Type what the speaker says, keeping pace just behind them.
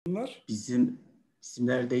var? Bizim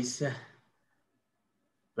neredeyse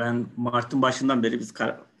ben Mart'ın başından beri biz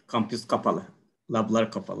kampüs kapalı.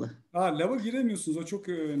 Lablar kapalı. Lab'a giremiyorsunuz. O çok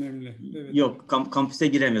önemli. Evet. Yok, kampüse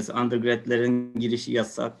giremiyoruz. Undergrad'lerin girişi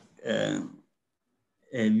yasak.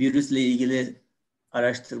 Virüsle ilgili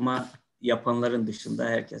araştırma yapanların dışında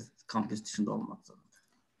herkes kampüs dışında olmak zorunda.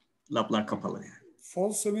 Lablar kapalı yani.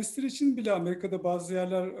 Fall semester için bile Amerika'da bazı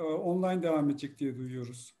yerler online devam edecek diye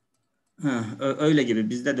duyuyoruz. Öyle gibi.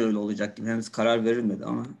 Bizde de öyle olacak gibi. Henüz karar verilmedi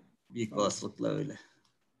ama büyük olasılıkla öyle.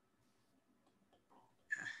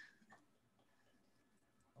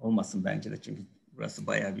 Olmasın bence de çünkü burası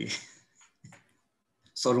bayağı bir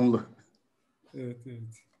sorunlu. Evet, evet.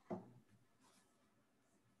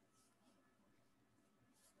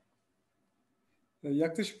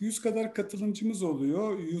 Yaklaşık 100 kadar katılımcımız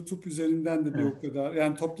oluyor. YouTube üzerinden de bir o kadar.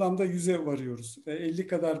 Yani toplamda 100'e varıyoruz. 50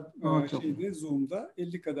 kadar şeyde Zoom'da,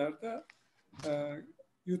 50 kadar da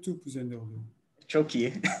YouTube üzerinde oluyor. Çok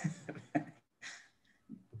iyi.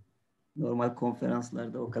 Normal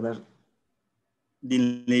konferanslarda o kadar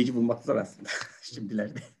dinleyici bulmak zor aslında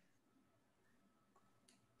şimdilerde.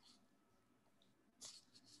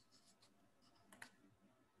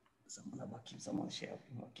 Zamana bakayım, zaman şey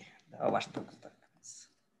yapayım. Okay. Daha var 9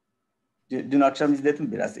 dakikamız. Dün akşam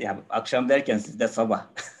izledim biraz. Yani akşam derken sizde sabah.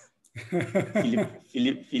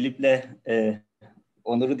 Filip'le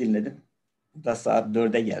Onur'u dinledim. Bu da saat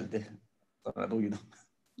 4'e geldi. Sonra da uyudum.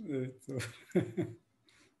 Evet.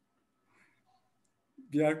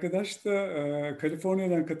 Bir arkadaş da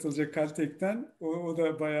Kaliforniya'dan katılacak Caltech'ten. O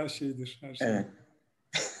da bayağı şeydir her şey. Evet.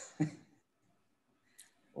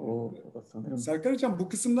 O sanırım. Serkan Hocam, bu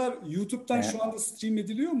kısımlar YouTube'dan şu anda stream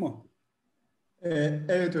ediliyor mu?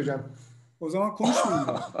 Evet hocam. O zaman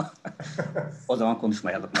konuşmayalım. O zaman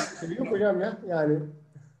konuşmayalım. Yok hocam ya. Yani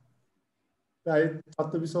gayet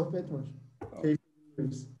tatlı bir sohbet var.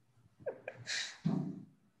 Keyifli.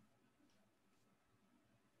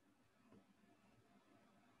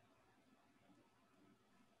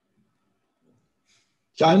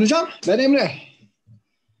 Şahin Hocam, ben Emre.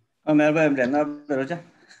 Merhaba Emre, ne haber hocam?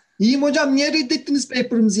 İyiyim hocam, niye reddettiniz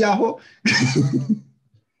paper'ımızı yahu?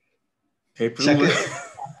 Paper'ım mı?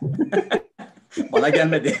 Bana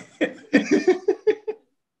gelmedi.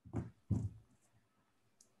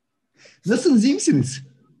 Nasılsınız, iyi misiniz?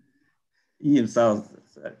 İyiyim, sağ ol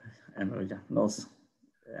Emre hocam, ne olsun.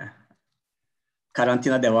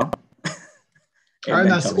 Karantina devam.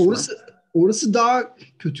 Aynen, orası daha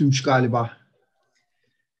kötüymüş galiba.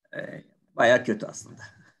 Bayağı kötü aslında.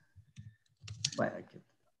 Bayağı kötü.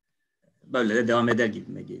 Böyle de devam eder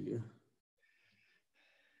gibime geliyor.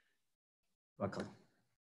 Bakalım.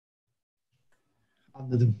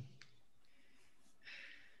 Anladım.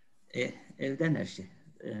 Evden her şey.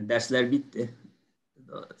 Dersler bitti.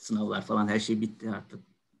 Sınavlar falan her şey bitti artık.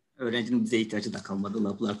 Öğrencinin bize ihtiyacı da kalmadı.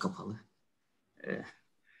 Lablar kapalı.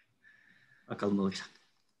 Bakalım ne olacak.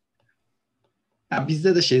 Ya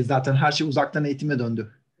bizde de zaten her şey uzaktan eğitime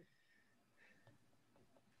döndü.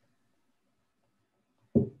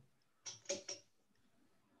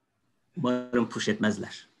 Umarım push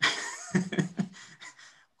etmezler.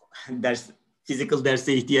 Physical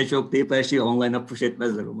derse ihtiyaç yok deyip her şeyi online'a push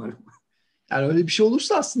etmezler umarım. Yani öyle bir şey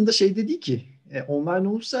olursa aslında değil ki. Online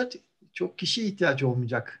olursa çok kişiye ihtiyacı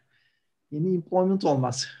olmayacak. Yeni employment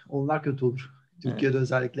olmaz. Onlar kötü olur. Türkiye'de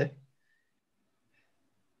özellikle.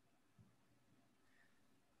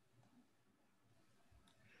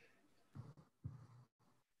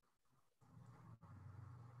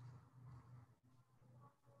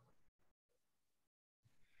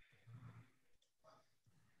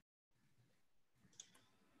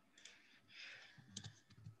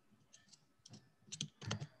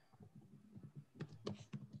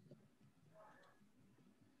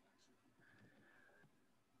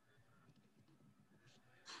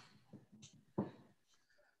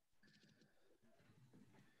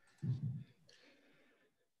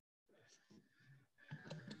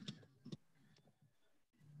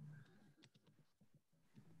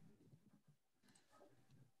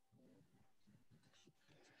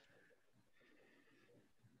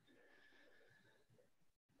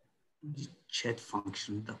 Chat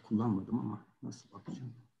function'ı da kullanmadım ama nasıl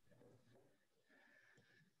bakacağım?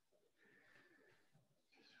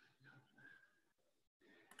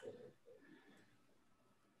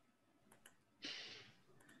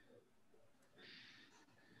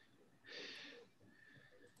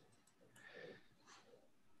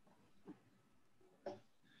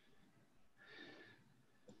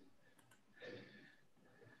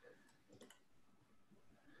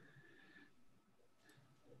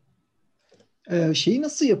 Şeyi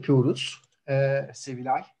nasıl yapıyoruz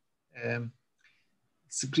Sevilay?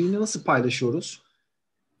 Screen'i nasıl paylaşıyoruz?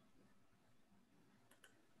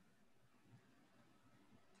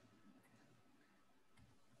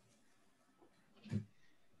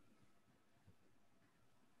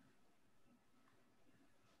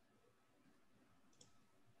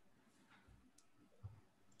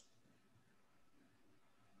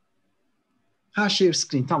 Ha, share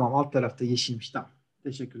screen. Tamam, alt tarafta yeşilmiş. Tamam.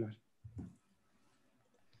 Teşekkürler.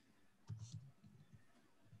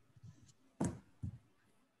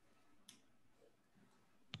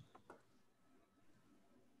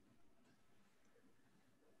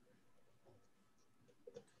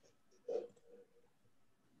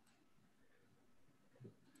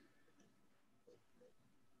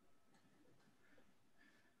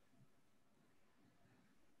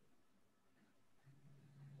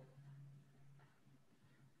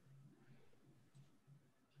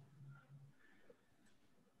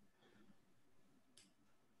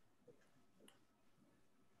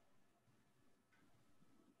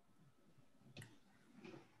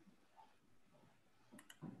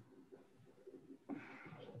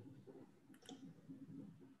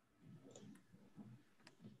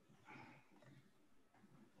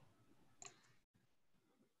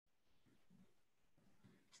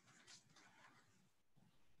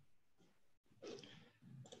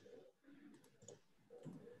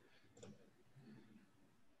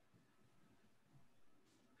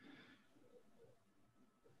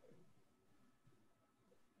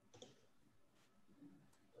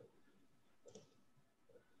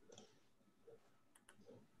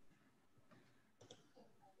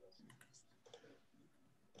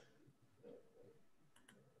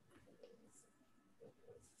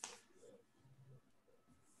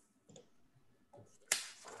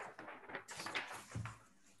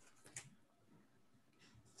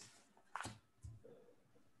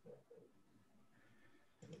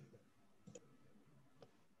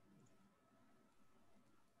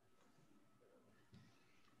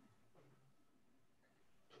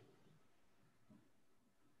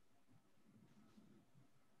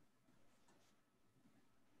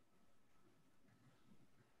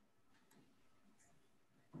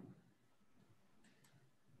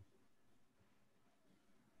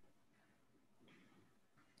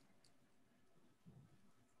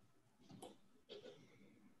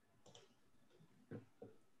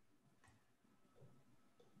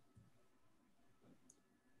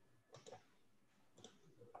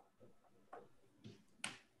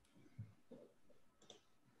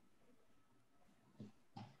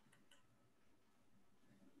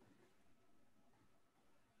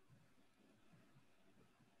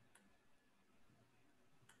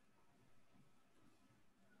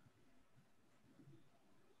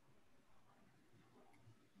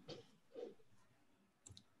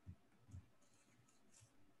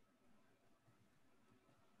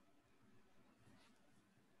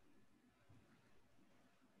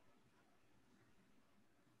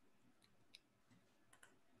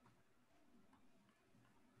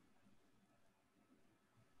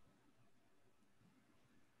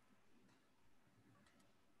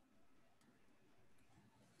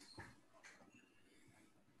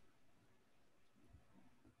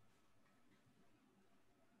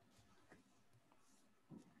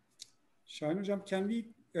 Şahin Hocam, can we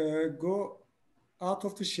go out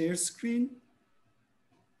of the share screen?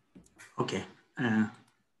 Okay.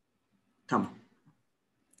 Tamam.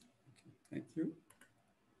 Thank you.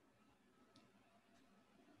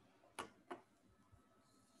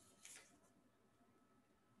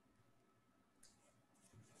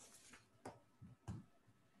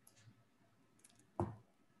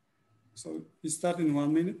 So we start in 1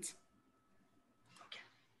 minute.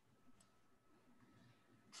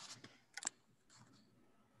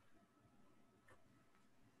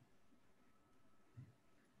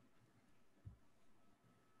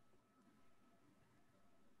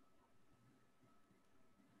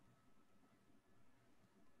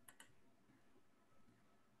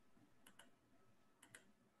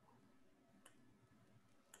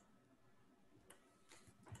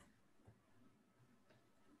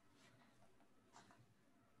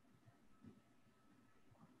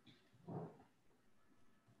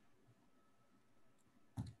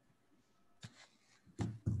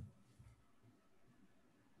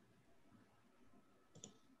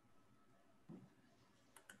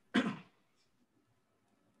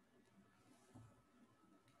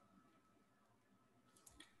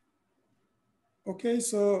 Okay,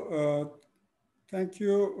 so thank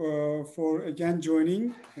you for again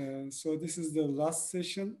joining. So this is the last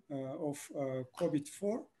session of KOBİT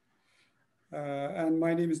 4. And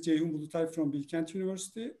my name is Ceyhun Bulutay from Bilkent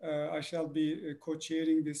University. I shall be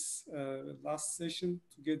co-chairing this last session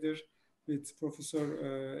together with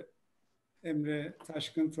Professor Emre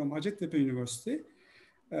Taşkın from Hacettepe University.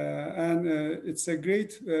 And it's a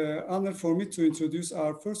great honor for me to introduce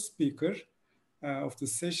our first speaker of the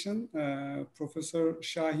session, Professor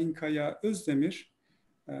Şahin Kaya Özdemir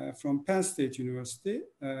from Penn State University,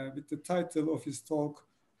 with the title of his talk,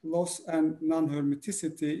 Loss and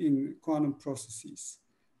Non-Hermeticity in Quantum Processes.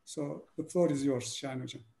 So the floor is yours, Şahin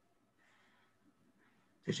Hocam.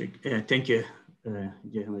 Thank you,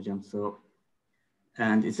 Ceyhun Hocam.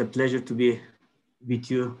 And it's a pleasure to be with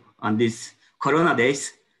you on these Corona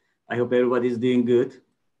days. I hope everybody is doing good.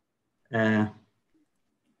 This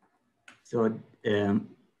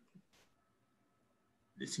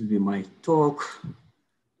will be my talk.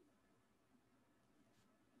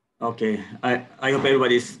 Okay, I hope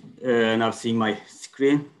everybody's now seeing my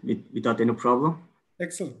screen without any problem.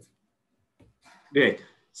 Excellent. Great.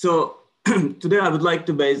 So today I would like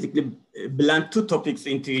to basically blend two topics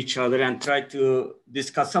into each other and try to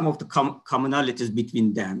discuss some of the commonalities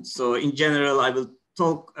between them. So in general, I will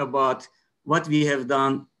talk about what we have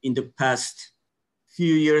done in the past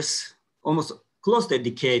few years, almost close to a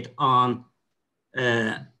decade, on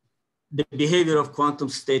the behavior of quantum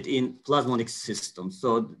state in plasmonic systems.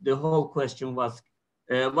 So the whole question was,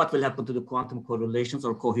 what will happen to the quantum correlations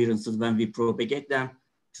or coherences when we propagate them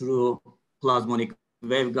through plasmonic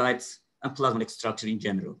waveguides and plasmonic structure in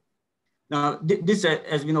general? Now, this,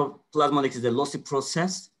 as we know, plasmonics is a lossy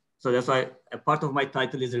process. So that's why a part of my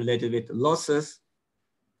title is related with losses.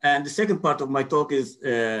 And the second part of my talk is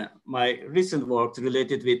my recent work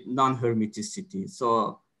related with non-hermeticity.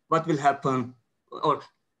 So what will happen, or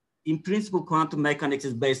in principle, quantum mechanics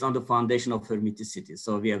is based on the foundation of hermeticity.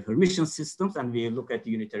 So we have Hermitian systems and we look at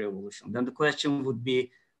the unitary evolution. Then the question would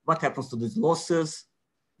be, what happens to these losses,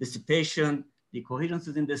 dissipation, the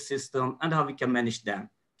coherences in the system, and how we can manage them?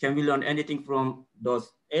 Can we learn anything from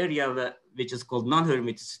those areas which is called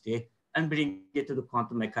non-hermeticity and bring it to the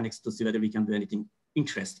quantum mechanics to see whether we can do anything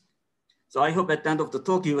interesting? So I hope at the end of the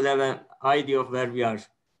talk, you will have an idea of where we are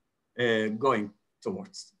going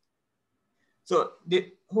towards. So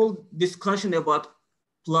the whole discussion about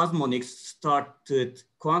plasmonics started,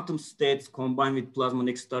 quantum states combined with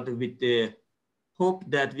plasmonics started with the hope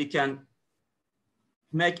that we can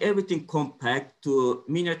make everything compact to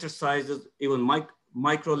miniature sizes, even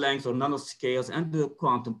micro lengths or nanoscales, and the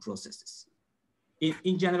quantum processes.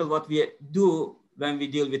 In general, what we do when we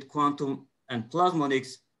deal with quantum and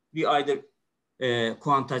plasmonics, we either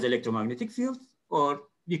quantize electromagnetic fields or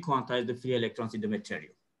we quantize the free electrons in the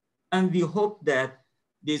material. And we hope that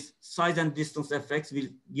these size and distance effects will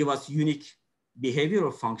give us unique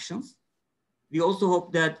behavioral functions. We also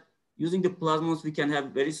hope that using the plasmons, we can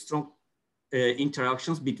have very strong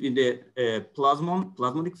interactions between the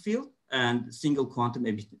plasmonic field and single quantum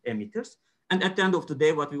emitters. And at the end of the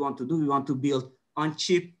day, what we want to do, we want to build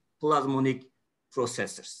on-chip plasmonic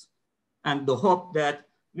processors. And the hope that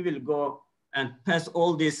we will go and pass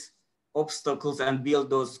all these obstacles and build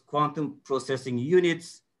those quantum processing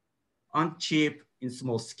units on chip in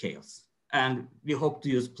small scales. And we hope to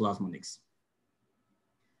use plasmonics.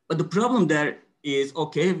 But the problem there is,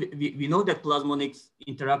 okay, we know that plasmonics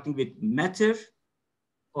interacting with matter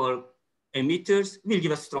or emitters will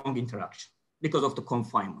give a strong interaction because of the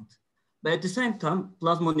confinement. But at the same time,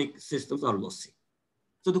 plasmonic systems are lossy.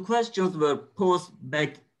 So the questions were posed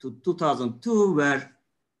back to 2002, where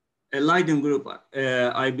a Leiden group,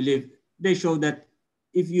 I believe, they showed that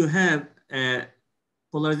if you have a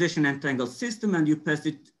polarization entangled system and you pass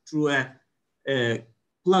it through a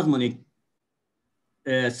plasmonic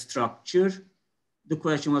structure, the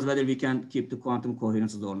question was whether we can keep the quantum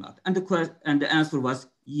coherences or not. And the answer was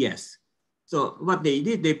yes. So what they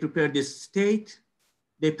did, they prepared this state,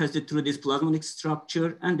 they passed it through this plasmonic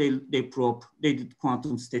structure, and they did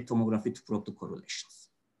quantum state tomography to probe the correlations.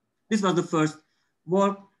 This was the first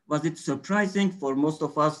work. Was it surprising? For most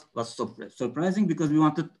of us, it was surprising because we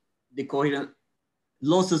wanted the coherent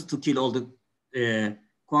losses to kill all the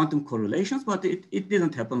quantum correlations, but it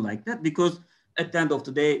didn't happen like that, because at the end of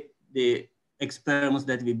the day, the experiments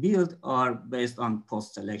that we build are based on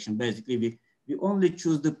post-selection. Basically, we only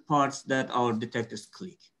choose the parts that our detectors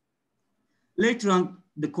click. Later on,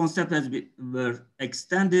 the concept were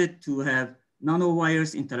extended to have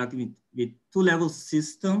nanowires interacting with two-level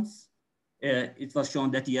systems. It was shown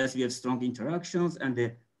that yes, we have strong interactions, and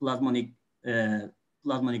the plasmonic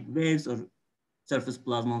waves or surface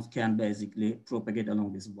plasmons can basically propagate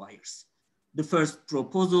along these wires. The first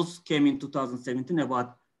proposals came in 2017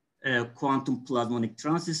 about quantum plasmonic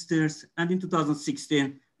transistors, and in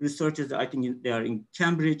 2016, researchers, I think they are in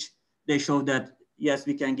Cambridge, they show that, yes,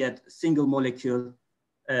 we can get single molecule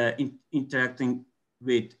interacting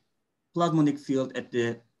with plasmonic field at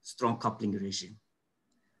the strong coupling regime.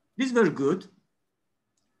 These were good.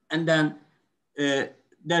 And then there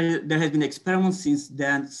has been experiments since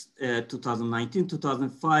then, 2019,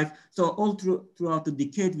 2005. So all throughout the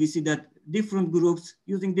decade, we see that different groups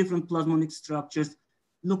using different plasmonic structures,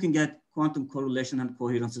 looking at quantum correlation and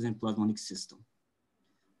coherences in plasmonic system.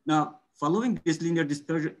 Now, following this linear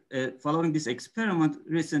dispersion, following this experiment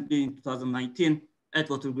recently in 2019,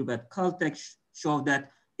 Atwater group at Caltech showed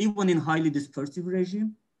that even in highly dispersive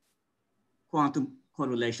regime, quantum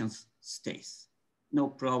correlations stays. No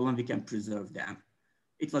problem, we can preserve them.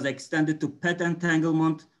 It was extended to PET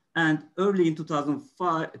entanglement, and early in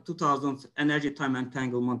 2000s, energy time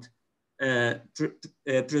entanglement,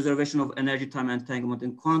 preservation of energy time entanglement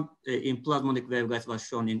in plasmonic waveguides was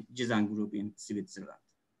shown in Jizang group in Switzerland.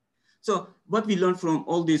 So what we learned from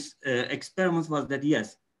all these experiments was that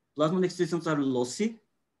yes, plasmonic systems are lossy,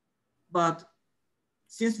 but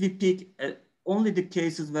since we pick only the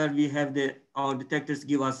cases where we have our detectors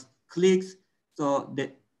give us clicks, so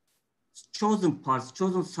the chosen parts,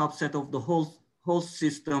 chosen subset of the whole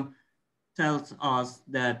system tells us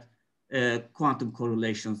that quantum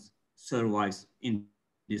correlations survives in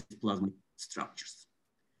these plasmonic structures.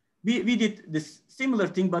 We did this similar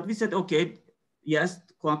thing, but we said, okay, yes,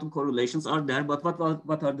 quantum correlations are there, but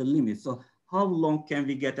what are the limits? So how long can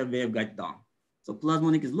we get a waveguide down? So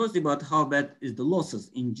plasmonic is lossy, but how bad is the losses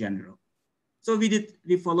in general? So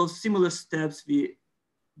we followed similar steps. We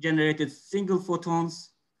generated single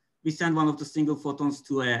photons. We sent one of the single photons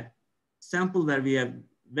to a sample where we have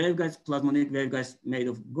waveguides, plasmonic waveguides made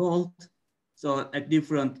of gold. So at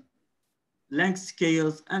different length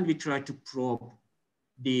scales, and we try to probe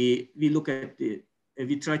we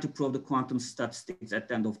try to probe the quantum statistics at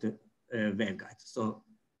the end of the waveguide. So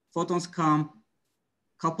photons come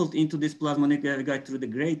coupled into this plasmonic waveguide through the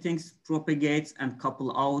gratings, propagates and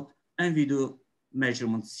couple out, and we do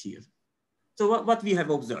measurements here. So what we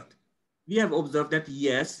have observed? We have observed that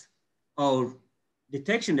yes, our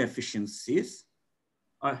detection efficiencies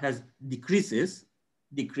has decreased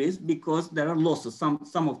because there are losses.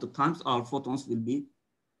 Some of the times our photons will be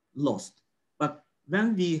lost. But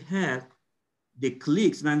when we have the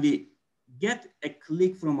clicks, when we get a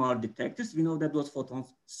click from our detectors, we know that those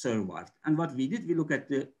photons survived. And what we did, we look at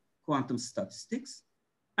the quantum statistics,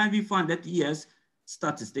 and we find that yes,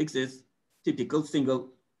 statistics is typical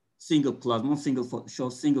single plasmon,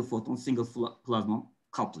 shows single photon, single plasmon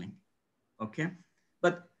coupling, okay?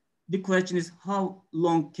 But the question is, how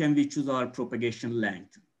long can we choose our propagation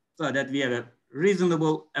length so that we have a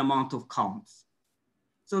reasonable amount of counts?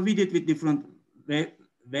 So we did with different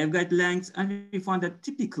waveguide lengths, and we found that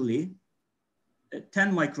typically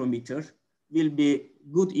 10 micrometer will be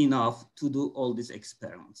good enough to do all these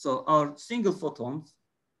experiments. So our single photons,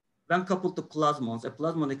 when coupled to plasmons, a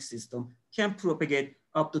plasmonic system can propagate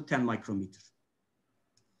up to 10 micrometers.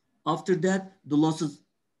 After that, the losses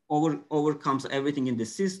overcomes everything in the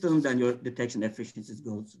system, then your detection efficiency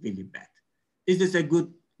goes really bad. Is this a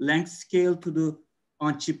good length scale to do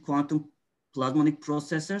on-chip quantum plasmonic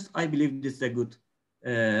processors? I believe this is a good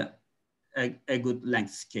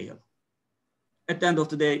length scale. At the end of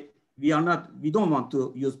the day, we don't want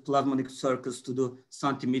to use plasmonic circuits to do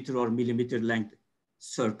centimeter or millimeter length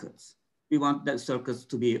circuits. We want that circuits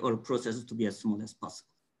to be, or processes to be as small as possible.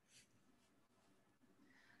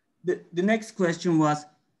 The next question was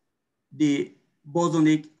the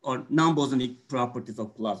bosonic or non-bosonic properties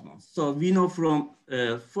of plasmons. So we know from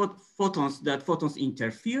photons that photons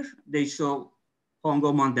interfere. They show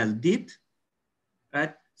Hongo-Mandel dip,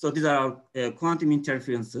 right? So these are our quantum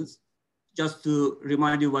interferences. Just to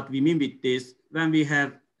remind you what we mean with this, when we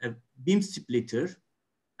have a beam splitter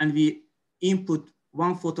and we input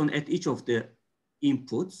one photon at each of the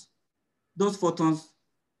inputs, those photons,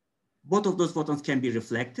 both of those photons can be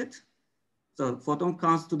reflected. So photon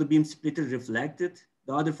comes to the beam splitter reflected,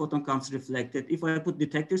 the other photon comes reflected. If I put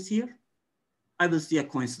detectors here, I will see a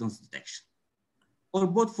coincidence detection. Or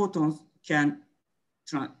both photons can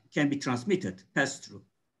be transmitted, pass through.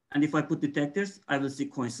 And if I put detectors, I will see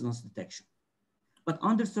coincidence detection. But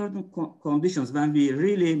under certain conditions, when we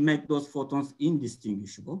really make those photons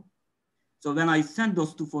indistinguishable, so when I send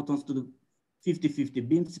those two photons to the 50-50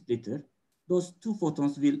 beam splitter, those two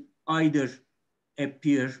photons will either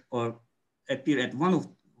appear at one of,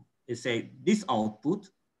 say, this output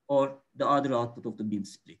or the other output of the beam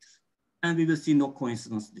splitter. And we will see no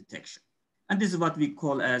coincidence detection. And this is what we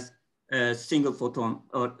call as a single photon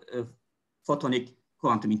or photonic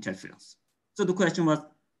quantum interference. So the question was,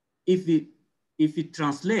 if if we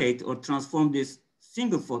translate or transform these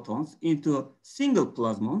single photons into single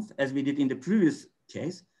plasmons, as we did in the previous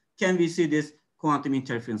case, can we see this quantum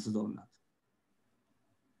interferences or not?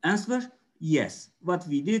 Answer, yes. What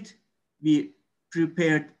we did, we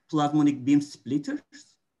prepared plasmonic beam splitters.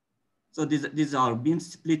 So this is our beam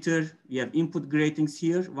splitter. We have input gratings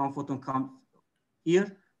here. One photon comes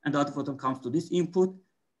here, and the other photon comes to this input.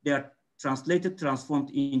 They are translated, transformed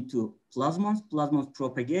into plasmons. Plasmons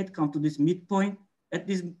propagate, come to this midpoint. At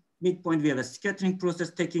this midpoint, we have a scattering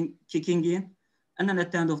process kicking in. And then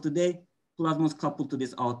at the end of the day, plasmons couple to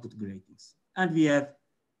these output gratings. And we have,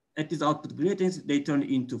 at these output gratings, they turn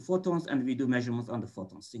into photons, and we do measurements on the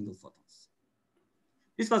photons, single photons.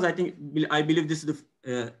 This was, I believe this is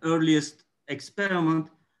the earliest experiment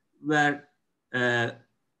where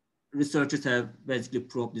researchers have basically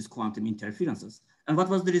probed these quantum interferences. And what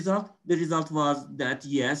was the result? The result was that,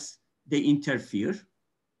 yes, they interfere.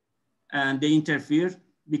 And they interfere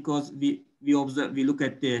because we look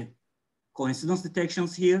at the coincidence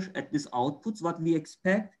detections here at these outputs, what we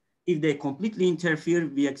expect. If they completely interfere,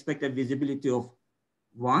 we expect a visibility of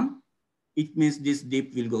 1. It means this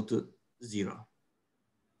dip will go to 0.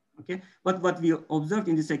 Okay, but what we observed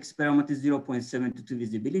in this experiment is 0.72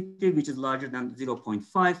 visibility, which is larger than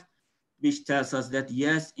 0.5, which tells us that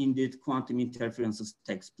yes, indeed, quantum interferences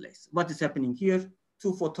takes place. What is happening here?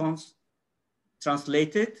 2 photons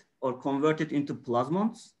translated or converted into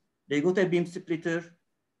plasmons. They go to a beam splitter,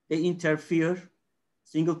 they interfere,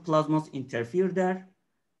 single plasmons interfere there,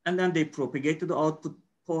 and then they propagate to the output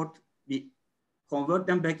port. We convert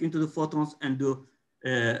them back into the photons and do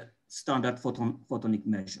standard photonic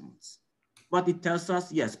measurements. What it tells us,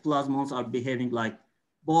 yes, plasmons are behaving like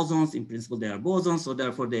bosons. In principle, they are bosons, so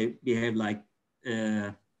therefore they behave like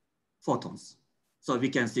photons. So we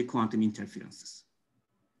can see quantum interferences.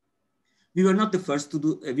 We were not the first to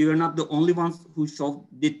do, we were not the only ones who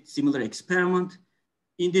did similar experiment.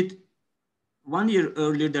 Indeed, 1 year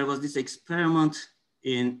earlier, there was this experiment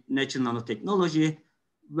in Nature Nanotechnology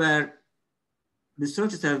where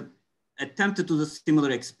researchers have attempted to do a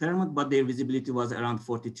similar experiment, but their visibility was around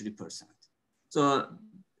 43%. So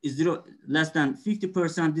less than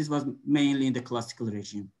 50%, this was mainly in the classical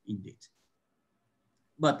regime indeed.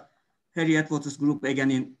 But Harry Atwater's group,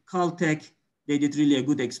 again in Caltech, they did really a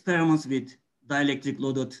good experiments with dielectric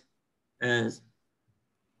loaded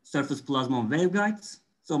surface plasmon waveguides.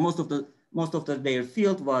 So most of their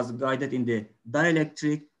field was guided in the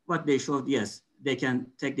dielectric. What they showed, yes, they can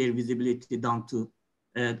take their visibility down to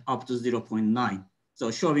up to 0.9.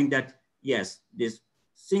 So showing that, yes, these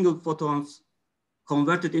single photons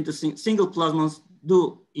converted into single plasmons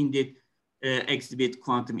do indeed exhibit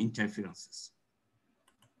quantum interferences.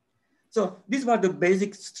 So these were the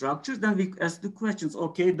basic structures. Then we asked the questions,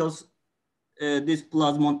 okay, these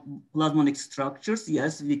plasmonic structures,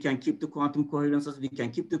 yes, we can keep the quantum coherences, we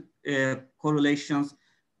can keep the correlations.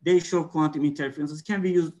 They show quantum interferences. Can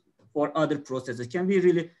we use for other processes? Can we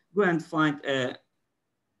really go and find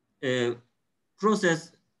a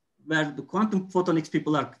process where the quantum photonics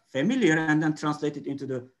people are familiar and then translate it into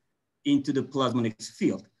the plasmonics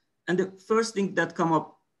field? And the first thing that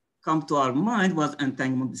come to our mind was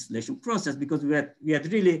entanglement distillation process, because we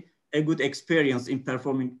had really a good experience in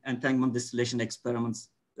performing entanglement distillation experiments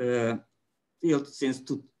field since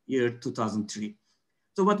year 2003.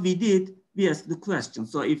 So what we did, we asked the question.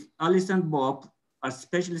 So if Alice and Bob are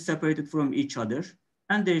spatially separated from each other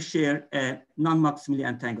and they share a non-maximally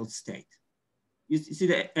entangled state. You see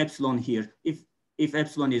the epsilon here. If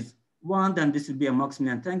epsilon is 1, then this will be a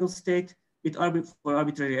maximally entangled state. For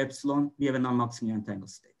arbitrary epsilon, we have a non-maximally entangled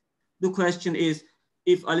state. The question is,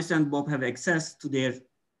 if Alice and Bob have access to their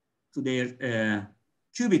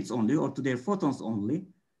qubits only or to their photons only,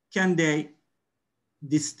 can they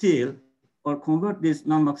distill or convert this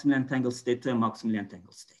non-maximally entangled state to a maximally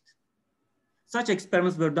entangled state? Such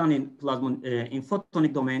experiments were done in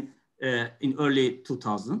photonic domain in early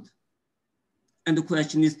 2000. And the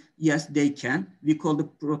question is, yes, they can. We call the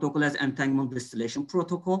protocol as entanglement distillation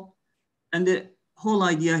protocol. And the whole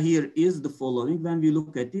idea here is the following. When we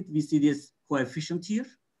look at it, we see this coefficient here,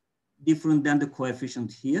 different than the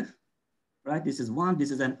coefficient here, right? This is 1,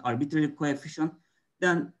 this is an arbitrary coefficient.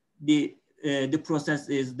 Then the process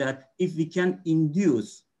is that if we can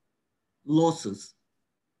induce losses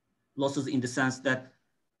in the sense that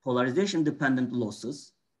polarization dependent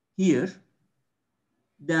losses here,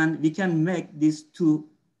 then we can make these 2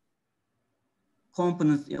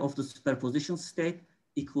 components of the superposition state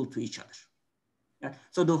equal to each other. Yeah?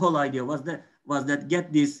 So the whole idea was that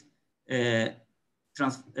get this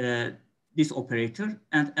this operator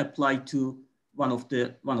and apply to one of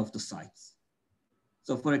the sites.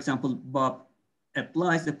 So for example, Bob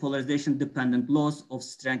applies the polarization dependent loss of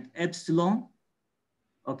strength epsilon.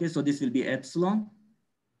 Okay, so this will be epsilon,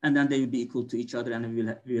 and then they will be equal to each other, and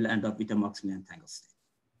we will end up with a maximally entangled state.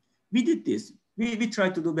 We did this. We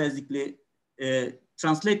tried to do basically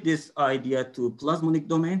translate this idea to plasmonic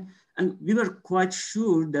domain, and we were quite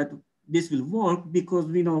sure that this will work because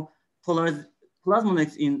we know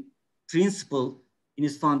plasmonics in principle in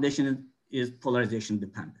its foundation is polarization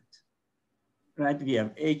dependent, right? We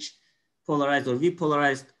have H polarized or V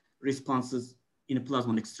polarized responses in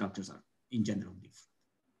plasmonic structures are in general different.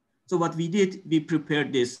 So what we did, we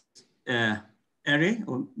prepared this array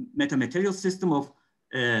or metamaterial system of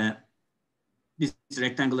these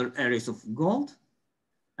rectangular arrays of gold.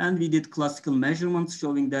 And we did classical measurements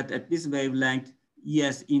showing that at this wavelength,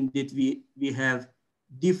 yes, indeed, we have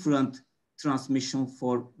different transmission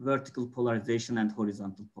for vertical polarization and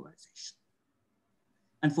horizontal polarization.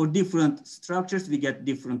 And for different structures, we get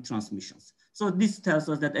different transmissions. So this tells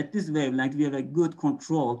us that at this wavelength, we have a good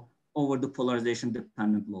control over the polarization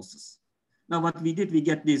dependent losses. Now what we did, we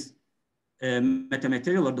get this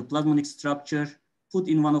metamaterial or the plasmonic structure put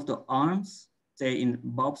in one of the arms, say in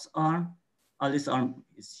Bob's arm. Alice's arm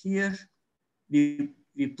is here. We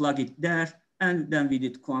plug it there, and then we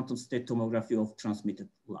did quantum state tomography of transmitted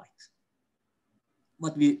light.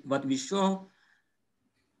 What we show,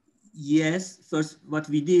 yes, first what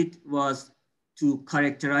we did was to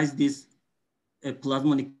characterize this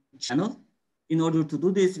plasmonic channel. In order to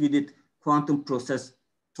do this, we did quantum process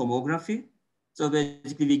tomography. So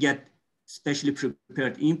basically we get specially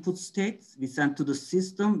prepared input states. We send to the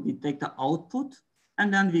system, we take the output,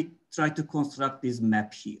 and then we try to construct this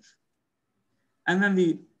map here. And when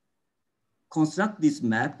we construct this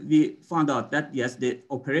map, we found out that yes, the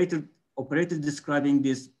operator describing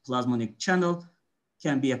this plasmonic channel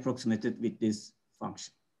can be approximated with this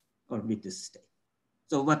function or with this state.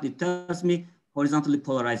 So what it tells me, horizontally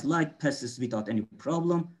polarized light passes without any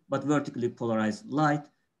problem, but vertically polarized light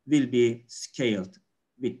will be scaled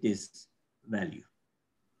with this value.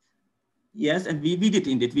 Yes, and we did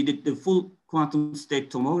indeed. We did the full quantum state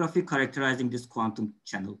tomography characterizing this quantum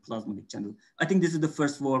channel, plasmonic channel. I think this is the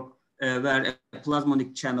first work where a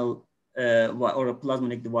plasmonic channel or a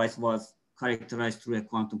plasmonic device was characterized through a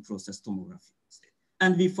quantum process tomography.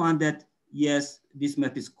 And we found that, yes, this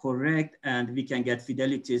map is correct, and we can get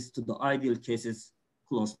fidelities to the ideal cases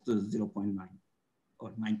close to 0.9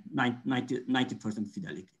 or 90%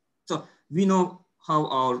 fidelity. So we know how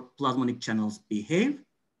our plasmonic channels behave.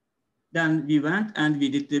 Then we went and we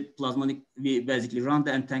did the plasmonic, we basically ran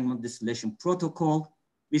the entanglement distillation protocol.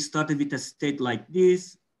 We started with a state like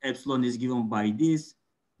this, epsilon is given by this.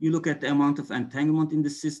 You look at the amount of entanglement in the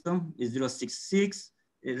system is 0.66.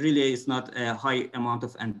 It really is not a high amount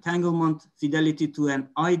of entanglement. Fidelity to an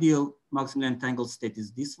ideal maximally entangled state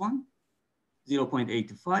is this one,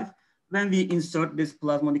 0.85. When we insert this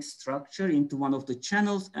plasmonic structure into one of the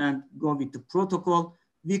channels and go with the protocol,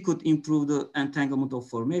 we could improve the entanglement of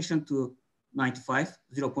formation to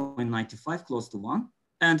 0.95, close to 1.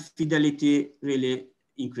 And fidelity really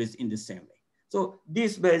increased in the same way. So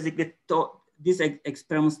this basically, these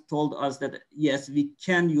experiments told us that, yes, we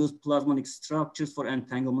can use plasmonic structures for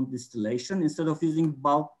entanglement distillation. Instead of using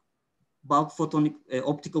bulk photonic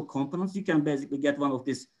optical components, you can basically get one of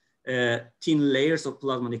these thin layers of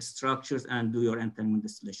plasmonic structures and do your entanglement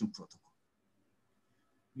distillation protocol.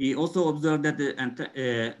 We also observed that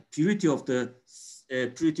the purity of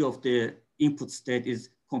the input state is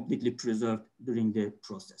completely preserved during the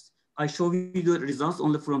process. I show you the results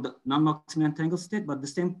only from the non-maximally entangled state, but the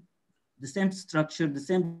same structure, the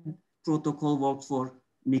same protocol works for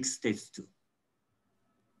mixed states too.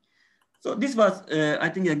 So this was, I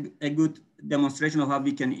think, a good demonstration of how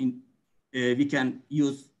we can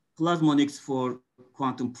use plasmonics for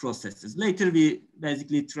quantum processes. Later, we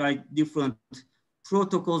basically tried different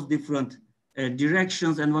protocols, different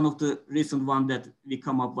directions, and one of the recent one that we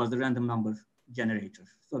come up was the random number generator.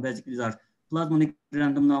 So basically, these are plasmonic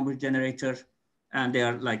random number generator, and they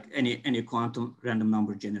are like any quantum random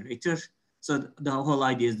number generator. So the whole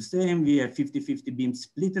idea is the same. We have 50-50 beam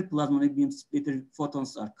splitter, plasmonic beam splitter,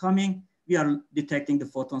 photons are coming. We are detecting the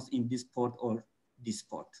photons in this port or this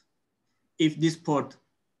port. If this port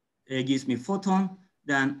gives me photon,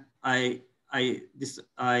 then I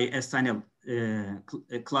assign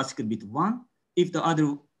a classical bit 1. If the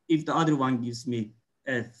other one gives me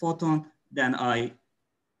a photon, then I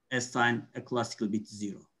assign a classical bit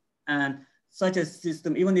 0. And such a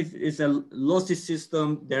system, even if it's a lossy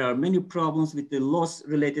system, there are many problems with the loss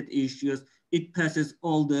related issues. It passes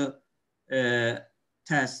all the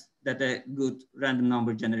tests that a good random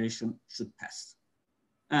number generation should pass.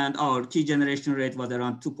 and our key generation rate was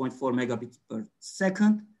around 2.4 megabits per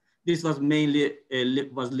second. This was mainly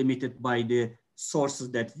was limited by the sources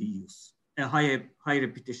that we use. A high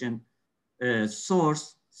repetition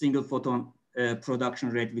source, single photon production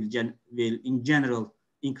rate will in general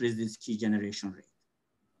increase this key generation rate.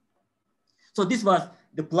 So this was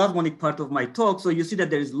the plasmonic part of my talk. So you see that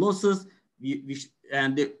there is losses,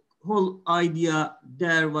 and the whole idea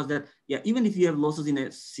there was that, yeah, even if you have losses in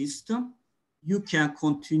a system, you can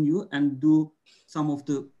continue and do some of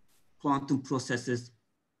the quantum processes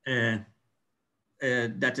that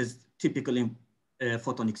is typical in a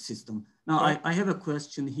photonic system. Now, I have a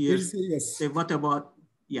question here. Yes. Say, what about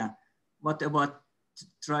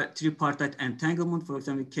tripartite entanglement? For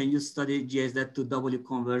example, can you study GZ to W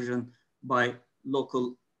conversion by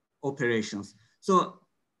local operations? So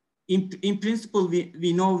in principle,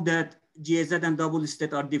 we know that GZ and double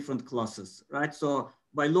state are different classes, right? So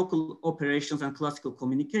by local operations and classical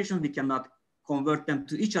communication, we cannot convert them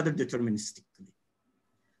to each other deterministically.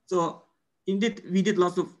 So indeed, we did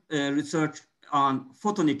lots of research on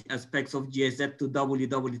photonic aspects of GZ to W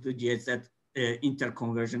to GZ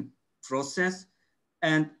interconversion process.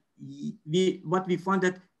 And what we found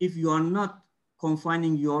that if you are not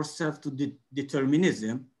confining yourself to the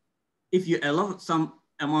determinism, if you allow some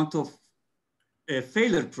amount of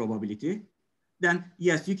failure probability, then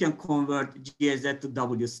yes, you can convert GZ to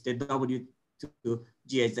W state, W to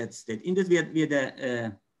GZ state. In this, we had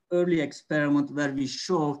an early experiment where we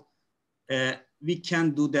showed we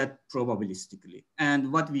can do that probabilistically.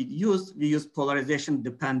 And what we use polarization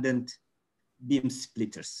dependent beam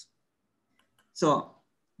splitters. So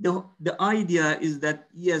the idea is that,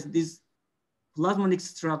 yes, these plasmonic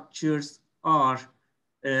structures are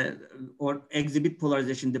or exhibit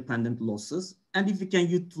polarization dependent losses. And if we can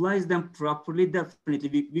utilize them properly,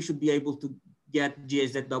 definitely we should be able to get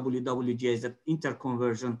GZ, WW, GZ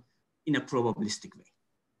interconversion in a probabilistic way.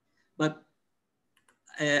 But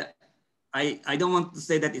I don't want to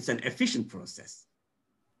say that it's an efficient process.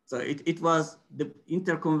 So it was the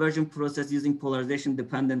interconversion process using polarization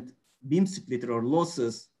dependent beam splitter or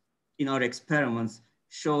losses in our experiments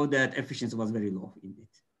show that efficiency was very low indeed.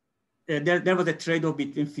 There was a trade-off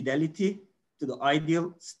between fidelity to the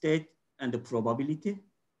ideal state and the probability.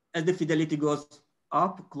 As the fidelity goes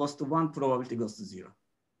up, close to 1, probability goes to 0.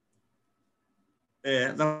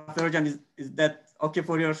 Dr. Is that okay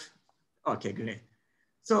for your? Okay, great.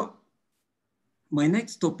 So my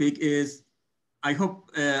next topic is, I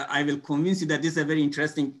hope I will convince you that this is a very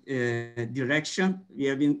interesting direction. We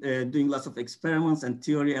have been doing lots of experiments and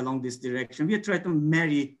theory along this direction. We are trying to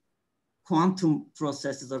marry quantum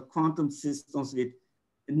processes or quantum systems with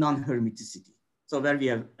non-hermiticity. So where we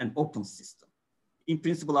have an open system. In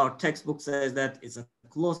principle, our textbook says that it's a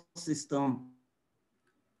closed system.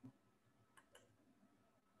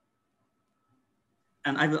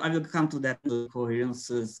 And I will come to that, the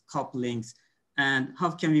coherences, couplings, and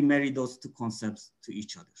how can we marry those two concepts to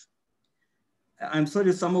each other. I'm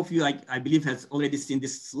sorry, some of you, I believe, has already seen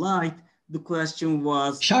this slide. The question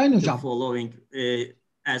was the following,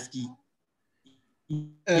 asking.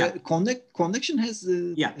 Connection has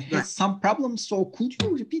some problems. So could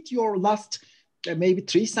you repeat your last maybe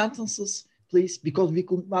 3 sentences, please? Because we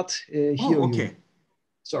could not hear you.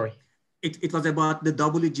 Sorry. It was about the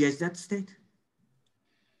WGZ state?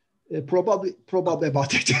 Probably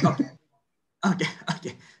about it.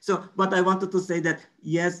 Okay. So, but I wanted to say that,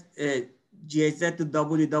 yes, GZ to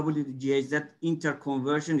WW to GZ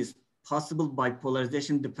interconversion is possible by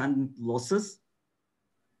polarization dependent losses.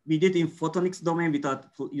 We did in photonics domain without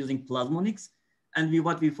using plasmonics. And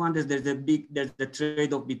what we found is there's a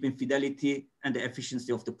trade-off between fidelity and the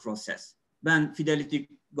efficiency of the process. When fidelity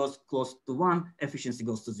goes close to 1, efficiency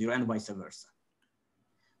goes to 0 and vice versa.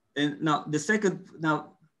 And now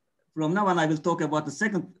from now on, I will talk about the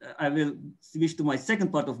second, I will switch to my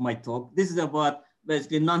second part of my talk. This is about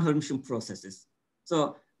basically non-Hermitian processes.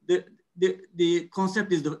 So the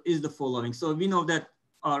concept is the following. So we know that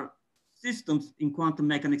our systems in quantum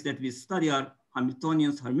mechanics that we study are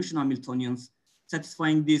Hamiltonians, Hermitian Hamiltonians,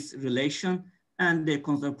 satisfying this relation, and they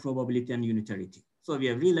conserve probability and unitarity. So we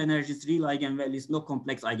have real energies, real eigenvalues, no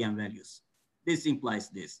complex eigenvalues. This implies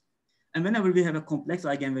this. And whenever we have a complex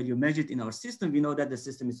eigenvalue measured in our system, we know that the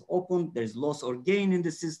system is open, there's loss or gain in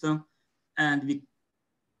the system, and we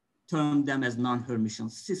term them as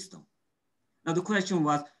non-Hermitian system. Now the question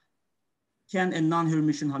was, can a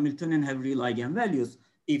non-Hermitian Hamiltonian have real eigenvalues?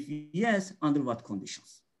 If yes, under what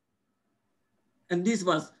conditions? And this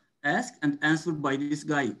was asked and answered by this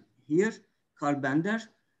guy here, Carl Bender,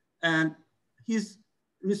 and his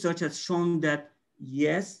research has shown that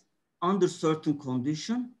yes, under certain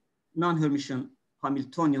condition, non-Hermitian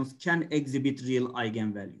Hamiltonians can exhibit real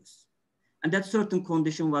eigenvalues. And that certain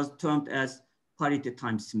condition was termed as parity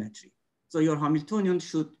time symmetry. So your Hamiltonian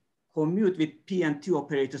should commute with P and T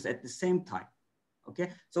operators at the same time.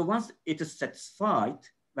 Okay, so once it is satisfied,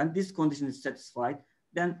 when this condition is satisfied,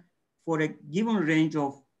 then for a given range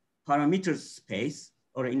of parameter space,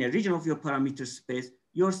 or in a region of your parameter space,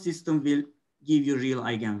 your system will give you real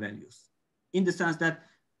eigenvalues. In the sense that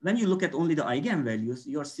when you look at only the eigenvalues,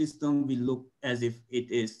 your system will look as if it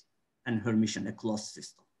is an Hermitian, a closed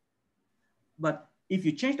system. But if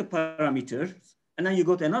you change the parameters, and then you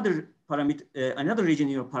go to another parameter, another region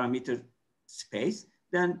in your parameter space,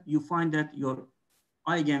 then you find that your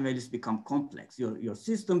eigenvalues become complex. Your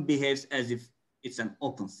system behaves as if it's an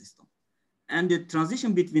open system. And the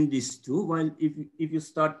transition between these two, while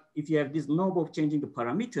if you have this knob of changing the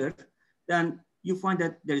parameter, then you find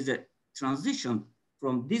that there is a transition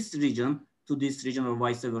from this region to this region or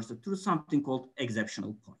vice versa through something called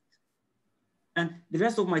exceptional point. And the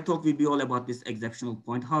rest of my talk will be all about this exceptional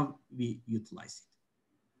point, how we utilize it.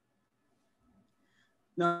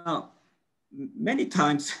 Now, many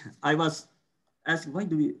times I was asked, why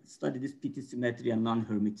do we study this PT symmetry and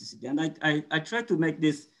non-hermiticity? And I tried to make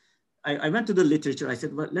this, I went to the literature, I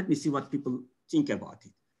said, well, let me see what people think about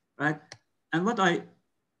it, right? And what I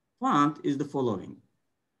found is the following.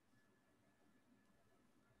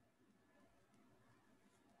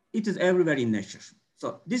 It is everywhere in nature.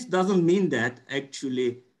 So this doesn't mean that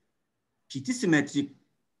actually PT symmetric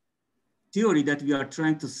theory that we are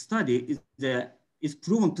trying to study is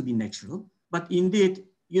proven to be natural, but indeed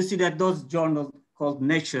you see that those journals called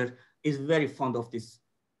Nature is very fond of this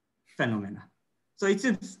phenomena. So it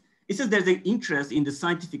seems there's an interest in the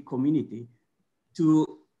scientific community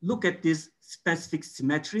to look at these specific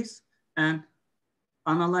symmetries and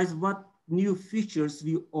analyze what new features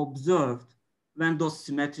we observed when those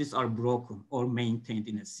symmetries are broken or maintained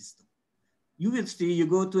in a system. You will see, you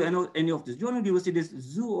go to any of these journals, you will see this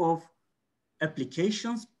zoo of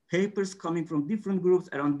applications, papers coming from different groups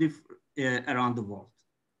around the world.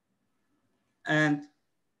 And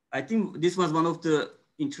I think this was one of the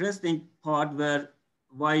interesting part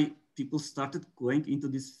why people started going into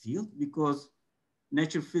this field, because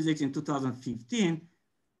Nature Physics in 2015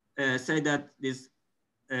 said that this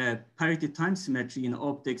parity time symmetry in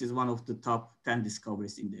optics is one of the top 10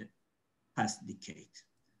 discoveries in the past decade.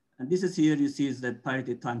 And this is here, you see is that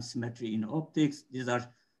parity time symmetry in optics. These are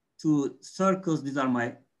two circles. These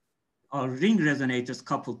are our ring resonators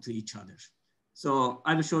coupled to each other. So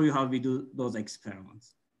I will show you how we do those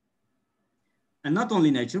experiments. And not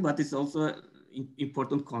only Nature, but it's also an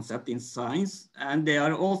important concept in science, and they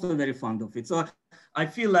are also very fond of it. So I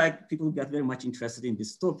feel like people get very much interested in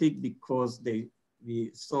this topic because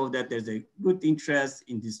we saw that there's a good interest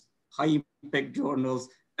in these high impact journals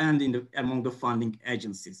and among the funding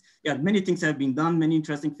agencies. Yeah, many things have been done, many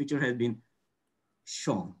interesting features have been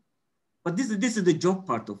shown. But this is the job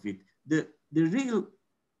part of it. The real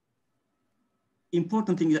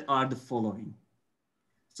important things are the following.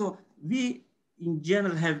 So we, in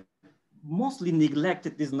general, have mostly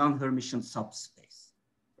neglected this non-Hermitian subspace,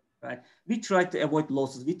 right? We try to avoid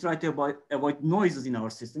losses. We try to avoid noises in our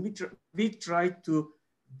system. We try to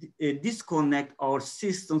disconnect our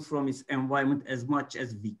systems from its environment as much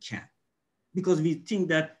as we can, because we think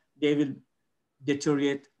that they will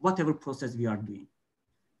deteriorate whatever process we are doing.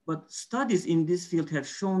 But studies in this field have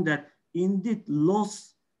shown that indeed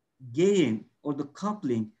loss, gain, or the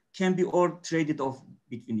coupling can be all traded off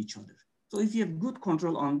between each other. So if you have good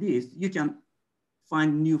control on this, you can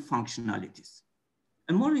find new functionalities.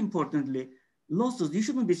 And more importantly, losses, you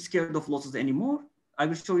shouldn't be scared of losses anymore. I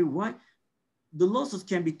will show you why. The losses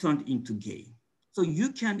can be turned into gain. So you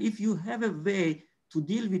can, if you have a way to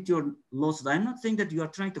deal with your losses, I'm not saying that you are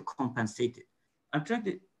trying to compensate it. I'm trying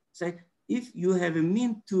to say, if you have a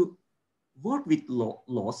means to work with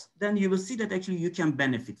loss, then you will see that actually you can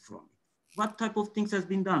benefit from it. What type of things has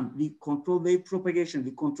been done? We control wave propagation,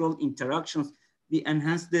 we control interactions, we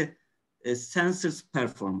enhance the sensor's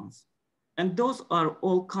performance. And those are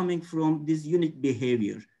all coming from this unique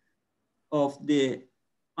behavior of the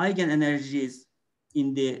eigenenergies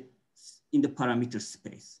in the parameter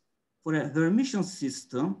space. For a Hermitian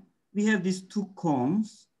system, we have these two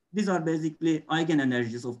cones. These are basically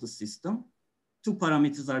eigenenergies of the system. Two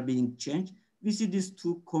parameters are being changed. We see these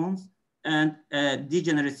two cones and a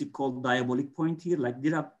degeneracy called diabolic point here, like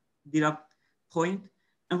Dirac point.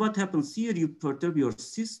 And what happens here, you perturb your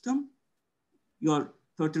system, your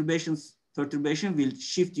perturbation will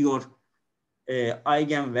shift your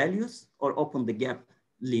eigenvalues or open the gap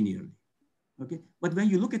linearly, Okay, but when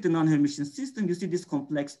you look at the non-Hermitian system, you see this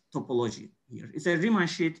complex topology here. It's a Riemann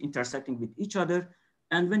sheet intersecting with each other.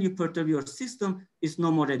 And when you perturb your system, it's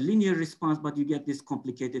no more a linear response, but you get this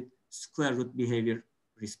complicated square root behavior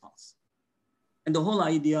response. And the whole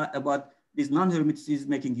idea about this non-Hermitian is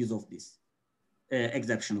making use of this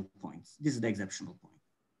exceptional points. This is the exceptional point.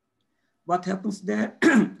 What happens there?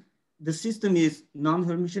 The system is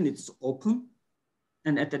non-Hermitian, it's open.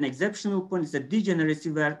 And at an exceptional point, it's a degeneracy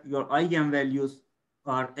where your eigenvalues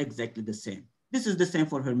are exactly the same. This is the same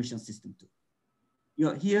for Hermitian system too.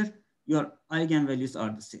 Here, your eigenvalues are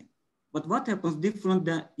the same. But what happens different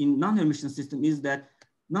than in non-Hermitian system is that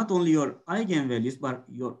not only your eigenvalues, but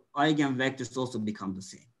your eigenvectors also become the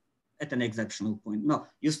same at an exceptional point. Now,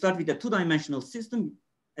 you start with a two-dimensional system.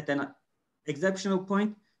 At an exceptional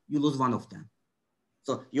point, you lose one of them.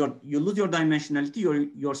 So you lose your dimensionality,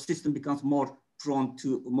 your system becomes more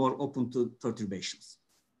open to perturbations.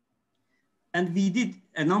 And we did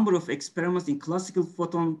a number of experiments in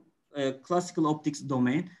classical optics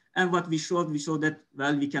domain. And what we showed that,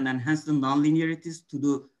 well, we can enhance the nonlinearities to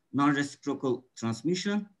do non-reciprocal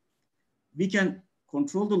transmission. We can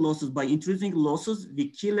control the losses by introducing losses. We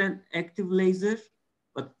kill an active laser,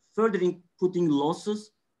 but further in putting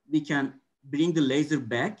losses, we can bring the laser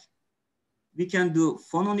back. We can do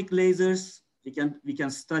phononic lasers. We can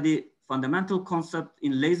study fundamental concept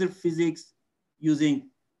in laser physics using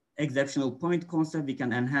exceptional point concept. We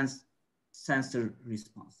can enhance sensor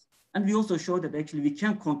response. And we also showed that actually we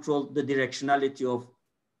can control the directionality of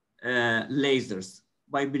lasers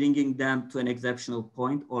by bringing them to an exceptional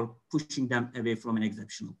point or pushing them away from an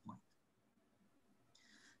exceptional point.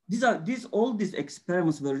 All these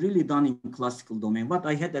experiments were really done in classical domain. What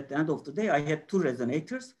I had at the end of the day, I had two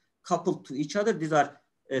resonators coupled to each other. These are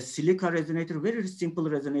silica resonator, very simple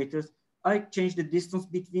resonators. I change the distance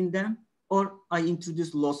between them, or I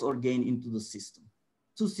introduce loss or gain into the system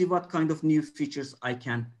to see what kind of new features I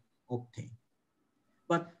can obtain.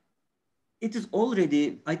 But it is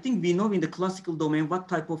already, I think we know in the classical domain what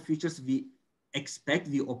type of features we expect,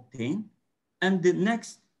 we obtain. And the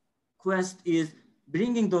next quest is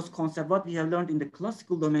bringing those concepts, what we have learned in the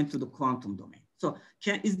classical domain, to the quantum domain. So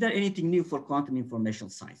is there anything new for quantum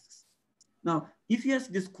information sciences? Now, if you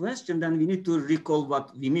ask this question, then we need to recall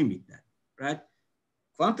what we mean with that, right?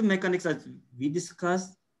 Quantum mechanics, as we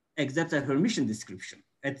discussed, accepts a Hermitian description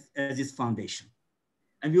as its foundation.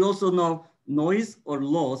 And we also know noise or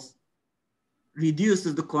loss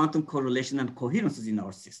reduces the quantum correlation and coherences in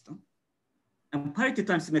our system. And parity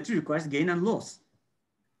time symmetry requires gain and loss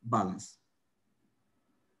balance.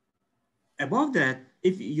 Above that,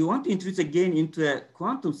 if you want to introduce a gain into a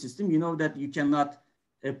quantum system, you know that you cannot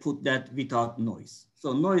put that without noise.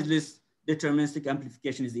 So noiseless deterministic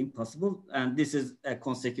amplification is impossible. And this is a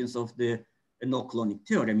consequence of the no-cloning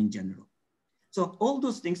theorem in general. So all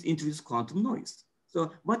those things introduce quantum noise.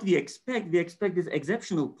 So what we expect these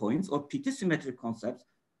exceptional points or PT symmetric concepts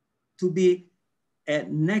to be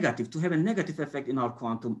negative, to have a negative effect in our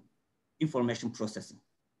quantum information processing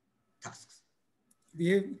tasks. We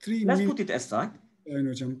have 3 Let's put it aside.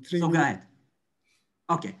 So go ahead.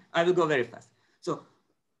 Okay, I will go very fast. So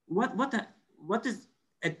what is,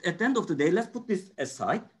 at the end of the day, let's put this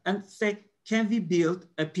aside and say, can we build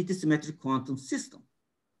a PT symmetric quantum system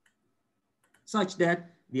such that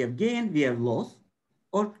we have gain, we have loss,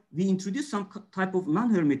 or we introduce some type of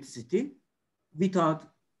non-hermiticity without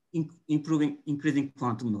increasing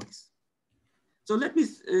quantum noise? So let me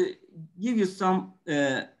give you some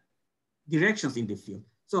directions in the field.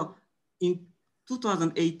 So in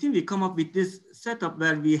 2018, we come up with this setup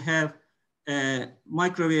where we have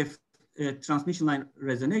microwave transmission line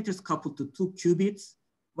resonators coupled to 2 qubits.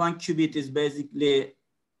 One qubit is basically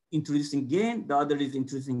introducing gain, the other is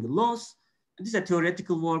introducing loss. And this is a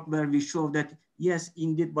theoretical work where we show that, yes,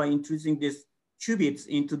 indeed, by introducing these qubits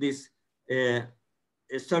into this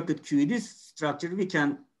circuit QED structure, we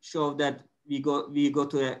can show that we go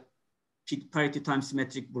to a parity time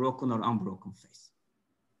symmetric broken or unbroken phase.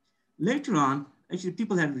 Later on, actually,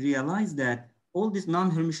 people have realized that all these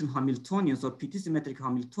non-Hermitian Hamiltonians or PT symmetric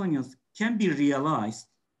Hamiltonians can be realized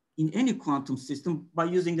in any quantum system by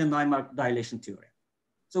using the Nymark dilation theorem.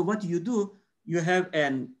 So what you do, you have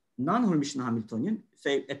a non-Hermitian Hamiltonian,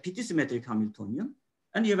 say a PT symmetric Hamiltonian,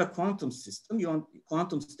 and you have a quantum system. You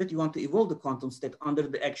want to evolve the quantum state under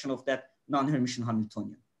the action of that non-Hermitian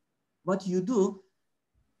Hamiltonian. What you do,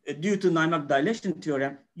 due to Nymark dilation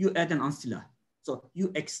theorem, you add an ancilla. So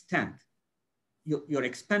you extend, you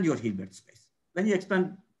expand your Hilbert space. When you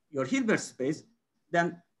expand your Hilbert space,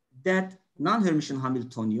 then that non-Hermitian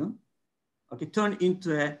Hamiltonian, okay, turn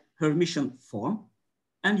into a Hermitian form,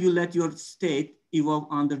 and you let your state evolve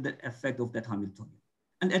under the effect of that Hamiltonian.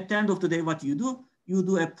 And at the end of the day, what you do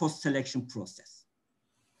a post-selection process.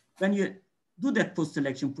 When you do that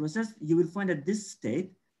post-selection process, you will find that this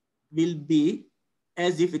state will be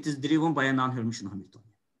as if it is driven by a non-Hermitian Hamiltonian.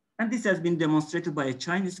 And this has been demonstrated by a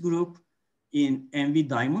Chinese group in MV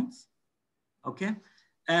Diamonds, okay?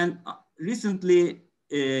 And recently,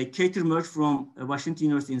 Kater Merge from Washington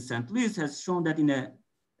University in St. Louis has shown that in a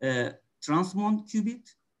transmon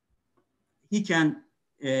qubit, he can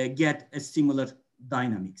get a similar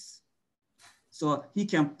dynamics. So he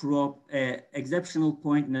can probe an exceptional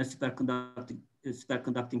point in a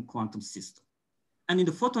superconducting quantum system. And in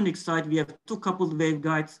the photonic side, we have two coupled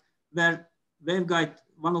waveguides where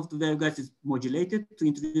one of the waveguides is modulated to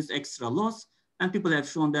introduce extra loss. And people have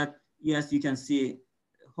shown that, yes, you can see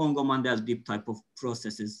Hongo-Mandel deep type of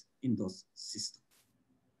processes in those systems.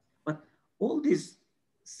 But all these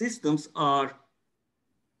systems are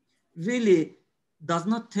really does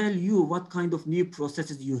not tell you what kind of new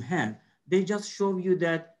processes you have. They just show you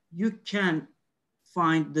that you can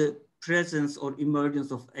find the presence or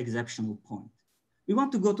emergence of exceptional point. We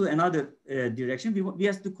want to go to another direction. We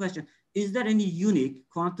ask the question, is there any unique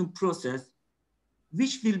quantum process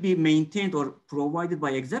which will be maintained or provided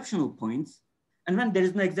by exceptional points? And when there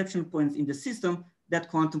is no exceptional points in the system, that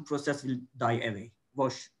quantum process will die away,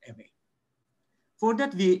 wash away. For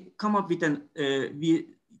that, we come up with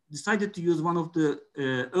we decided to use one of the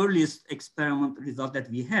earliest experiment results that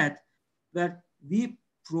we had, where we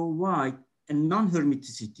provide a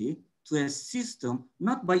non-hermiticity to a system,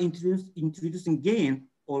 not by introducing gain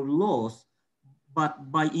or loss,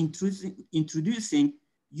 but by introducing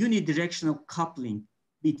unidirectional coupling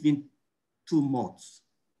between two modes.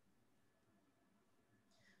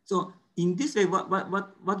 So in this way,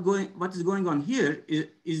 what is going on here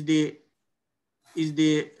is the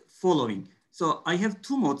following. So I have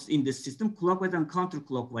two modes in this system, clockwise and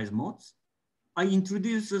counterclockwise modes. I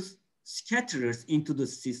introduce scatterers into the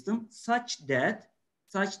system such that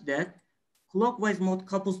clockwise mode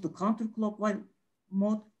couples to counterclockwise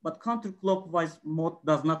mode, but counterclockwise mode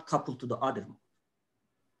does not couple to the other mode.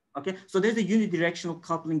 Okay, so there's a unidirectional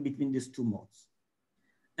coupling between these two modes.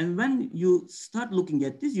 And when you start looking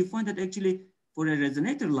at this, you find that actually for a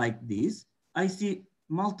resonator like this, I see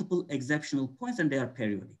multiple exceptional points and they are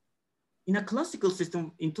periodic. In a classical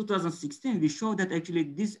system in 2016, we showed that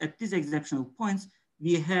actually at these exceptional points,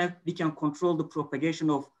 we can control the propagation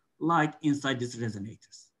of light inside these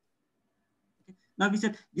resonators. Okay. Now we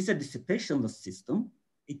said this is a dissipationless system.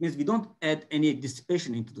 It means we don't add any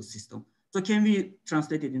dissipation into the system. So can we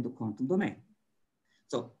translate it into quantum domain?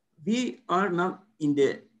 So we are now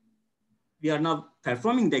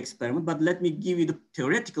performing the experiment, but let me give you the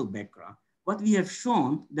theoretical background. What we have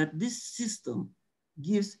shown that this system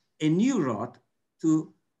gives a new rod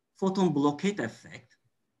to photon blockade effect,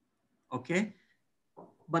 okay?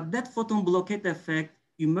 But that photon blockade effect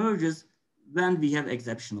emerges when we have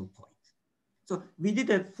exceptional point. So we did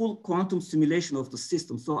a full quantum simulation of the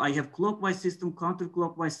system. So I have clockwise system,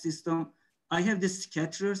 counterclockwise system. I have the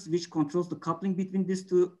scatterers which controls the coupling between these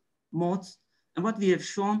two modes. And what we have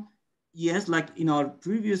shown, yes, like in our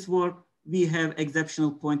previous work, we have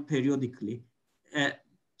exceptional point periodically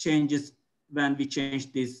changes when we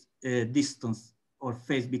change this distance or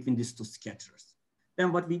phase between these two scatterers.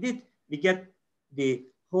 Then what we did, we get the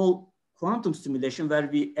whole quantum simulation where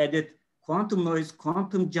we added quantum noise,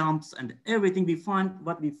 quantum jumps, and everything. We find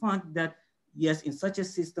that yes, in such a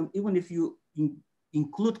system, even if you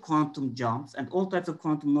include quantum jumps and all types of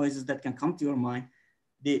quantum noises that can come to your mind,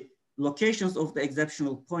 the locations of the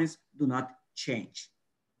exceptional points do not change.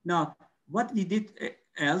 Now, what we did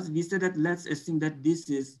else, we said that let's assume that this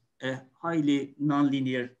is a highly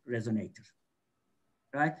nonlinear resonator,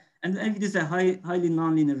 right? And if it is a highly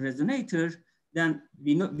nonlinear resonator, then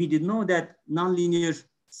we did know that nonlinear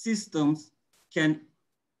systems can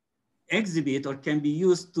exhibit or can be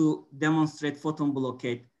used to demonstrate photon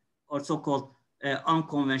blockade or so-called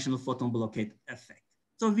unconventional photon blockade effect.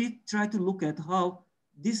 So we try to look at how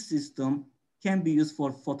this system can be used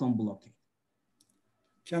for photon blockade.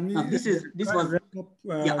 Can we?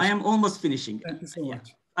 I am almost finishing. Thank you so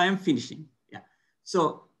much. I am finishing. Yeah.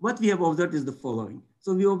 So what we have observed is the following.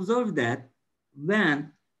 So we observed that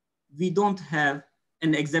when we don't have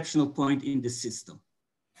an exceptional point in the system,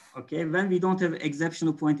 okay, when we don't have an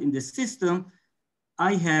exceptional point in the system,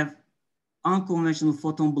 I have unconventional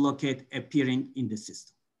photon blockade appearing in the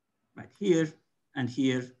system, right here and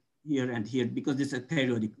here, here and here, because this is a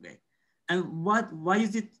periodic way. And why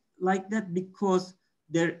is it like that? Because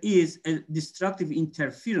there is a destructive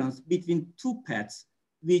interference between two paths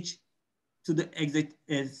which to the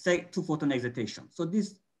two photon excitation. So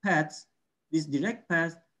these paths this direct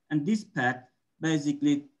path, and this path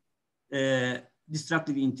basically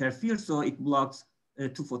destructively interferes, so it blocks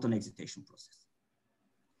two-photon excitation process.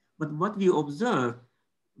 But what we observe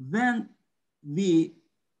when we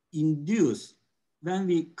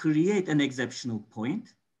create an exceptional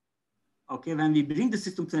point, okay, when we bring the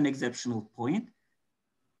system to an exceptional point,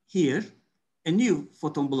 here, a new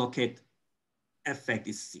photon blockade effect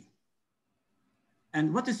is seen.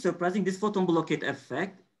 And what is surprising, this photon blockade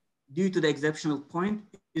effect, due to the exceptional point,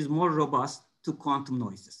 is more robust to quantum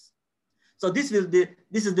noises. So this is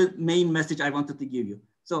the main message I wanted to give you.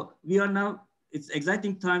 So we are now, it's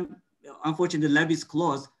exciting time. Unfortunately, the lab is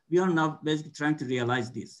closed. We are now basically trying to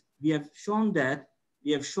realize this. We have shown that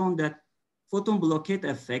photon blockade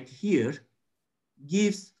effect here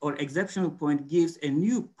gives, or exceptional point gives a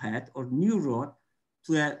new path or new road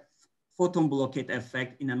to a photon blockade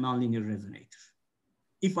effect in a nonlinear resonator.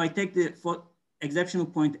 If I take the exceptional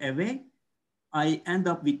point away, I end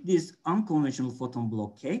up with this unconventional photon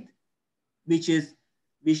blockade, which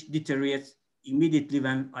deteriorates immediately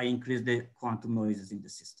when I increase the quantum noises in the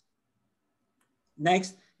system.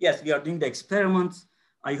 Next, yes, we are doing the experiments.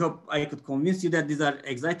 I hope I could convince you that these are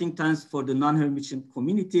exciting times for the non-Hermitian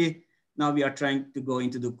community. Now we are trying to go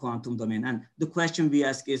into the quantum domain. And the question we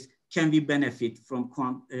ask is, can we benefit from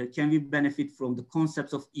the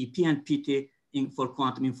concepts of EP and PT for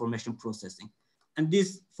quantum information processing? And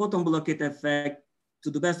this photon blockade effect, to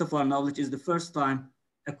the best of our knowledge, is the first time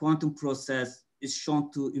a quantum process is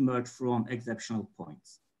shown to emerge from exceptional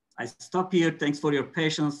points. I stop here. Thanks for your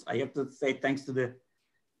patience. I have to say thanks to the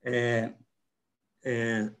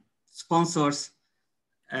sponsors.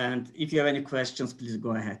 And if you have any questions, please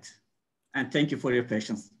go ahead. And thank you for your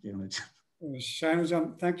patience. Şahin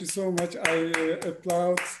Hocam, thank you so much. I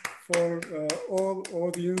applaud for all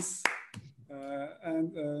audience.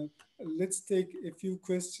 Let's take a few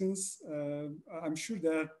questions. I'm sure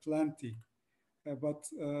there are plenty, but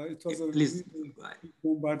it was a really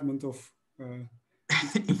bombardment of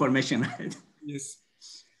information. Yes.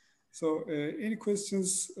 So any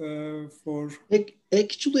questions for?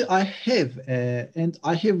 Actually, I have, and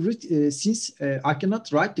I have written, since I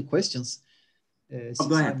cannot write the questions, since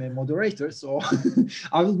I'm a moderator, so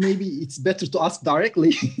I will, maybe it's better to ask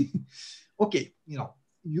directly. Okay,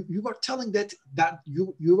 you were telling that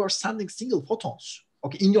you were sending single photons.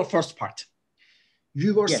 Okay, in your first part,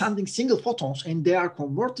 you were sending single photons, and they are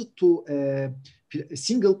converted to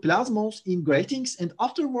single plasmons in gratings, and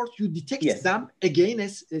afterwards you detect them again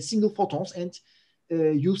as single photons, and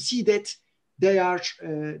you see that they are,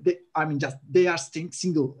 they are staying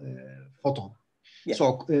single photon.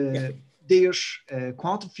 So their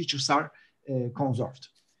quantum features are conserved,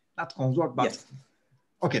 not conserved, but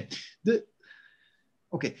okay. The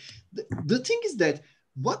thing is that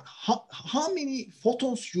how many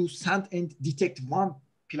photons you send and detect one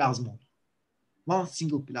plasmon, one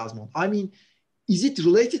single plasmon? I mean, is it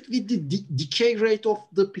related with the decay rate of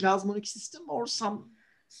the plasmonic system or some?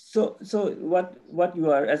 So what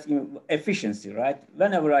you are asking, efficiency, right?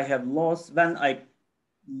 Whenever I have loss, when I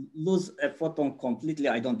lose a photon completely,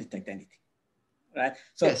 I don't detect anything, right?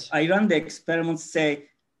 So I run the experiment, say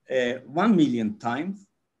 1 million times,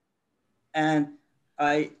 and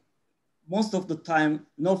most of the time,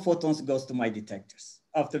 no photons goes to my detectors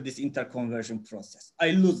after this interconversion process.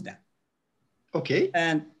 I lose them. Okay.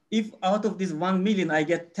 And if out of this 1 million, I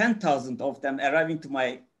get 10,000 of them arriving to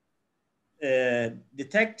my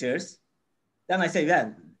detectors, then I say,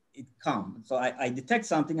 well, it comes. So I detect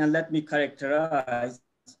something and let me characterize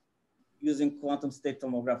using quantum state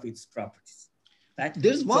tomography its properties. Right?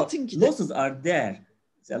 There's one thing. Losses are there.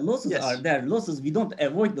 The losses are there. Losses, we don't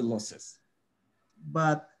avoid the losses.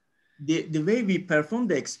 But the way we perform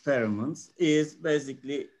the experiments is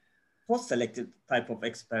basically post-selected type of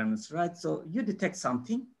experiments, right? So you detect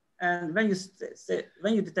something, and when you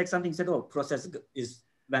detect something, you say, "Oh, process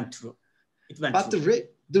went through." It went but through.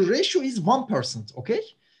 The ratio is 1%, okay?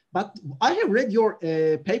 But I have read your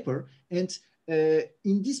paper, and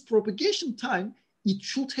in this propagation time, it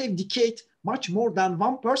should have decayed much more than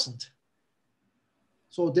 1%.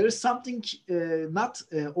 So there is something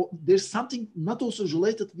there's something not also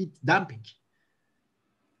related with damping.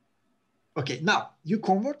 Okay, now you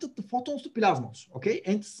converted the photons to plasmons, okay?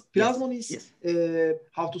 And plasmon is,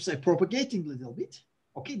 how to say, propagating a little bit,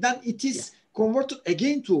 okay? Then it is converted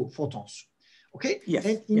again to photons, okay?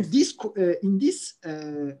 And in this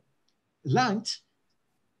length,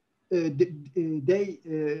 they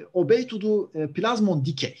obey to the plasmon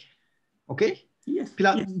decay, okay?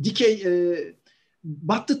 Decay,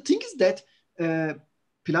 but the thing is that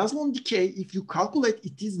plasmon decay, if you calculate,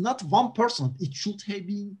 it is not 1%. It should have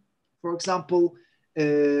been, for example,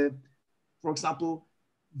 for example,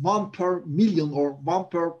 1 per million or 1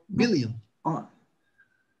 per billion?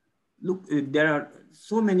 Look, there are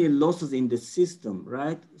so many losses in the system,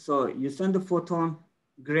 right? So you send a photon,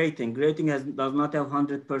 grating does not have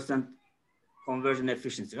 100% conversion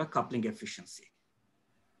efficiency, right? Coupling efficiency.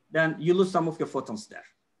 Then you lose some of your photons there.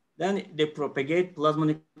 Then they propagate,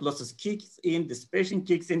 plasmonic losses kicks in, dispersion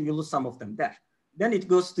kicks in, you lose some of them there. Then it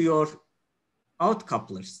goes to your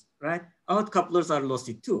outcouplers, right? Outcouplers are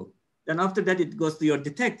lossy too. Then after that, it goes to your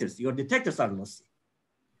detectors. Your detectors are lossy.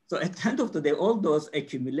 So at the end of the day, all those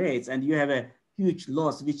accumulates and you have a huge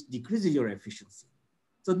loss, which decreases your efficiency.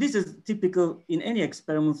 So this is typical in any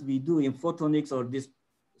experiments we do in photonics or this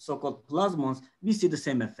so-called plasmons, we see the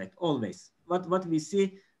same effect always. What we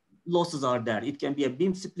see, losses are there. It can be a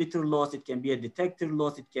beam splitter loss, it can be a detector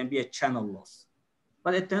loss, it can be a channel loss.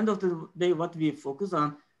 But at the end of the day, what we focus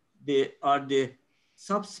on are the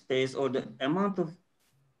subspace or the amount of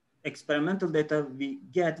experimental data we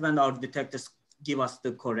get when our detectors give us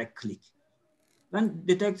the correct click. When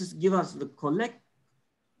detectors give us the correct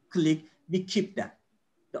click, we keep them.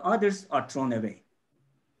 The others are thrown away.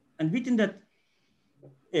 And within that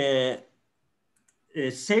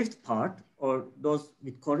saved part, or those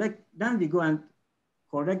with correct, then we go and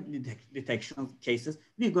correct detection cases,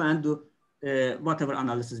 we go and do whatever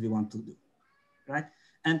analysis we want to do, right?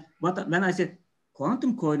 And when I said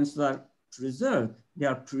quantum coordinates are preserved, they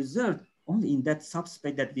are preserved only in that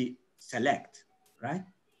subspace that we select, right?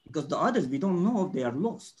 Because the others, we don't know if they are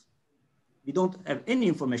lost. We don't have any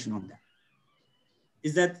information on them.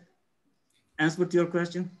 Is that answer to your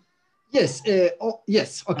question? Yes,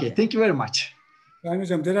 yes, okay, thank you very much.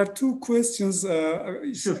 There are two questions.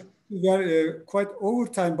 Sure. We are quite over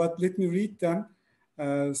time, but let me read them.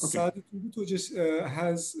 Saadet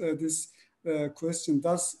has this question.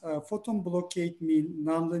 Does photon blockade mean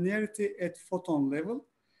nonlinearity at photon level?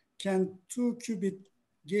 Can 2-qubit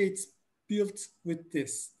gates built with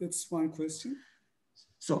this? That's one question.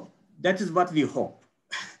 So that is what we hope.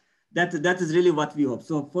 that is really what we hope.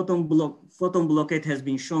 So photon blockade has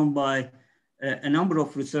been shown by a number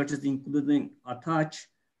of researchers, including Ataç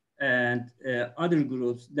and other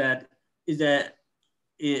groups, that is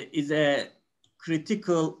a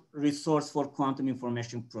critical resource for quantum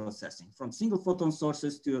information processing, from single photon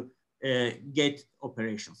sources to gate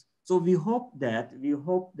operations. So we hope that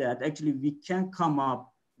actually we can come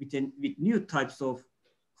up with new types of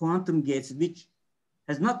quantum gates, which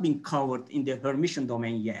has not been covered in the Hermitian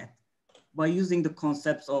domain yet, by using the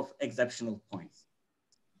concepts of exceptional points.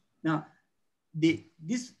 Now,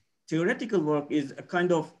 this theoretical work is a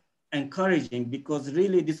kind of encouraging, because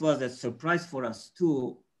really this was a surprise for us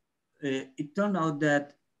too. It turned out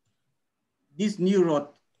that this new road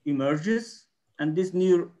emerges, and this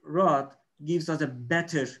new road gives us a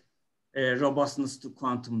better robustness to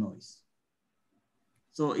quantum noise.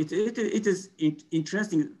 So it is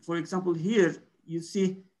interesting. For example, here you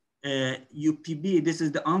see UPB. This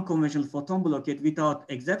is the unconventional photon blockade without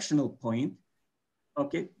exceptional point.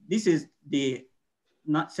 Okay, this is the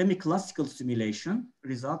not semi-classical simulation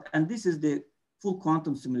result, and this is the full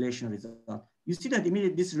quantum simulation result. You see that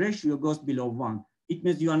immediately this ratio goes below 1. It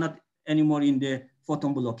means you are not anymore in the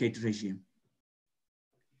photon blockade regime,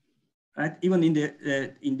 right? Even in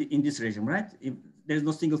the in this regime, right? If there is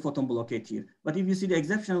no single photon blockade here. But if you see the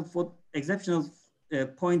exceptional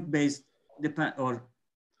point-based or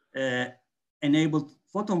enabled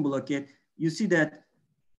photon blockade, you see that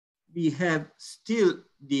we have still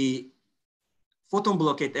the photon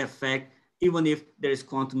blockade effect, even if there is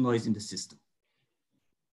quantum noise in the system.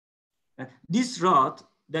 This route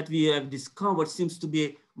that we have discovered seems to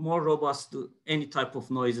be more robust to any type of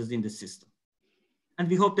noises in the system. And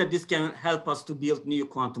we hope that this can help us to build new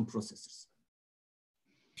quantum processors.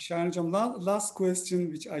 Şahin, last question,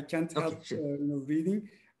 which I can't help reading,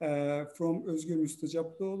 from Özgür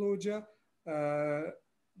Müstecaplıoğlu Hoca,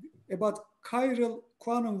 about chiral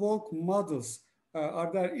quantum walk models.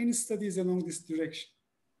 Are there any studies along this direction?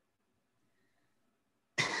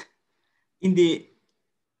 In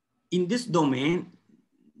this domain,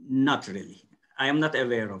 not really. I am not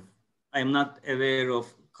aware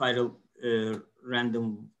of chiral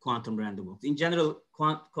quantum random walks. In general,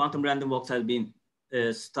 quantum random walks have been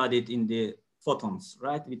studied in the photons,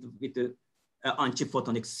 right? With the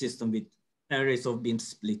antiphotonic system with arrays of beam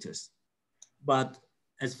splitters. But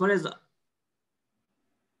as far as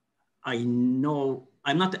I know,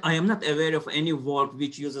 I am not aware of any work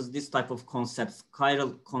which uses this type of concepts,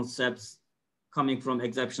 chiral concepts coming from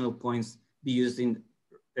exceptional points be used in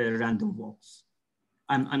random walks.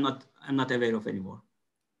 I'm not aware of any work.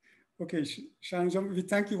 Okay, Şahin, we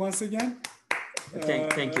thank you once again.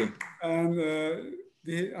 Thank you. And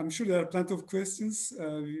I'm sure there are plenty of questions,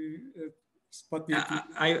 but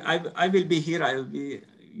I will be here.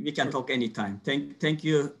 We can talk anytime. Thank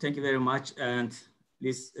you very much, and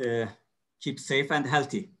please keep safe and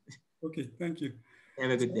healthy. Okay, thank you.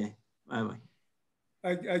 Have a good day. Bye bye.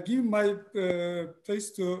 I give my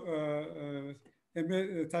place to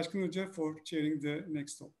Emre Taşkın Hoca for chairing the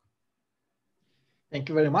next talk. Thank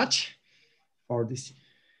you very much for this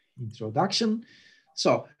introduction.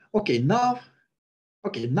 So, now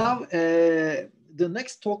the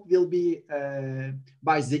next talk will be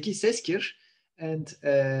by Zeki Seskir, and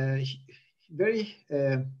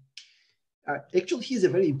actually he's a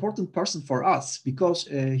very important person for us because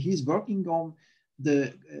he's working on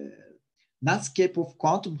the landscape of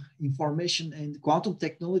quantum information and quantum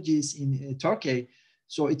technologies in Turkey.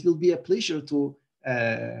 So it will be a pleasure to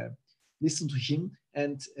listen to him,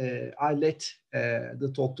 and I let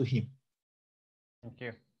the talk to him. Thank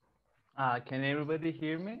you. Can everybody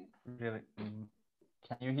hear me? Really?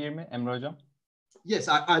 Can you hear me, Emre Hocam? Yes,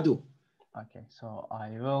 I do. Okay, so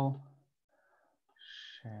I will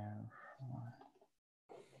share my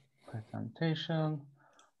presentation.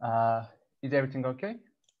 Is everything okay?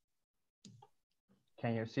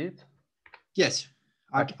 Can you see it? Yes,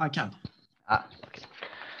 I can. Okay.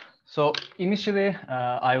 So initially,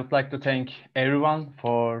 I would like to thank everyone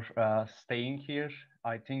for staying here.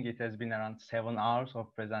 I think it has been around 7 hours of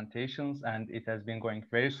presentations, and it has been going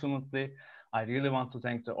very smoothly. I really want to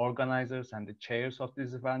thank the organizers and the chairs of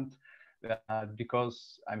this event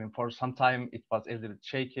because, I mean, for some time it was a little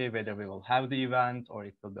shaky whether we will have the event or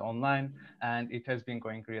it will be online, and it has been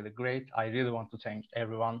going really great. I really want to thank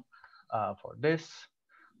everyone for this.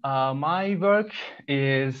 My work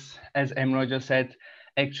is, as Emre just said,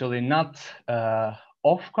 actually not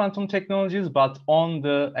of quantum technologies, but on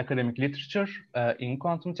the academic literature in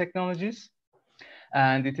quantum technologies.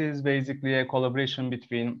 And it is basically a collaboration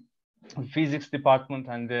between the physics department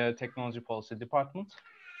and the technology policy department.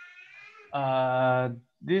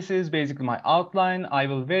 This is basically my outline. I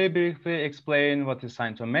will very briefly explain what is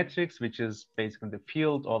scientometrics, which is basically the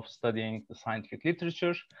field of studying the scientific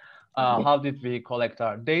literature. How did we collect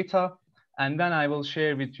our data? And then I will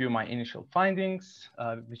share with you my initial findings,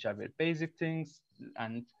 which are very basic things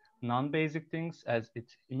and non-basic things as it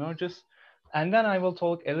emerges. And then I will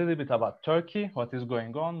talk a little bit about Turkey, what is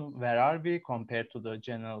going on, where are we compared to the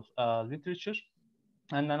general literature.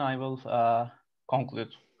 And then I will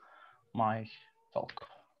conclude my talk.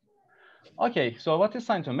 Okay, so what is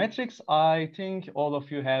scientometrics? I think all of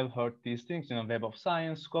you have heard these things, you know, Web of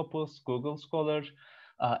Science, Scopus, Google Scholar,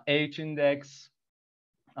 H-index,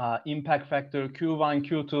 impact factor, Q1,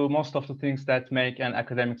 Q2, most of the things that make an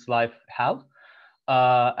academic's life hell.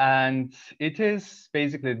 And it is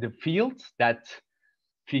basically the field that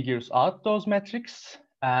figures out those metrics.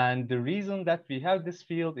 And the reason that we have this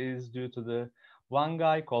field is due to the one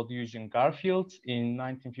guy called Eugene Garfield. In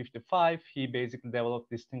 1955, he basically developed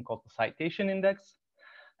this thing called the citation index.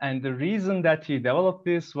 And the reason that he developed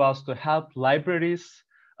this was to help libraries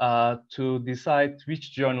to decide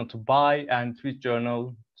which journal to buy and which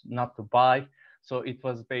journal not to buy. So it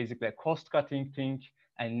was basically a cost-cutting thing,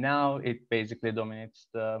 and now it basically dominates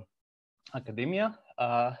the academia.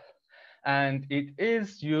 And it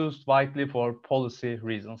is used widely for policy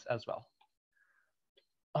reasons as well.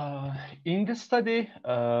 In this study,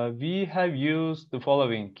 we have used the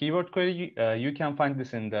following keyword query. You can find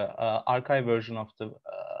this in the archive version of the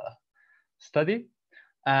study.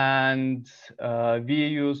 And we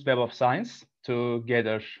used Web of Science to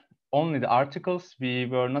gather only the articles. We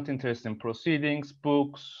were not interested in proceedings,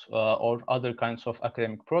 books, or other kinds of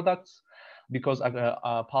academic products, because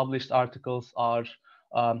published articles are,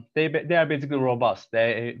 they are basically robust.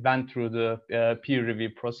 They went through the peer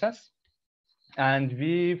review process. And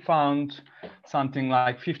we found something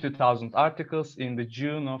like 50,000 articles in the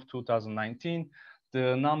June of 2019.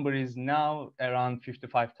 The number is now around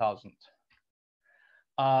 55,000.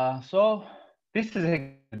 So this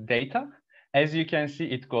is data. As you can see,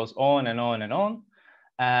 it goes on and on and on.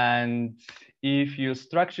 And if you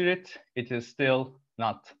structure it, it is still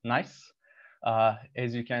not nice.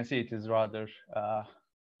 As you can see, it is rather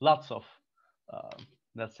lots of,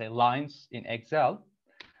 let's say, lines in Excel.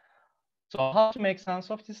 So how to make sense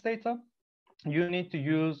of this data? You need to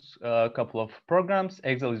use a couple of programs.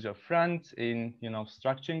 Excel is your friend in, you know,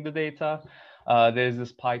 structuring the data. There's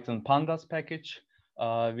this Python pandas package,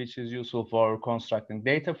 which is useful for constructing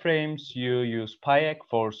data frames. You use PyEC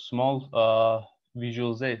for small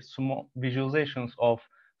visualizations of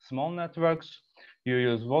small networks. You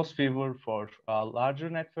use VosFever for larger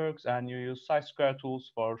networks, and you use chi-square tools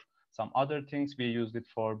for some other things. We used it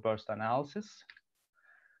for burst analysis.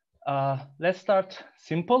 Let's start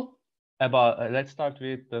simple. Let's start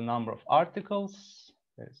with the number of articles.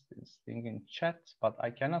 There's this thing in chat, but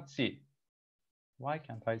I cannot see. Why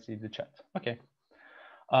can't I see the chat? Okay.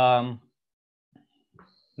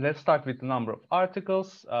 Let's start with the number of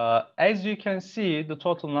articles. As you can see, the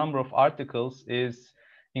total number of articles is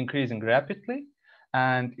increasing rapidly,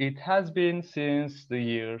 and it has been since the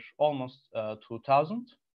year almost 2000.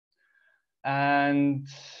 And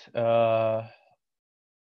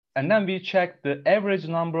then we check the average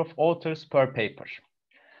number of authors per paper,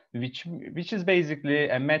 which is basically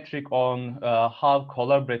a metric on how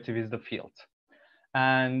collaborative is the field.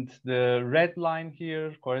 And the red line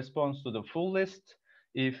here corresponds to the full list.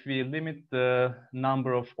 If we limit the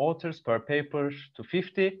number of authors per paper to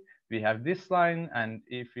 50, we have this line. And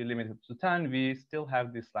if we limit it to 10, we still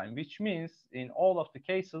have this line, which means in all of the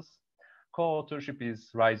cases, co-authorship is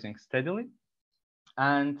rising steadily.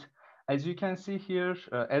 And as you can see here,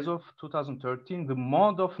 as of 2013, the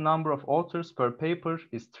mode of number of authors per paper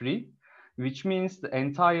is 3, which means the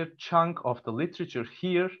entire chunk of the literature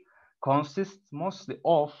here consists mostly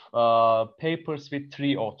of papers with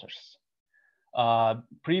 3 authors.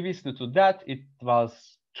 Previously to that, it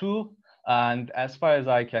was 2, and as far as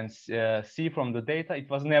I can see from the data, it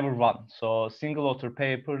was never 1. So single author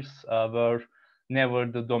papers were never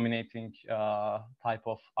the dominating type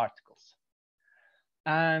of articles.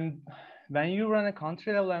 And when you run a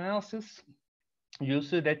country level analysis, you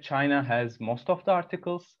see that China has most of the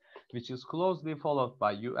articles, which is closely followed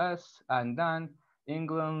by US, and then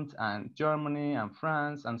England and Germany and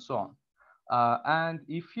France and so on. And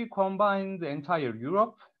if you combine the entire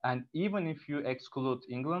Europe, and even if you exclude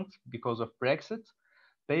England because of Brexit,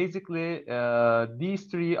 basically these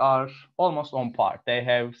 3 are almost on par. They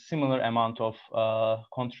have similar amount of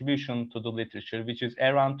contribution to the literature, which is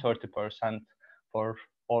around 30% for,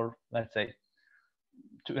 or let's say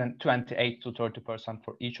 28 to 30%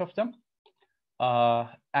 for each of them.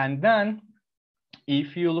 And then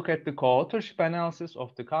if you look at the co-authorship analysis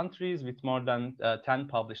of the countries with more than 10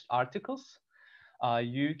 published articles,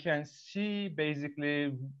 you can see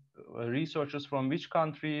basically researchers from which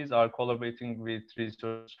countries are collaborating with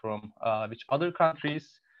researchers from which other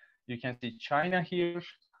countries. You can see China here,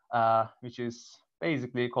 which is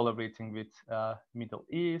basically collaborating with Middle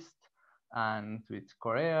East and with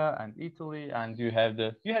Korea and Italy, and you have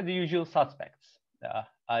the usual suspects.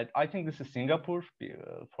 I think this is Singapore.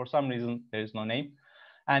 For some reason, there is no name.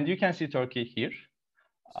 And you can see Turkey here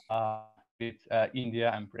with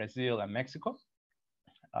India and Brazil and Mexico.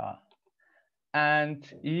 And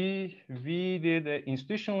we did an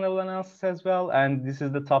institutional level analysis as well. And this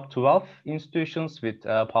is the top 12 institutions with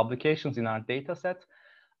publications in our data set.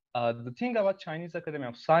 The thing about Chinese Academy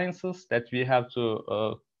of Sciences that we have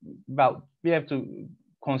to, we have to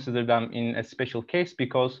consider them in a special case,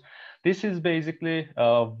 because this is basically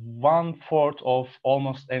 1/4 of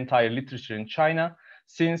almost entire literature in China,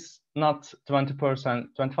 since not 20%,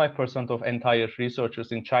 25% of entire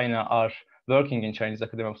researchers in China are working in Chinese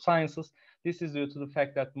Academy of Sciences. This is due to the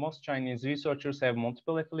fact that most Chinese researchers have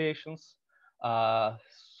multiple affiliations,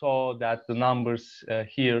 so that the numbers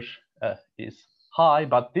here is high.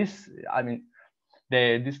 But this, I mean,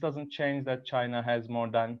 this doesn't change that China has more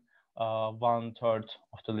than 1/3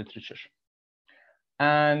 of the literature.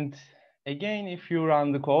 And again, if you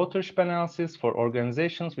run the co-authorship analysis for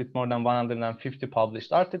organizations with more than 150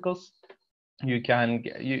 published articles, you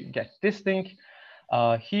get this thing.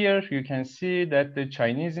 Here you can see that the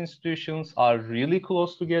Chinese institutions are really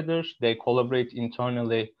close together. They collaborate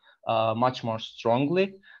internally much more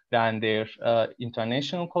strongly than their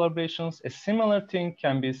international collaborations. A similar thing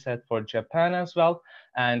can be said for Japan as well.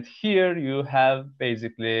 And here you have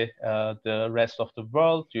basically the rest of the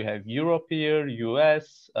world. You have Europe here,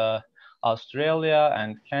 US, Australia,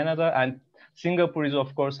 and Canada. And Singapore is,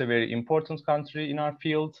 of course, a very important country in our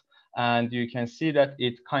field. And you can see that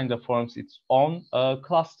it kind of forms its own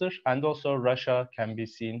cluster. And also Russia can be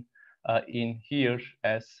seen in here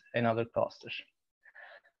as another cluster.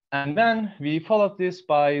 And then we followed this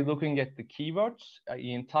by looking at the keywords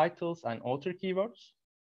in titles and author keywords.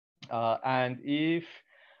 And if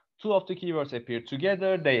 2 of the keywords appear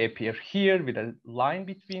together, they appear here with a line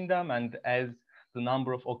between them. And as the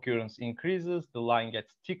number of occurrence increases, the line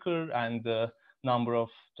gets thicker, and the number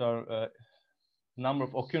of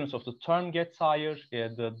occurrence of the term gets higher,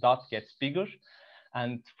 the dot gets bigger.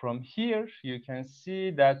 And from here, you can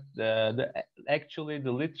see that actually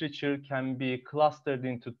the literature can be clustered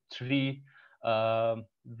into 3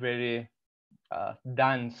 very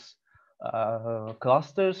dense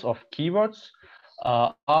clusters of keywords.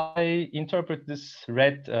 I interpret this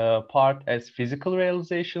red part as physical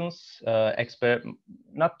realizations,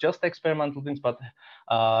 not just experimental things, but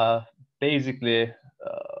basically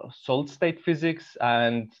solid state physics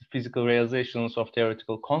and physical realizations of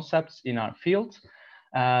theoretical concepts in our field.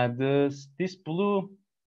 This blue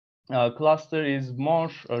cluster is more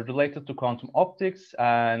related to quantum optics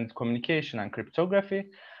and communication and cryptography.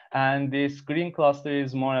 And this green cluster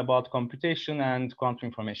is more about computation and quantum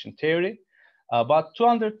information theory. But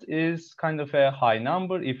 200 is kind of a high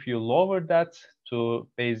number. If you lower that to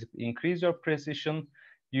basically increase your precision,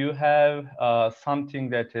 you have something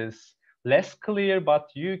that is less clear, but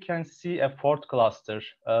you can see a fourth cluster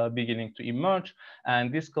beginning to emerge.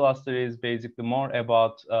 And this cluster is basically more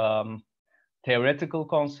about theoretical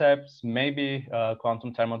concepts. Maybe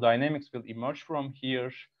quantum thermodynamics will emerge from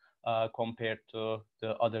here compared to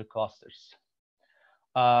the other clusters.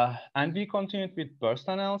 And we continued with burst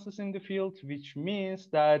analysis in the field, which means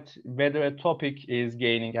that whether a topic is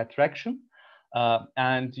gaining attraction.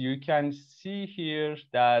 And you can see here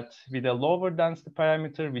that with a lower density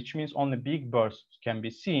parameter, which means only big bursts can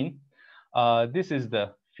be seen, this is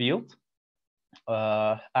the field.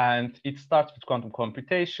 And it starts with quantum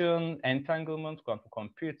computation, entanglement, quantum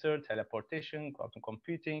computer, teleportation, quantum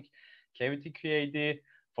computing, cavity QAD.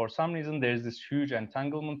 For some reason, there's this huge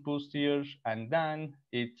entanglement boost here, and then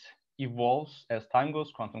it evolves as time goes,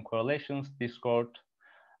 quantum correlations, Discord,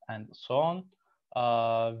 and so on.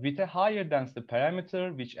 With a higher density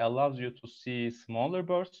parameter, which allows you to see smaller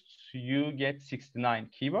bursts, you get 69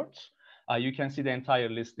 keywords. You can see the entire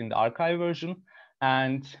list in the archive version.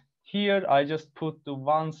 And here, I just put the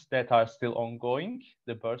ones that are still ongoing,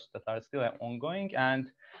 the bursts that are still ongoing. And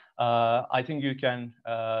I think you can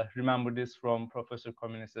remember this from Professor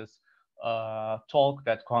Communis's talk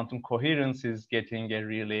that quantum coherence is getting a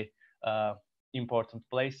really important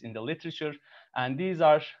place in the literature. And these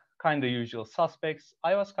are kind of usual suspects.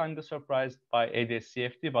 I was kind of surprised by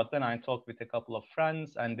ADS-CFT, but then I talked with a couple of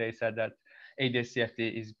friends and they said that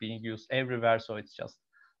ADS-CFT is being used everywhere. So it's just,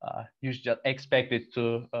 you should just expect it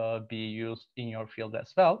to be used in your field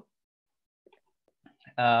as well.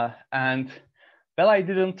 And well, I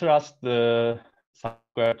didn't trust the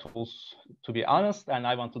software tools, to be honest, and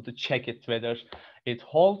I wanted to check it whether it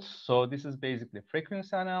holds. So this is basically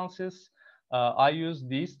frequency analysis. I use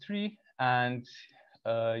these three, and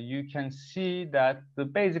you can see that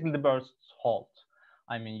basically the bursts hold.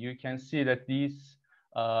 I mean, you can see that these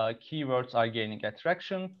keywords are gaining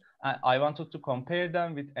attraction. I wanted to compare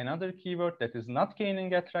them with another keyword that is not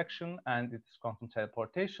gaining attraction, and it's quantum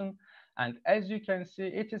teleportation. And as you can see,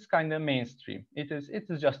 it is kind of mainstream. It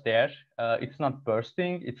is just there. It's not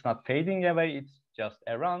bursting. It's not fading away. It's just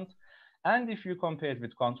around. And if you compare it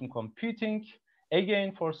with quantum computing,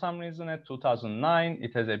 again, for some reason at 2009,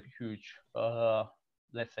 it has a huge,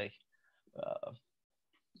 let's say,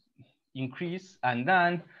 increase. And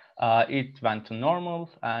then it went to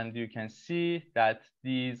normal. And you can see that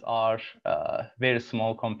these are very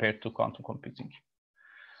small compared to quantum computing.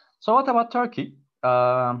 So what about Turkey?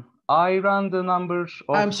 I ran the numbers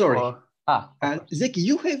of... I'm sorry. Zeki,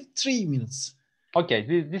 you have 3 minutes.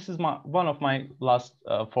 Okay, this is one of my last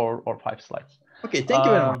 4 or 5 slides. Okay, thank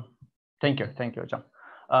you very much. Thank you, Hocam.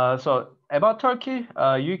 So about Turkey,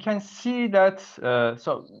 you can see that,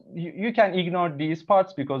 so you can ignore these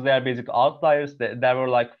parts because they are basically outliers. There were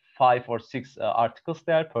like 5 or 6 articles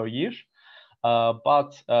there per year.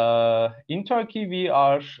 But in Turkey, we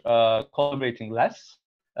are collaborating less.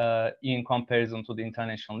 In comparison to the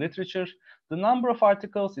international literature. The number of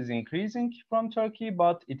articles is increasing from Turkey,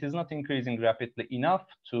 but it is not increasing rapidly enough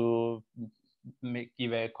to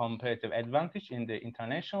give a comparative advantage in the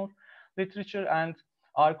international literature. And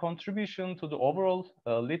our contribution to the overall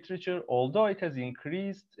literature, although it has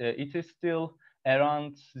increased, it is still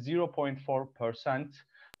around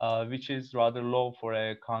 0.4%, which is rather low for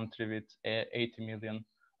a country with 80 million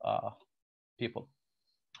people.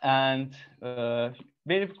 And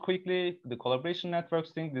very quickly, the collaboration networks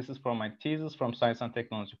thing, this is from my thesis from Science and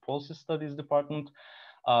Technology Policy Studies Department.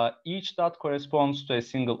 Each dot corresponds to a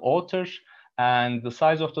single author, and the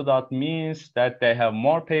size of the dot means that they have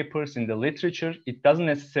more papers in the literature. It doesn't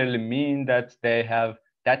necessarily mean that they have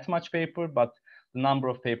that much paper, but the number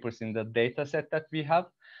of papers in the data set that we have.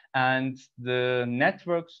 And the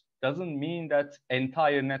networks doesn't mean that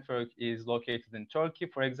entire network is located in Turkey.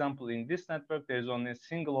 For example, in this network, there's only a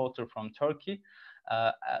single author from Turkey.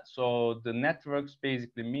 So the networks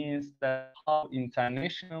basically means that how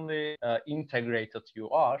internationally integrated you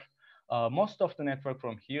are. Most of the network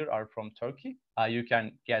from here are from Turkey. You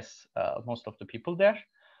can guess most of the people there.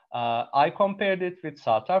 I compared it with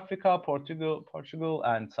South Africa, Portugal,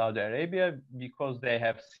 and Saudi Arabia because they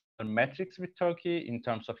have similar metrics with Turkey in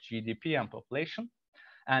terms of GDP and population.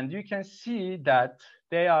 And you can see that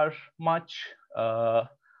they are much,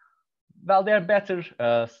 well, they're better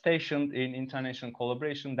stationed in international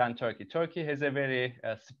collaboration than Turkey. Turkey has a very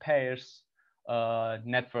sparse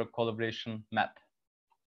network collaboration map.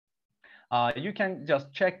 You can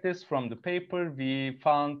just check this from the paper. We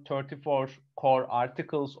found 34 core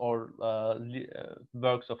articles or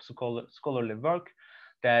works of scholarly work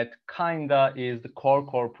that kinda is the core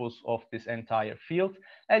corpus of this entire field.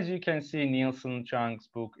 As you can see, Nielsen Chang's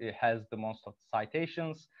book, it has the most of the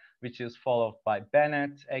citations, which is followed by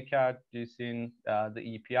Bennett, Eckert, Dusin, the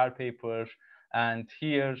EPR paper. And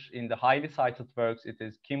here in the highly cited works, it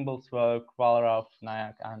is Kimball's work, Valraff,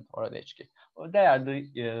 Nayak, and Oradechki. They are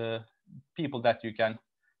the people that you can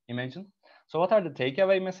imagine. So what are the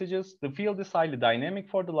takeaway messages? The field is highly dynamic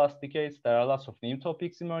for the last decades. There are lots of new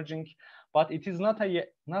topics emerging, but it is not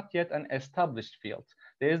yet an established field.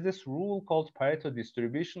 There is this rule called Pareto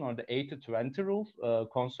distribution, or the 80-20 rule,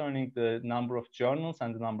 concerning the number of journals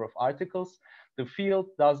and the number of articles. The field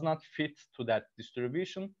does not fit to that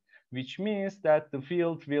distribution, which means that the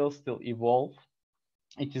field will still evolve.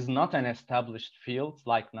 It is not an established field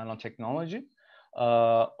like nanotechnology.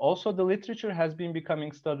 Also, the literature has been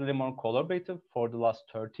becoming steadily more collaborative for the last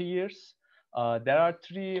 30 years. There are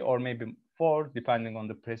 3 or maybe 4, depending on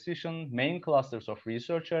the precision, main clusters of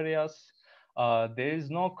research areas. There is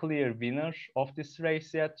no clear winner of this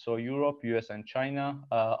race yet. So Europe, US, and China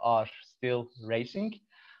are still racing.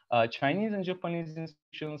 Chinese and Japanese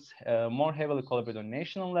institutions more heavily collaborate on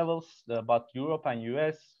national levels, but Europe and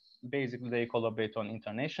US, basically they collaborate on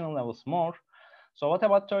international levels more. So what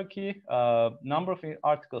about Turkey? Number of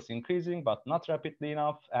articles increasing, but not rapidly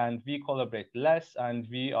enough, and we collaborate less, and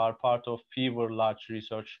we are part of fewer large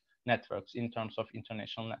research networks in terms of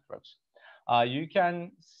international networks. You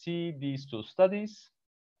can see these 2 studies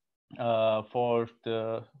for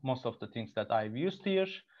the most of the things that I've used here,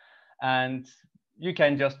 and you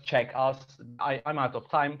can just check us. I'm out of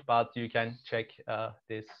time, but you can check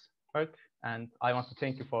this work. And I want to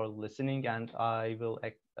thank you for listening, and I will,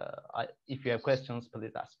 if you have questions,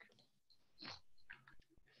 please ask.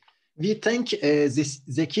 We thank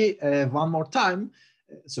Zeki one more time.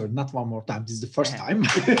 Sorry, not one more time. This is the first time.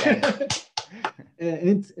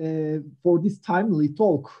 And for this timely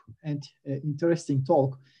talk and interesting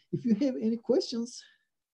talk, if you have any questions,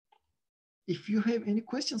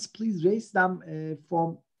 please raise them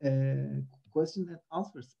from question and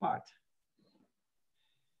answers part.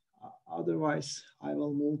 Otherwise, I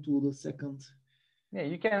will move to the second. Yeah,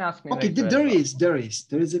 you can ask me. Okay, there is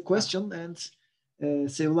a question, and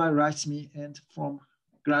Sevilay writes me, and from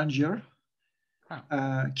Granger.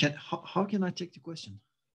 How can I take the question?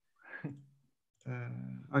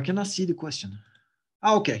 I cannot see the question.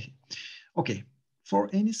 Okay. For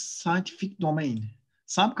any scientific domain,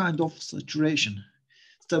 some kind of saturation,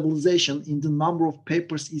 stabilization in the number of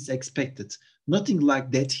papers is expected. Nothing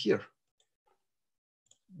like that here.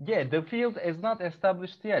 Yeah, the field is not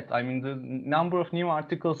established yet. I mean, the number of new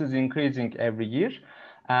articles is increasing every year,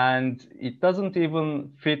 and it doesn't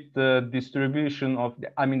even fit the distribution of,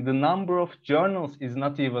 the number of journals is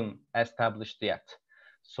not even established yet.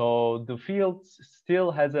 So the field still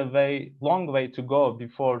has a long way to go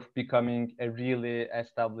before becoming a really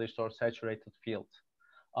established or saturated field.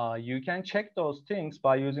 You can check those things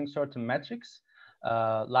by using certain metrics,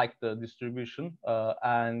 like the distribution,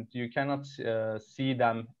 and you cannot see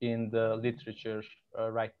them in the literature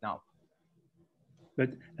right now.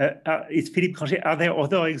 But it's Philippe Granger. Are there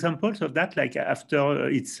other examples of that? Like after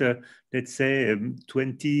it's, let's say,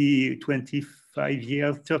 20, 25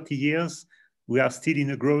 years, 30 years, we are still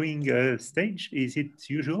in a growing stage? Is it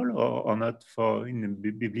usual or not for in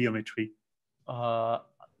bibliometry?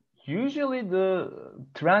 Usually the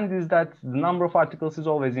trend is that the number of articles is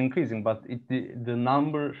always increasing, but the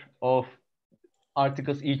number of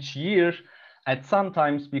articles each year at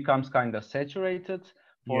sometimes becomes kind of saturated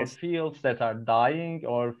for fields that are dying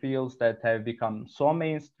or fields that have become so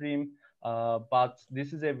mainstream. But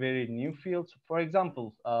this is a very new field. For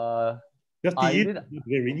example, 30 years is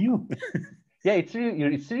very new. Yeah, it's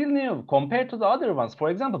really new compared to the other ones.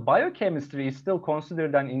 For example, biochemistry is still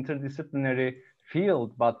considered an interdisciplinary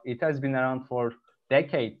field, but it has been around for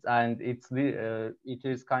decades, and it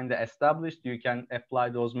is kind of established. You can apply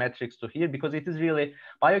those metrics to here because it is really,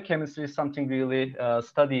 biochemistry is something really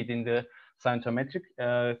studied in the scientometric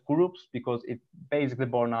groups because it's basically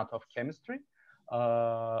born out of chemistry,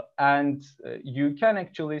 and you can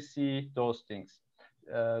actually see those things.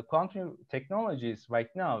 quantum technologies right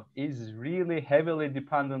now is really heavily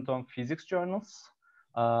dependent on physics journals.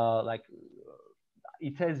 Like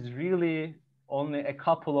it has really only a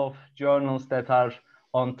couple of journals that are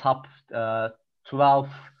on top 12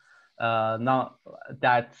 now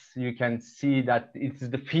that you can see that it is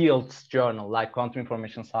the field's journal, like Quantum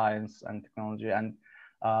Information Science and Technology, and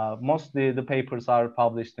mostly the papers are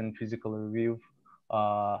published in Physical Review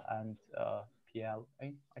and PL.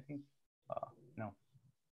 I think no.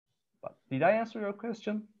 But did I answer your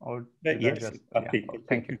question, or did yes, I just? okay. Yeah.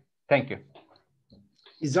 Thank you. Thank you.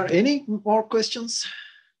 Is there any more questions?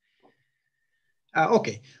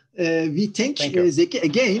 Okay. We thank Zeki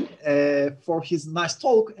again for his nice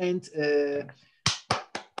talk, and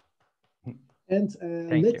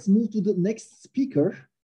let's move to the next speaker.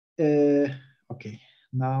 Okay,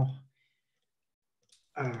 now.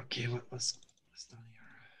 Okay, what's done here?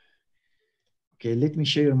 Okay, let me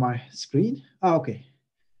share my screen. Okay.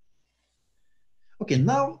 Okay,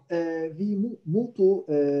 now we move to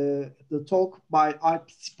the talk by Alp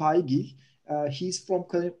Sipaygil. He's from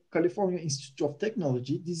California Institute of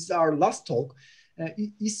Technology. This is our last talk.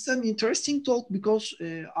 It's an interesting talk because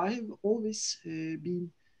I have always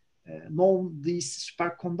been known these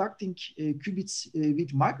superconducting qubits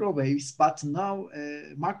with microwaves, but now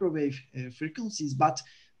microwave frequencies. But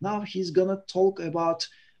now he's gonna talk about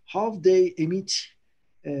how they emit,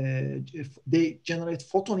 they generate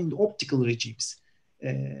photon in the optical regimes.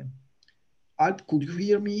 Alp, could you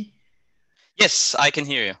hear me? Yes, I can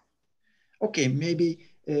hear you. Okay, maybe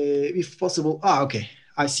if possible. Okay,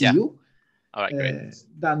 I see you. All right, great.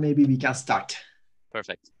 Then maybe we can start.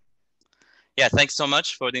 Perfect. Yeah, thanks so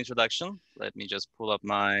much for the introduction. Let me just pull up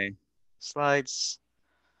my slides.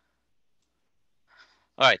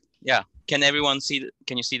 All right, yeah. Can everyone see,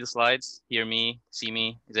 can you see the slides? Hear me, see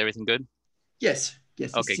me? Is everything good? Yes,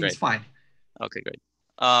 yes, okay, it seems fine. Okay, great.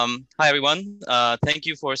 Hi, everyone. Thank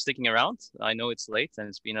you for sticking around. I know it's late and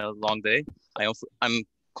it's been a long day. I'm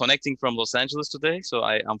connecting from Los Angeles today, so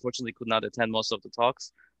I unfortunately could not attend most of the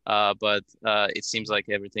talks, but it seems like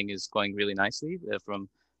everything is going really nicely from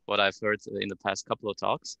what I've heard in the past couple of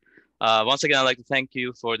talks. Once again, I'd like to thank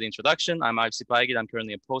you for the introduction. I'm Alp Sipaygil. I'm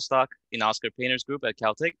currently a postdoc in Oscar Painter's group at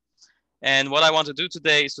Caltech. And what I want to do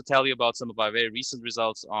today is to tell you about some of our very recent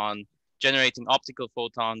results on generating optical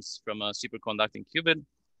photons from a superconducting qubit.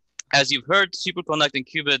 As you've heard, superconducting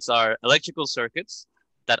qubits are electrical circuits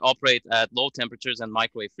that operate at low temperatures and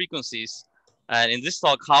microwave frequencies. And in this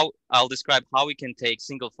talk, I'll describe how we can take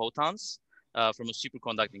single photons from a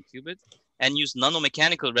superconducting qubit and use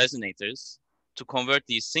nanomechanical resonators to convert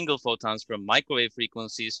these single photons from microwave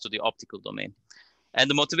frequencies to the optical domain. And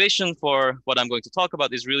the motivation for what I'm going to talk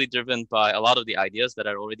about is really driven by a lot of the ideas that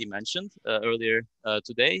are already mentioned earlier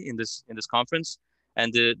today in this conference.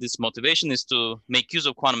 And this motivation is to make use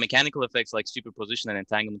of quantum mechanical effects like superposition and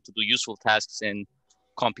entanglement to do useful tasks in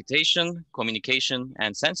computation, communication,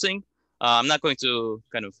 and sensing. I'm not going to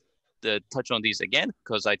kind of touch on these again,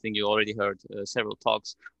 because I think you already heard several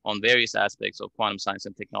talks on various aspects of quantum science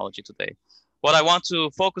and technology today. What I want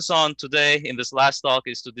to focus on today in this last talk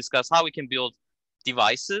is to discuss how we can build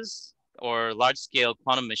devices or large-scale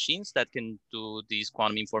quantum machines that can do these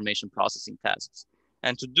quantum information processing tasks.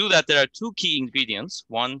 And to do that, there are two key ingredients.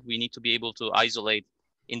 One, we need to be able to isolate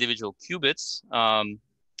individual qubits.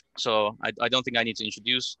 So I don't think I need to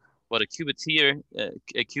introduce what a qubit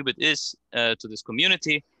is to this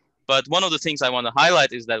community. But one of the things I want to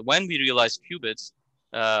highlight is that when we realize qubits,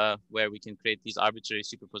 where we can create these arbitrary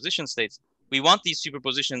superposition states, we want these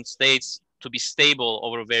superposition states to be stable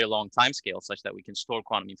over a very long time scale such that we can store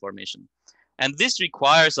quantum information. And this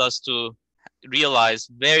requires us to realize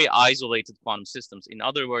very isolated quantum systems. In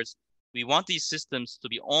other words, we want these systems to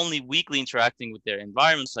be only weakly interacting with their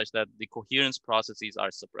environment such that the coherence processes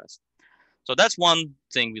are suppressed. So that's one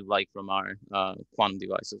thing we like from our quantum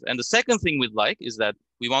devices. And the second thing we'd like is that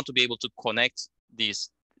we want to be able to connect these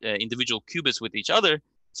individual qubits with each other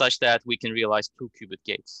such that we can realize 2-qubit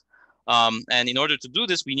gates. And in order to do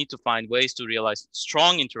this, we need to find ways to realize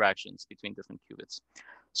strong interactions between different qubits.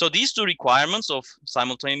 So these two requirements of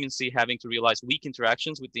simultaneously having to realize weak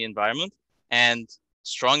interactions with the environment and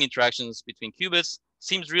strong interactions between qubits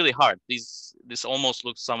seems really hard. This almost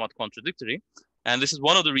looks somewhat contradictory. And this is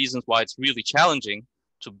one of the reasons why it's really challenging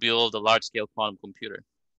to build a large-scale quantum computer.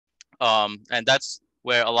 And that's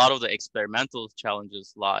where a lot of the experimental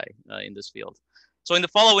challenges lie in this field. So in the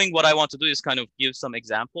following, what I want to do is kind of give some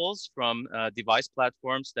examples from device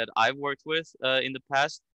platforms that I've worked with in the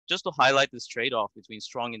past, just to highlight this trade-off between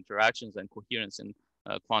strong interactions and coherence in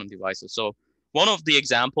quantum devices. So one of the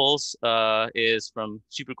examples is from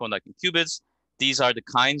superconducting qubits. these are the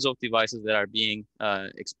kinds of devices that are being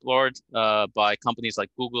explored by companies like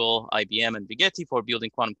Google, IBM, and Rigetti for building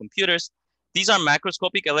quantum computers. These are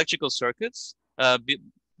macroscopic electrical circuits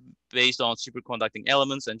based on superconducting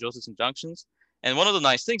elements and Josephson junctions. And one of the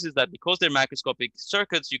nice things is that because they're macroscopic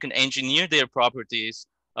circuits, you can engineer their properties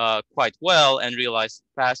quite well and realize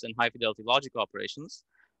fast and high fidelity logic operations.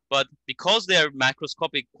 But because they're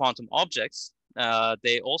macroscopic quantum objects,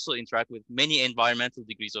 they also interact with many environmental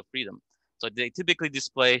degrees of freedom. So they typically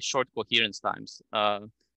display short coherence times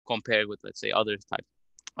compared with, let's say, other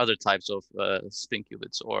types of spin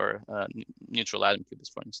qubits or neutral atom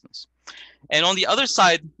qubits, for instance. And on the other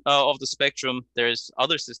side of the spectrum, there's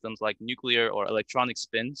other systems like nuclear or electronic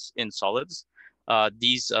spins in solids.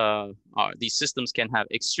 These systems can have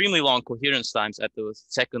extremely long coherence times at the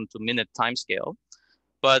second to minute time scale.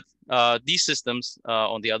 But these systems,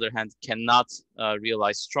 on the other hand, cannot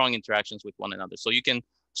realize strong interactions with one another. So you can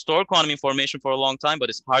store quantum information for a long time, but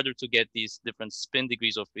it's harder to get these different spin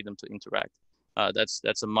degrees of freedom to interact.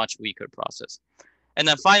 That's a much weaker process. And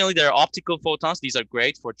then finally, there are optical photons. These are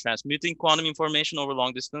great for transmitting quantum information over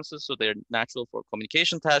long distances. So they're natural for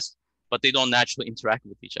communication tasks, but they don't naturally interact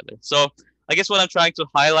with each other. So I guess what I'm trying to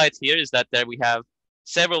highlight here is that there we have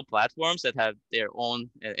several platforms that have their own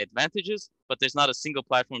advantages, but there's not a single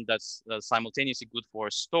platform that's simultaneously good for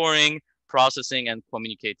storing, processing, and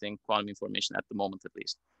communicating quantum information at the moment, at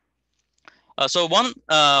least. So one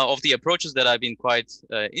of the approaches that I've been quite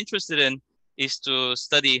interested in is to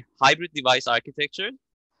study hybrid device architecture,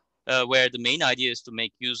 where the main idea is to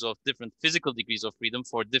make use of different physical degrees of freedom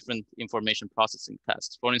for different information processing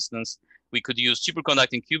tasks. For instance, we could use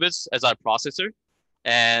superconducting qubits as our processor,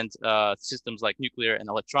 and systems like nuclear and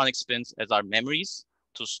electronic spins as our memories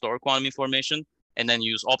to store quantum information, and then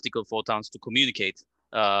use optical photons to communicate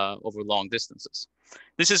over long distances.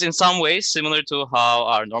 This is in some ways similar to how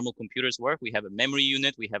our normal computers work. We have a memory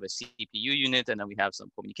unit, we have a CPU unit, and then we have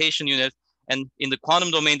some communication unit. And in the quantum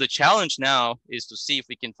domain, the challenge now is to see if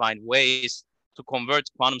we can find ways to convert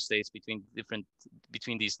quantum states between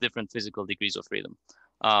these different physical degrees of freedom.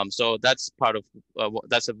 So that's part of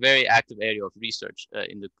that's a very active area of research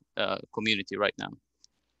in the community right now.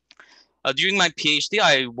 During my PhD,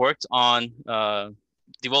 I worked on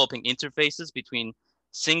developing interfaces between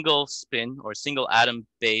single spin or single atom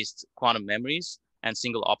based quantum memories and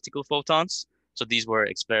single optical photons. So these were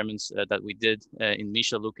experiments that we did in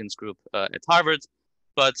Misha Lukin's group at Harvard.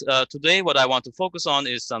 But today, what I want to focus on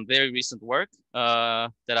is some very recent work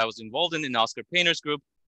that I was involved in Oscar Painter's group,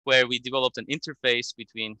 where we developed an interface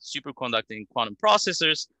between superconducting quantum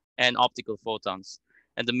processors and optical photons.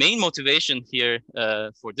 And the main motivation here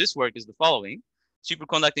for this work is the following.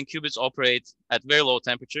 Superconducting qubits operate at very low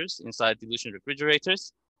temperatures inside dilution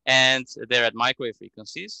refrigerators, and they're at microwave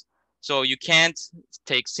frequencies. So you can't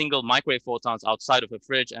take single microwave photons outside of a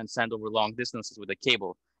fridge and send over long distances with a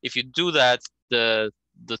cable. If you do that, the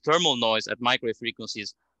thermal noise at microwave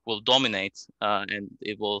frequencies will dominate and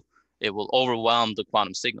it will overwhelm the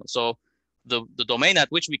quantum signal. So the domain at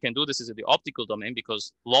which we can do this is the optical domain,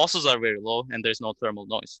 because losses are very low and there's no thermal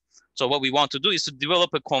noise. So what we want to do is to develop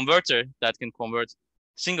a converter that can convert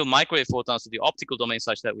single microwave photons to the optical domain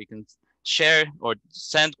such that we can share or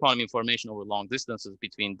send quantum information over long distances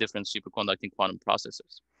between different superconducting quantum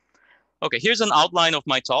processors. Okay, here's an outline of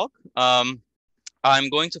my talk. I'm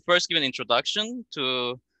going to first give an introduction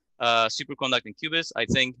to superconducting qubits. I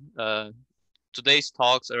think today's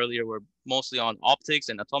talks earlier were mostly on optics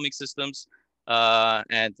and atomic systems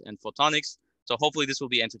and photonics. So hopefully this will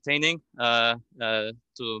be entertaining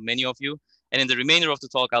to many of you. And in the remainder of the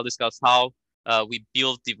talk, I'll discuss how we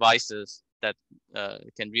build devices that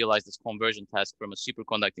can realize this conversion task from a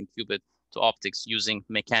superconducting qubit to optics using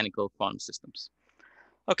mechanical quantum systems.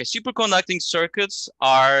 Okay, superconducting circuits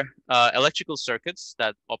are electrical circuits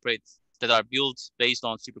that are built based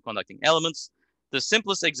on superconducting elements. The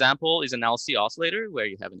simplest example is an LC oscillator, where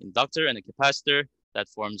you have an inductor and a capacitor that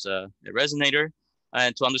forms a resonator.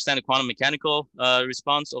 And to understand the quantum mechanical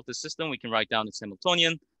response of the system, we can write down its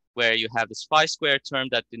Hamiltonian, where you have this phi squared term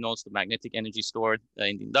that denotes the magnetic energy stored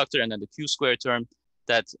in the inductor, and then the Q squared term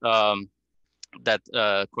that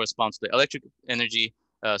corresponds to the electric energy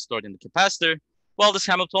stored in the capacitor. Well, this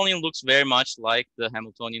Hamiltonian looks very much like the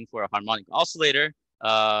Hamiltonian for a harmonic oscillator,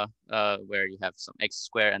 where you have some x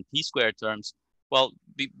squared and p squared terms. Well,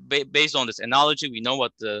 based on this analogy, we know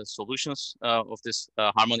what the solutions of this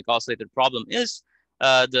harmonic oscillator problem is.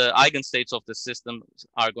 The eigenstates of the system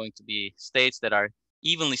are going to be states that are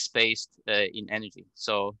evenly spaced in energy.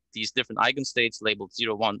 So these different eigenstates labeled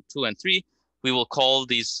 0, 1, 2, and 3, we will call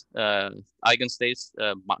these eigenstates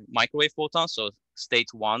microwave photons. So state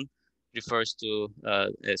 1 refers to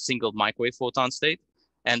a single microwave photon state.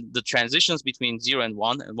 And the transitions between 0 and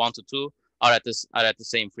 1 and 1 to 2 are at the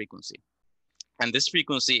same frequency. And this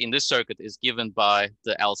frequency in this circuit is given by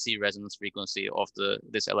the LC resonance frequency of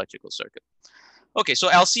this electrical circuit. Okay, so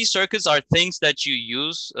LC circuits are things that you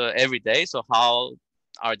use every day. So how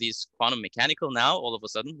are these quantum mechanical now all of a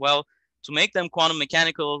sudden? Well, to make them quantum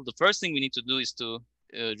mechanical, the first thing we need to do is to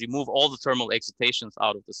remove all the thermal excitations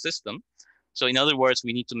out of the system. So in other words,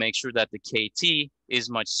 we need to make sure that the KT is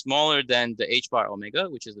much smaller than the h bar omega,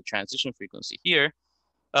 which is the transition frequency here.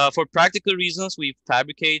 For practical reasons, we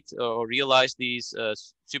fabricate or realize these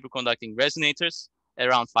superconducting resonators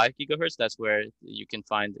around 5 gigahertz. That's where you can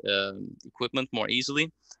find equipment more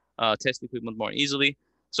easily, test equipment more easily.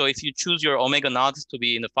 So if you choose your omega naught to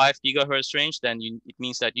be in the 5 gigahertz range, then it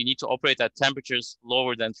means that you need to operate at temperatures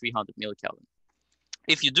lower than 300 millikelvin.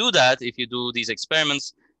 If you do that, if you do these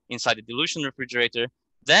experiments inside the dilution refrigerator,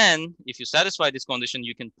 then if you satisfy this condition,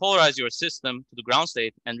 you can polarize your system to the ground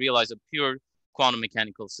state and realize a pure quantum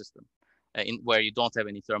mechanical system where you don't have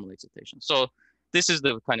any thermal excitation. So this is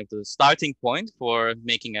the kind of the starting point for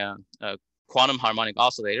making a quantum harmonic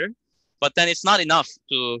oscillator. But then it's not enough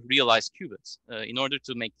to realize qubits. In order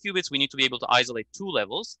to make qubits, we need to be able to isolate 2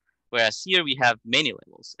 levels, whereas here we have many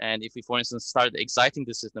levels. And if we, for instance, start exciting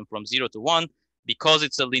the system from 0 to 1, because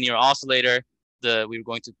it's a linear oscillator, we're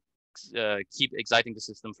going to keep exciting the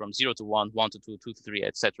system from 0 to 1, 1 to 2, 2 to 3,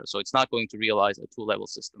 etc. So it's not going to realize a 2-level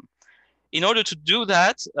system. In order to do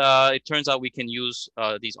that, it turns out we can use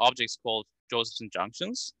these objects called Josephson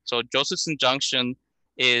junctions. So Josephson junction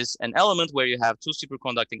is an element where you have 2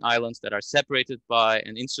 superconducting islands that are separated by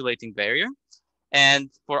an insulating barrier. And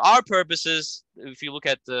for our purposes, if you look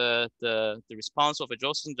at the response of a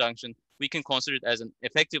Josephson junction, we can consider it as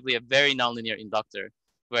effectively a very nonlinear inductor,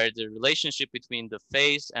 where the relationship between the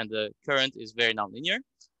phase and the current is very nonlinear.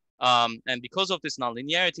 And because of this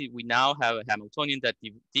nonlinearity, we now have a Hamiltonian that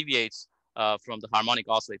deviates from the harmonic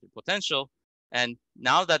oscillator potential. And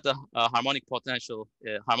now that the harmonic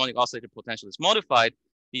oscillator potential is modified,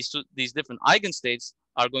 these different eigenstates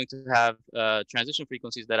are going to have transition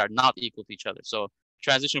frequencies that are not equal to each other. So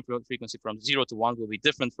transition frequency from 0 to 1 will be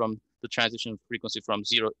different from the transition frequency from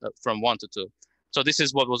 1 to 2. So this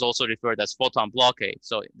is what was also referred as photon blockade.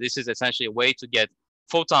 So this is essentially a way to get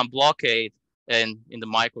photon blockade in the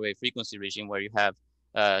microwave frequency regime, where you have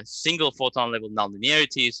single photon level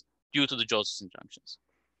nonlinearities due to the Josephson junctions.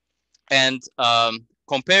 And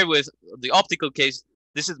compared with the optical case,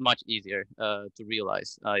 this is much easier to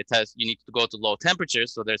realize. You need to go to low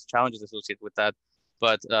temperatures, so there's challenges associated with that.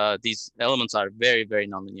 But these elements are very, very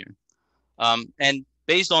nonlinear. And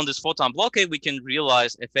based on this photon blockade, we can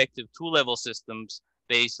realize effective 2-level systems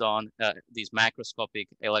based on these macroscopic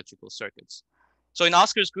electrical circuits. So in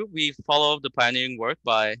Oscar's group, we followed the pioneering work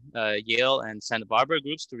by Yale and Santa Barbara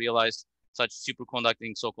groups to realize such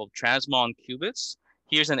superconducting so-called transmon qubits.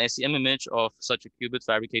 Here's an SEM image of such a qubit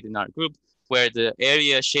fabricated in our group, where the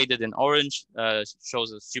area shaded in orange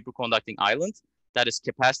shows a superconducting island that is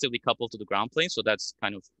capacitively coupled to the ground plane. So that's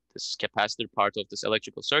kind of this capacitor part of this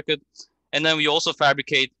electrical circuit. And then we also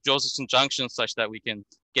fabricate Josephson junctions such that we can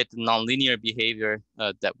get the nonlinear behavior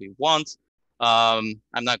that we want. I'm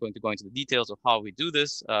not going to go into the details of how we do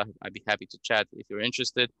this. I'd be happy to chat if you're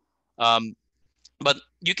interested. But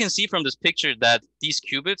you can see from this picture that these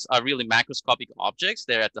qubits are really macroscopic objects.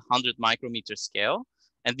 They're at the 100 micrometer scale.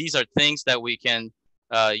 And these are things that we can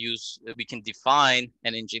we can define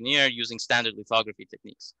and engineer using standard lithography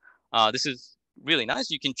techniques. This is really nice.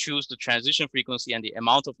 You can choose the transition frequency and the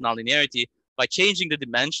amount of nonlinearity by changing the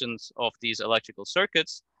dimensions of these electrical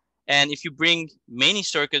circuits. And if you bring many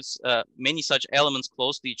circuits, many such elements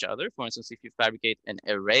close to each other, for instance, if you fabricate an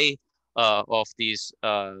array of these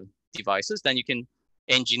devices, then you can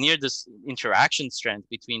engineer this interaction strength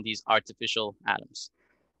between these artificial atoms.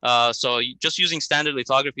 So just using standard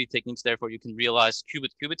lithography techniques, therefore, you can realize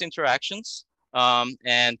qubit-qubit interactions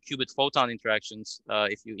and qubit-photon interactions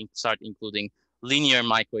if you start including linear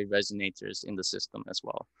microwave resonators in the system as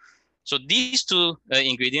well. So these two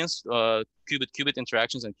ingredients, qubit-qubit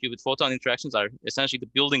interactions and qubit-photon interactions, are essentially the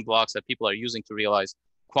building blocks that people are using to realize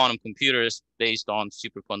quantum computers based on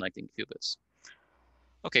superconducting qubits.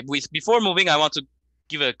 Okay, before moving, I want to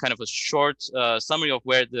give a kind of a short summary of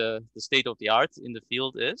where the state of the art in the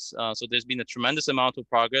field is. So there's been a tremendous amount of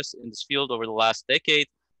progress in this field over the last decade.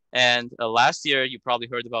 And last year, you probably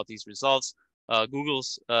heard about these results.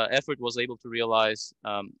 Google's effort was able to realize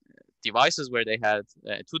devices where they had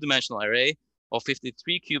a 2-dimensional array of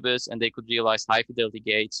 53 qubits, and they could realize high fidelity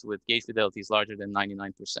gates with gate fidelities larger than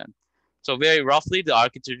 99%. So very roughly, their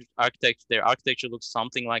architecture looks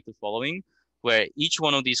something like the following. where each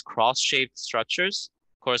one of these cross-shaped structures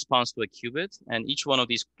corresponds to a qubit, and each one of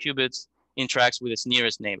these qubits interacts with its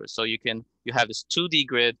nearest neighbor. So you have this 2D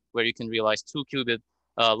grid where you can realize 2-qubit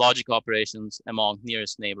logic operations among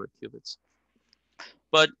nearest neighbor qubits.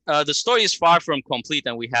 But the story is far from complete,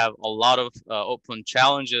 and we have a lot of open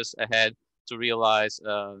challenges ahead to realize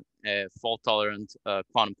a fault-tolerant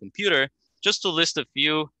quantum computer. Just to list a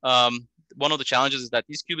few, one of the challenges is that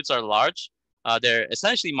these qubits are large. They're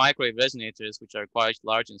essentially microwave resonators, which are quite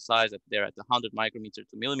large in size. They're at the 100 micrometer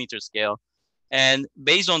to millimeter scale. And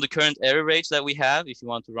based on the current error rates that we have, if you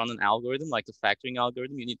want to run an algorithm like the factoring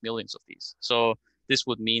algorithm, you need millions of these. So this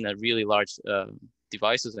would mean a really large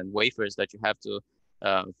devices and wafers that you have to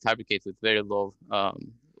fabricate with very low,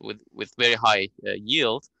 with very high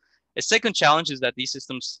yield. A second challenge is that these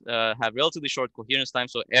systems have relatively short coherence time,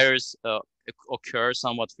 so errors occur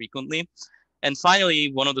somewhat frequently. And finally,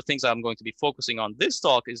 one of the things I'm going to be focusing on this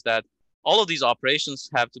talk is that all of these operations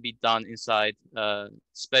have to be done inside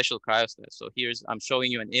special cryostats. So I'm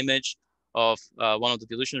showing you an image of one of the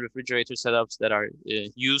dilution refrigerator setups that are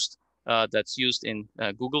that's used in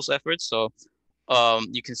Google's efforts. So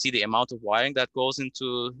you can see the amount of wiring that goes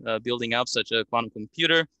into building up such a quantum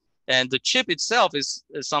computer. And the chip itself is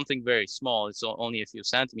something very small. It's only a few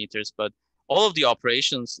centimeters, but all of the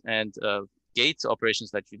operations and gate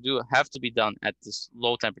operations that you do have to be done at this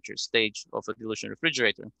low temperature stage of a dilution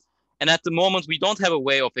refrigerator. And at the moment, we don't have a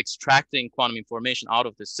way of extracting quantum information out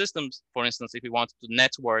of the systems. For instance, if we wanted to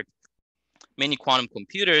network many quantum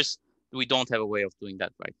computers, we don't have a way of doing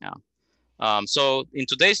that right now. So in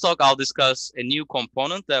today's talk, I'll discuss a new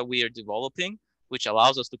component that we are developing, which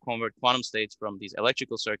allows us to convert quantum states from these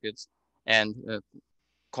electrical circuits and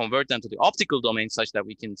convert them to the optical domain such that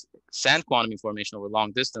we can send quantum information over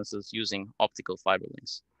long distances using optical fiber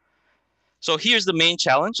links. So here's the main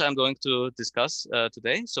challenge I'm going to discuss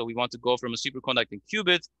today. So we want to go from a superconducting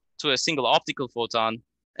qubit to a single optical photon.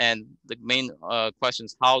 And the main question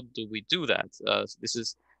is, how do we do that? This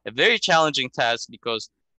is a very challenging task because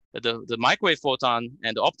the microwave photon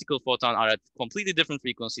and the optical photon are at completely different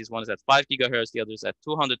frequencies. One is at 5 gigahertz, the other is at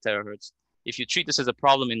 200 terahertz. If you treat this as a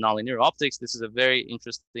problem in nonlinear optics, this is a very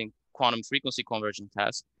interesting quantum frequency conversion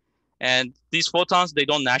task. And these photons, they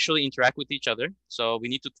don't naturally interact with each other. So we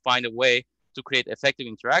need to find a way to create effective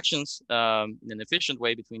interactions in an efficient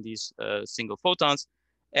way between these single photons.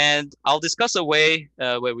 And I'll discuss a way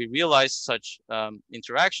where we realize such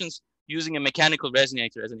interactions using a mechanical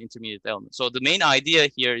resonator as an intermediate element. So the main idea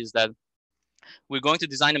here is that we're going to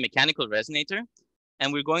design a mechanical resonator,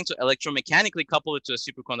 and we're going to electromechanically couple it to a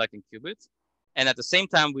superconducting qubit. And at the same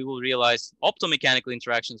time, we will realize optomechanical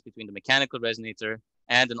interactions between the mechanical resonator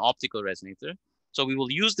and an optical resonator. So we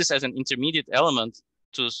will use this as an intermediate element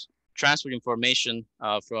to transfer information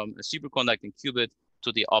from a superconducting qubit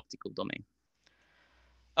to the optical domain.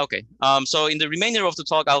 Okay, so in the remainder of the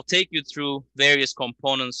talk, I'll take you through various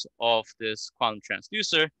components of this quantum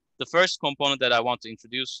transducer. The first component that I want to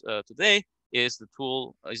introduce today is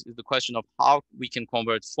the question of how we can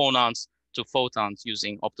convert phonons to photons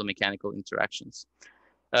using optomechanical interactions.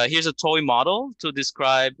 Here's a toy model to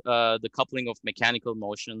describe the coupling of mechanical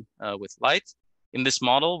motion with light. In this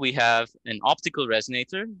model, we have an optical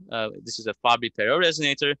resonator. This is a Fabry-Perot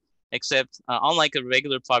resonator, except unlike a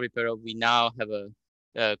regular Fabry-Perot, we now have a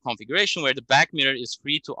configuration where the back mirror is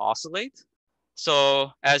free to oscillate.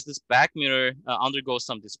 So as this back mirror undergoes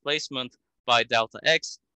some displacement by delta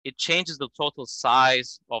x, it changes the total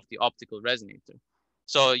size of the optical resonator.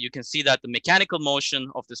 So you can see that the mechanical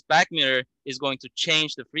motion of this back mirror is going to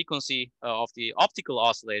change the frequency of the optical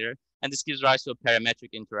oscillator. And this gives rise to a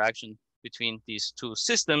parametric interaction between these two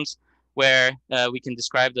systems where we can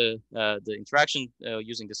describe the interaction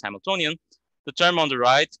using this Hamiltonian. The term on the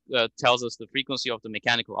right tells us the frequency of the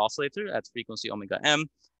mechanical oscillator at frequency omega m.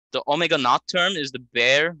 The omega naught term is the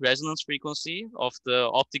bare resonance frequency of the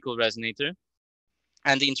optical resonator.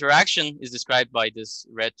 And the interaction is described by this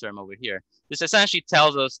red term over here. This essentially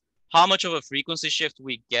tells us how much of a frequency shift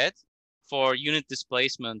we get for unit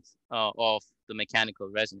displacement of the mechanical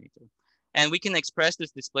resonator. And we can express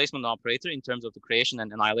this displacement operator in terms of the creation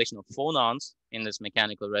and annihilation of phonons in this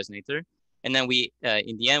mechanical resonator. And then we,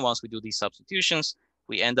 in the end, once we do these substitutions,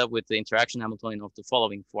 we end up with the interaction Hamiltonian of the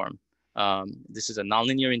following form. This is a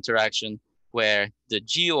nonlinear interaction where the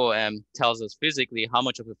GOM tells us physically how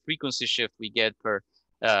much of a frequency shift we get per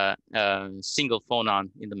single phonon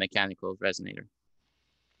in the mechanical resonator.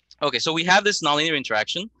 Okay, so we have this nonlinear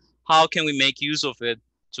interaction. How can we make use of it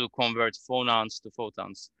to convert phonons to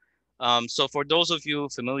photons? So for those of you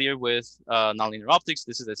familiar with nonlinear optics,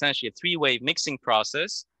 this is essentially a three-way mixing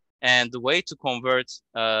process. And the way to convert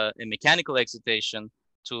a mechanical excitation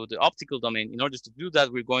to the optical domain. In order to do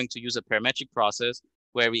that, we're going to use a parametric process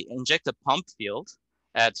where we inject a pump field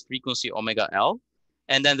at frequency omega L.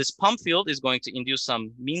 And then this pump field is going to induce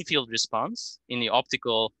some mean field response in the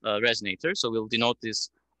optical resonator. So we'll denote this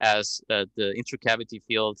as the intercavity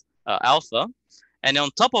field alpha. And on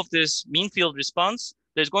top of this mean field response,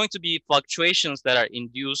 there's going to be fluctuations that are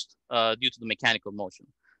induced due to the mechanical motion.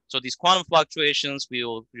 So these quantum fluctuations, we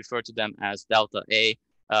will refer to them as delta A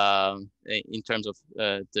in terms of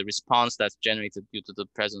the response that's generated due to the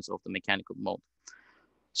presence of the mechanical mode.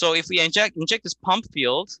 So if we inject this pump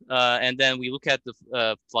field and then we look at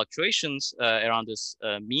the fluctuations around this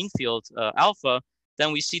mean field alpha,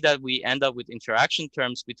 then we see that we end up with interaction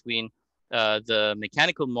terms between the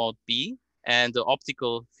mechanical mode B and the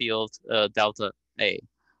optical field delta A.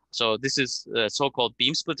 So this is so-called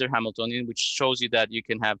beam splitter Hamiltonian, which shows you that you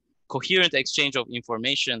can have coherent exchange of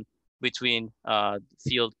information between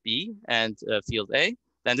field B and field A.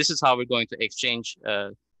 Then this is how we're going to exchange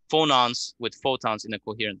phonons with photons in a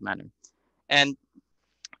coherent manner. And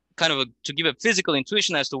kind of to give a physical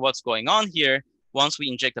intuition as to what's going on here, once we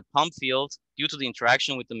inject a pump field, due to the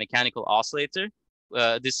interaction with the mechanical oscillator,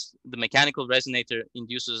 the mechanical resonator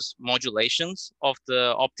induces modulations of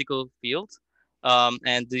the optical field.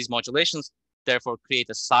 And these modulations therefore create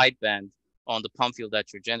a sideband on the pump field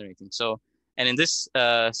that you're generating. So, and in this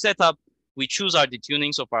setup, we choose our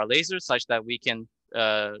detunings of our lasers such that we can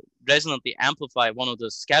resonantly amplify one of the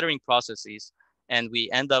scattering processes, and we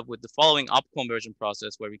end up with the following up conversion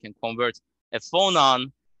process where we can convert a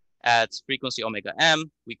phonon at frequency omega m.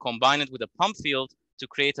 We combine it with a pump field to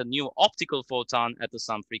create a new optical photon at the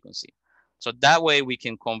some frequency. So that way we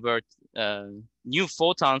can convert new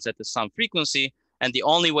photons at the some frequency. And the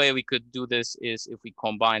only way we could do this is if we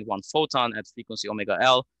combine one photon at frequency omega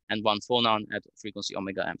L and one phonon at frequency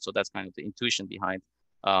omega m. So that's kind of the intuition behind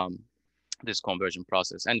this conversion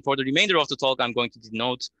process. And for the remainder of the talk, I'm going to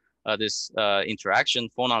denote this interaction,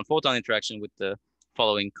 phonon-photon interaction, with the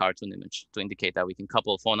following cartoon image to indicate that we can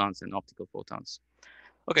couple phonons and optical photons.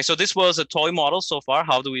 Okay, so this was a toy model so far.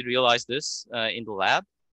 How do we realize this in the lab?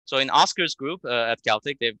 So in Oscar's group at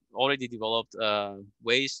Caltech, they've already developed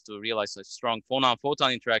ways to realize such strong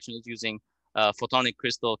phonon-photon interactions using photonic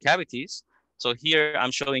crystal cavities. So here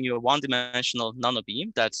I'm showing you a one-dimensional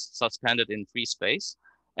nanobeam that's suspended in free space.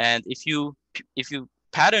 And if you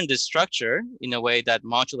pattern this structure in a way that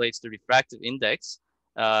modulates the refractive index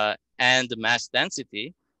and the mass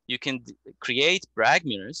density, you can create Bragg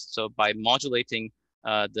mirrors. So by modulating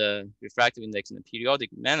the refractive index in a periodic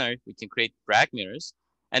manner, we can create Bragg mirrors.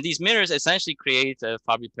 And these mirrors essentially create a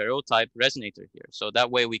Fabry-Perot type resonator here. So that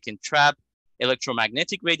way we can trap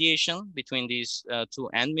electromagnetic radiation between these two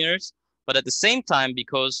end mirrors. But at the same time,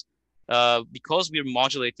 because we're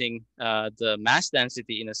modulating the mass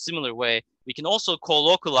density in a similar way, we can also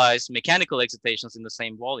co-localize mechanical excitations in the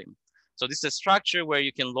same volume. So this is a structure where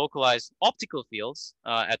you can localize optical fields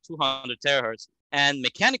at 200 terahertz and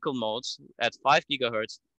mechanical modes at 5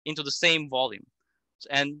 gigahertz into the same volume.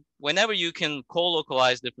 And whenever you can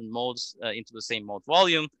co-localize different modes into the same mode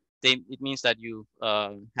volume, it means that you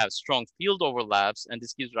have strong field overlaps, and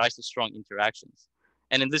this gives rise to strong interactions.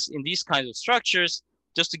 And in these kinds of structures,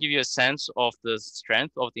 just to give you a sense of the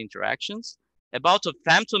strength of the interactions, about a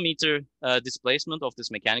femtometer displacement of this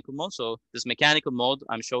mechanical mode. So this mechanical mode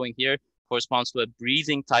I'm showing here corresponds to a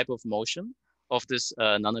breathing type of motion of this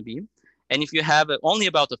nanobeam. And if you have only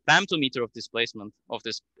about a femtometer of displacement of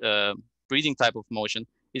this breathing type of motion,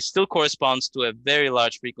 it still corresponds to a very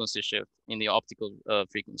large frequency shift in the optical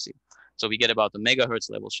frequency. So we get about the megahertz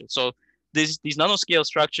level shift. So these nanoscale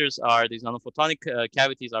structures these nanophotonic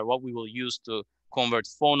cavities are what we will use to convert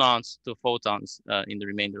phonons to photons in the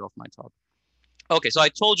remainder of my talk. Okay, so I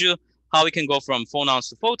told you how we can go from phonons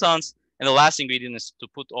to photons, and the last ingredient is to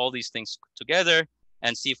put all these things together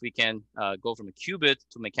and see if we can go from a qubit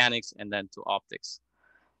to mechanics and then to optics.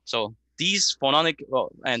 So these phononic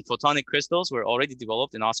and photonic crystals were already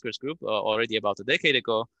developed in Oscar's group already about a decade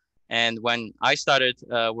ago. And when I started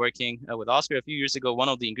working with Oscar a few years ago, one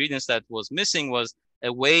of the ingredients that was missing was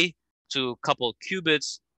a way to couple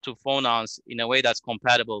qubits to phonons in a way that's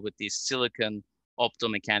compatible with these silicon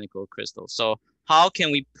optomechanical crystals. So how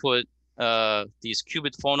can we put these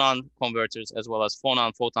qubit phonon converters as well as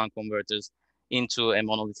phonon photon converters into a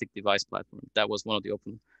monolithic device platform? That was one of the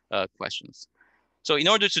open questions. So in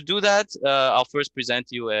order to do that, I'll first present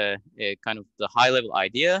you a kind of the high level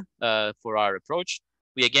idea for our approach.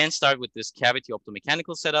 We again start with this cavity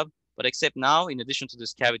optomechanical setup, but except now, in addition to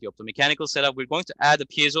this cavity optomechanical setup, we're going to add a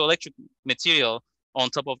piezoelectric material on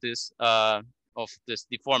top of this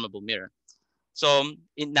deformable mirror. So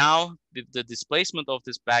now the displacement of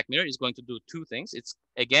this back mirror is going to do two things. It's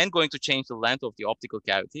again going to change the length of the optical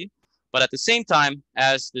cavity. But at the same time,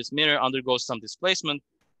 as this mirror undergoes some displacement,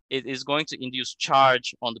 it is going to induce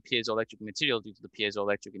charge on the piezoelectric material due to the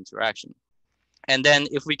piezoelectric interaction. And then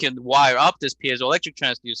if we can wire up this piezoelectric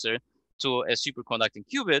transducer to a superconducting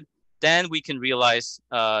qubit, then we can realize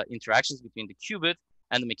interactions between the qubit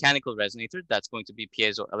and the mechanical resonator that's going to be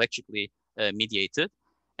piezoelectrically mediated.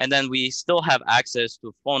 And then we still have access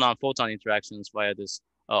to phonon-photon interactions via this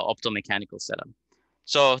optomechanical setup.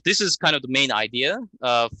 So this is kind of the main idea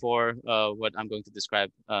for what I'm going to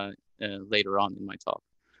describe later on in my talk.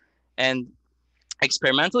 And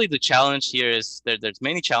experimentally, the challenge here is there's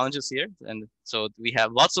many challenges here. And so we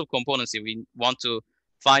have lots of components here. We want to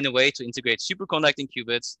find a way to integrate superconducting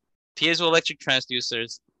qubits, piezoelectric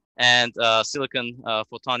transducers, and silicon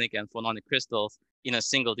photonic and phononic crystals in a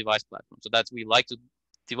single device platform. So that's, we like to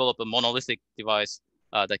develop a monolithic device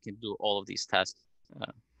that can do all of these tasks.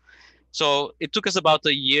 So it took us about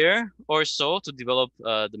a year or so to develop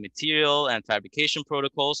the material and fabrication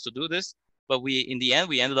protocols to do this. But in the end,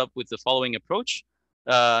 we ended up with the following approach.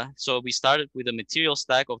 So we started with a material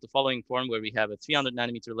stack of the following form, where we have a 300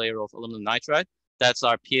 nanometer layer of aluminum nitride. That's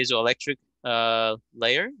our piezoelectric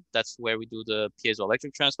layer. That's where we do the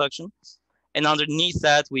piezoelectric transduction. And underneath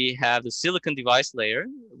that, we have the silicon device layer,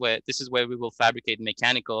 where this is where we will fabricate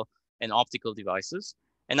mechanical and optical devices.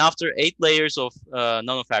 And after 8 layers of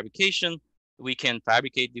nanofabrication, we can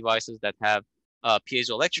fabricate devices that have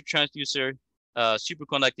piezoelectric transducer,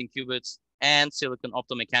 superconducting qubits, and silicon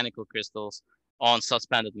optomechanical crystals on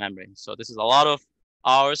suspended membrane. So this is a lot of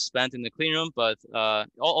hours spent in the clean room, but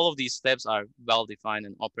all of these steps are well defined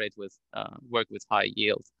and operate with work with high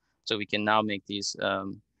yield. So we can now make these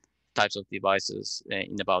types of devices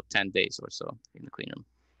in about 10 days or so in the clean room.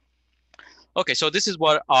 Okay, so this is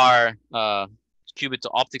what our qubit to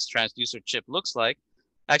optics transducer chip looks like.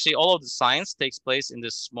 Actually, all of the science takes place in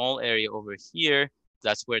this small area over here.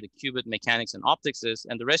 That's where the qubit mechanics and optics is.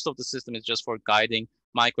 And the rest of the system is just for guiding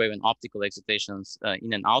microwave and optical excitations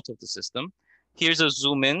in and out of the system. Here's a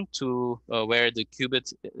zoom in to where the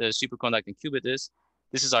qubit, superconducting qubit is.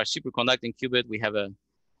 This is our superconducting qubit. We have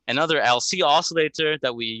another LC oscillator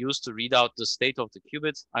that we use to read out the state of the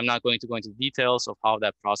qubit. I'm not going to go into details of how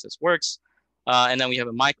that process works. And then we have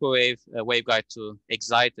a microwave waveguide to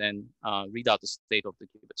excite and read out the state of the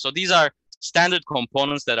qubit. So these are standard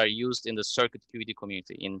components that are used in the circuit QED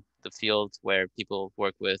community in the field where people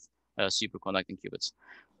work with superconducting qubits.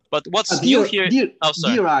 But what's new here? Dear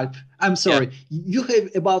Alp, I'm sorry. Yeah. You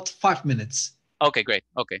have about 5 minutes. Okay, great.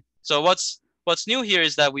 Okay. So what's new here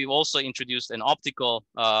is that we've also introduced an optical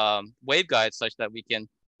waveguide such that we can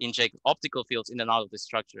inject optical fields in and out of the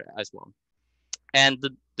structure as well. And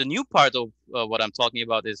the new part of what I'm talking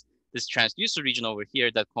about is this transducer region over here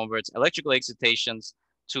that converts electrical excitations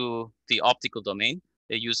to the optical domain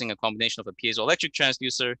using a combination of a piezoelectric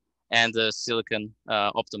transducer and the silicon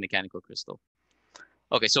optomechanical crystal.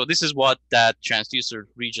 Okay, so this is what that transducer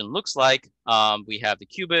region looks like. We have the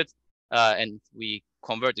qubit, and we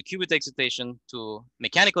convert the qubit excitation to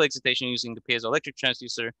mechanical excitation using the piezoelectric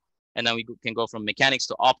transducer, and then we can go from mechanics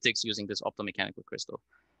to optics using this optomechanical crystal.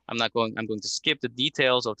 I'm going to skip the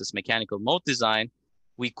details of this mechanical mode design.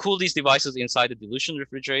 We cool these devices inside the dilution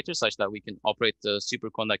refrigerator such that we can operate the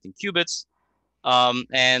superconducting qubits.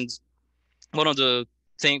 And one of the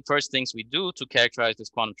first things we do to characterize this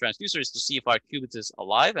quantum transducer is to see if our qubit is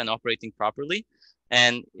alive and operating properly.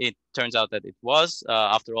 And it turns out that it was.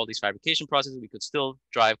 After all these fabrication processes, we could still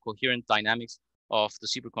drive coherent dynamics of the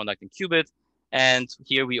superconducting qubit. And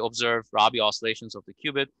here we observe Rabi oscillations of the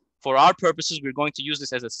qubit. For our purposes, we're going to use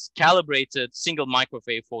this as a calibrated single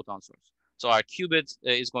microwave photon source. So our qubit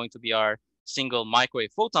is going to be our single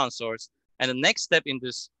microwave photon source. And the next step in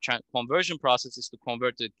this conversion process is to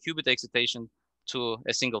convert the qubit excitation to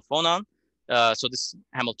a single phonon. So this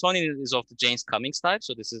Hamiltonian is of the Jaynes-Cummings type.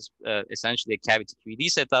 So this is essentially a cavity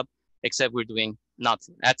QED setup, except we're doing not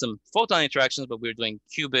atom photon interactions, but we're doing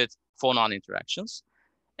qubit phonon interactions.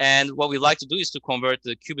 And what we like to do is to convert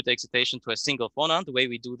the qubit excitation to a single phonon. The way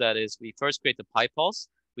we do that is we first create the pi pulse,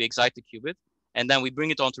 we excite the qubit, and then we bring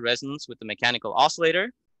it onto resonance with the mechanical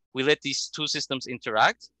oscillator. We let these two systems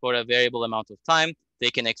interact for a variable amount of time. They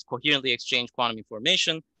can coherently exchange quantum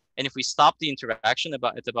information. And if we stop the interaction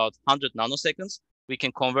at about 100 nanoseconds, we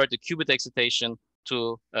can convert the qubit excitation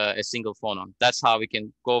to a single phonon. That's how we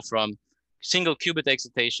can go from single qubit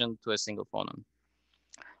excitation to a single phonon.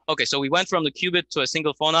 Okay, so we went from the qubit to a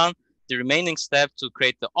single phonon. The remaining step to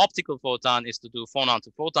create the optical photon is to do phonon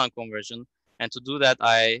to photon conversion. And to do that,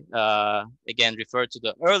 I again refer to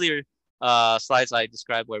the earlier slides I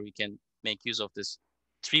described where we can make use of this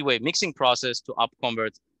three-way mixing process to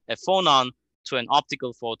upconvert a phonon to an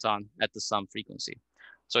optical photon at the some frequency.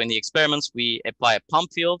 So in the experiments, we apply a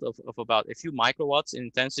pump field of about a few microwatts in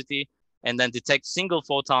intensity, and then detect single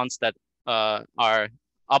photons that are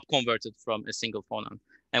upconverted from a single photon.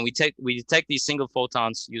 And we detect these single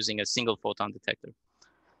photons using a single photon detector.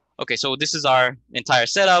 Okay, so this is our entire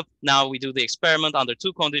setup. Now we do the experiment under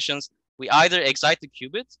two conditions. We either excite the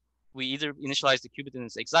qubit, we either initialize the qubit in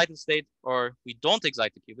its excited state, or we don't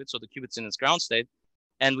excite the qubit, so the qubit's in its ground state.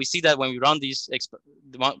 And we see that when we run this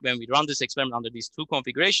experiment under these two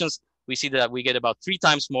configurations, we see that we get about 3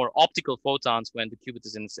 times more optical photons when the qubit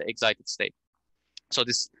is in its excited state. So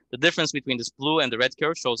the difference between this blue and the red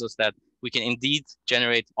curve shows us that we can indeed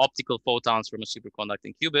generate optical photons from a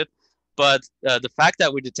superconducting qubit. But the fact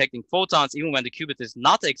that we're detecting photons even when the qubit is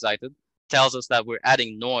not excited tells us that we're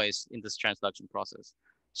adding noise in this transduction process.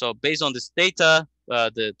 So based on this data,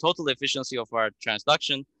 the total efficiency of our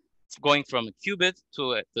transduction going from a qubit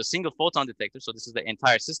to the single photon detector, so this is the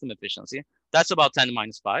entire system efficiency, that's about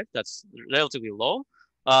 10⁻⁵. That's relatively low.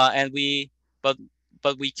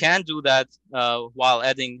 But we can do that while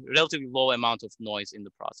adding relatively low amount of noise in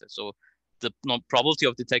the process. So the probability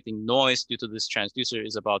of detecting noise due to this transducer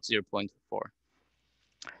is about 0.4.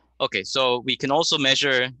 Okay, so we can also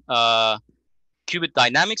measure qubit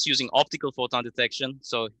dynamics using optical photon detection.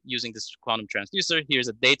 So using this quantum transducer, here's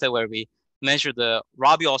a data where we measure the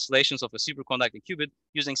Rabi oscillations of a superconducting qubit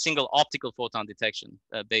using single optical photon detection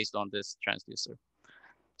based on this transducer.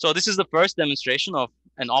 So this is the first demonstration of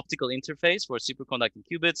an optical interface for superconducting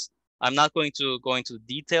qubits. I'm not going to go into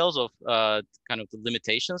details of kind of the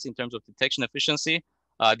limitations in terms of detection efficiency.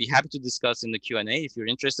 I'd be happy to discuss in the Q&A if you're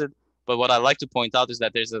interested. But what I'd like to point out is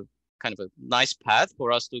that there's a kind of a nice path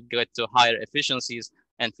for us to get to higher efficiencies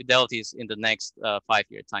and fidelities in the next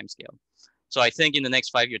 5-year timescale. So I think in the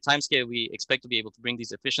next 5-year timescale, we expect to be able to bring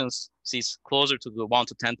these efficiencies closer to the 1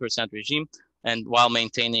 to 10% regime, and while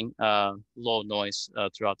maintaining low noise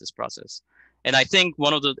throughout this process. And I think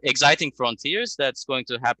one of the exciting frontiers that's going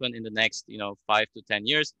to happen in the next 5 to 10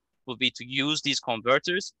 years will be to use these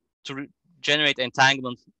converters to generate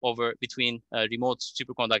entanglement between remote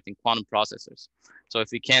superconducting quantum processors. So if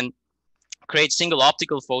we can create single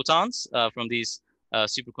optical photons from these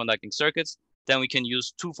superconducting circuits, then we can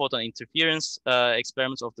use 2-photon interference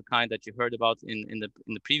experiments of the kind that you heard about in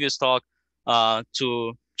the previous talk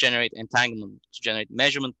to generate entanglement, to generate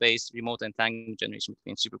measurement-based remote entanglement generation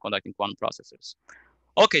between superconducting quantum processors.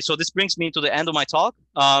 Okay, so this brings me to the end of my talk.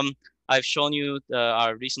 I've shown you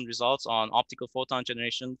our recent results on optical photon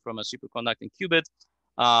generation from a superconducting qubit,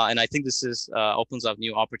 and I think this opens up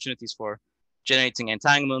new opportunities for generating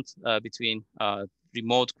entanglement between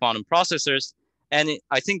remote quantum processors. And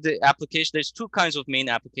I think the application, there's 2 kinds of main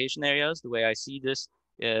application areas, the way I see this.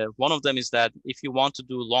 One of them is that if you want to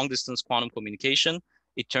do long distance quantum communication,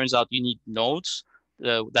 it turns out you need nodes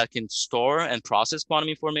that can store and process quantum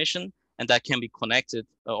information, and that can be connected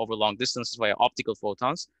over long distances via optical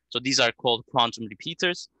photons. So these are called quantum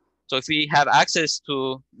repeaters. So if we have access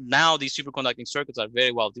to, now these superconducting circuits are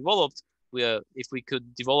very well developed, if we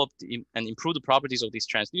could develop and improve the properties of these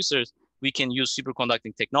transducers, we can use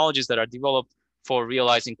superconducting technologies that are developed for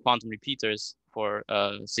realizing quantum repeaters for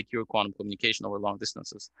secure quantum communication over long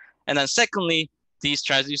distances. And then secondly, these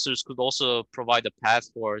transducers could also provide a path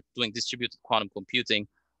for doing distributed quantum computing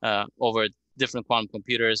over different quantum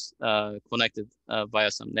computers connected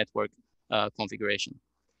via some network configuration.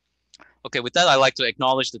 Okay, with that, I'd like to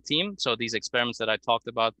acknowledge the team. So these experiments that I talked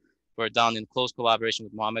about were done in close collaboration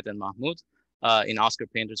with Mohammed and Mahmoud in Oscar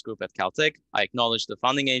Painter's group at Caltech. I acknowledge the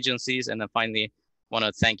funding agencies, and then finally want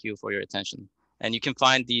to thank you for your attention. And you can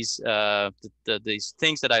find these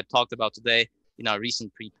things that I talked about today in our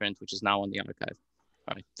recent preprint, which is now on the archive.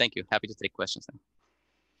 All right, thank you. Happy to take questions then.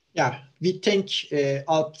 Yeah, we thank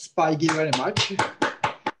Alp Spygil very much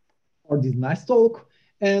for this nice talk.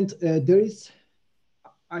 And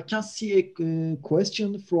I can see a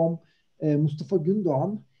question from Mustafa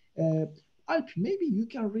Gündoğan. Alp, maybe you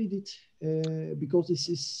can read it because this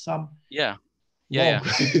is some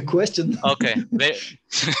question. Okay.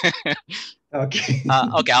 Okay.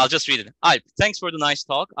 Okay, I'll just read it. Alp, thanks for the nice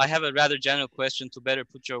talk. I have a rather general question to better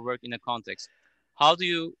put your work in a context. How do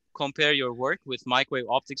you compare your work with microwave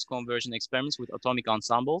optics conversion experiments with atomic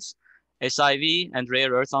ensembles? SIV and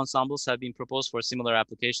rare earth ensembles have been proposed for similar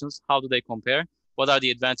applications. How do they compare? What are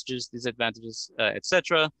the advantages, disadvantages,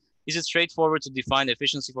 etc.? Is it straightforward to define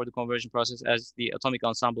efficiency for the conversion process as the atomic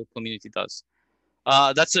ensemble community does?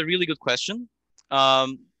 That's a really good question.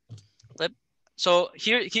 So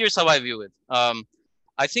here's how I view it.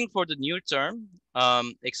 I think for the near term,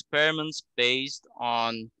 experiments based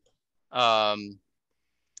on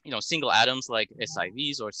single atoms like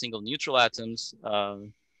SIVs or single neutral atoms or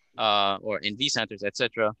NV centers,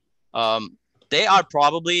 etc. They are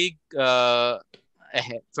probably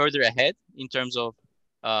further ahead in terms of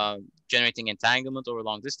generating entanglement over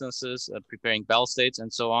long distances, preparing Bell states,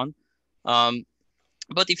 and so on.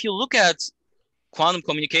 But if you look at quantum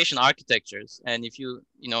communication architectures, and if you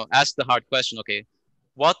ask the hard question, okay,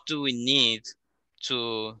 what do we need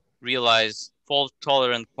to realize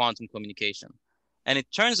fault-tolerant quantum communication? And it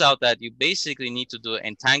turns out that you basically need to do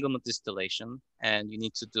entanglement distillation, and you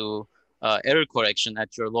need to do error correction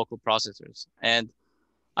at your local processors. And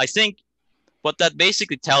I think what that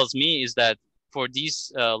basically tells me is that for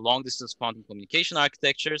these long-distance quantum communication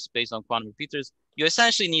architectures based on quantum repeaters, you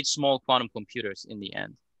essentially need small quantum computers in the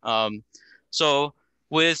end. So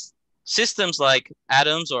with systems like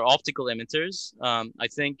atoms or optical emitters, I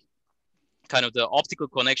think kind of the optical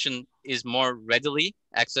connection is more readily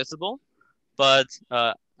accessible. But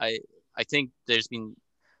I think there's been,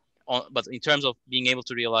 but in terms of being able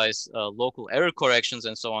to realize local error corrections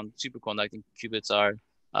and so on, superconducting qubits are,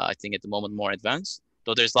 I think at the moment, more advanced.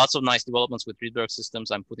 Though there's lots of nice developments with Rydberg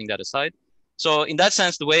systems, I'm putting that aside. So in that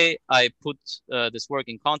sense, the way I put this work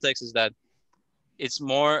in context is that it's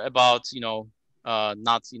more about,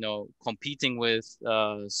 not, competing with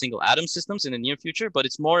single atom systems in the near future, but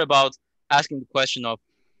it's more about asking the question of,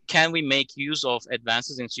 can we make use of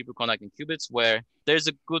advances in superconducting qubits where there's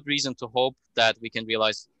a good reason to hope that we can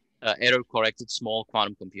realize error-corrected small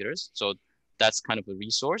quantum computers? So that's kind of a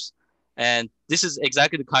resource. And this is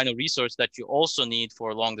exactly the kind of resource that you also need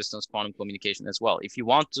for long-distance quantum communication as well, if you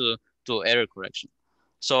want to do error correction.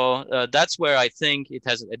 So that's where I think it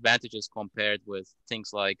has advantages compared with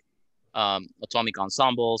things like atomic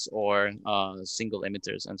ensembles or single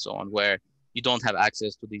emitters and so on, where you don't have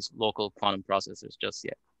access to these local quantum processors just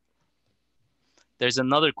yet. There's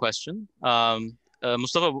another question.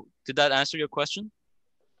 Mustafa, did that answer your question?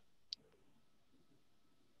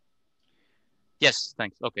 Yes,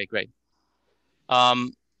 thanks. Okay, great.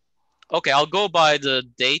 Okay, I'll go by the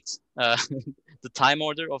date, the time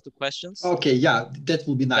order of the questions. Okay, yeah, that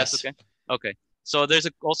will be nice. That's okay. Okay, so there's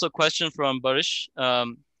also a question from Barish.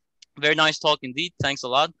 Very nice talk indeed. Thanks a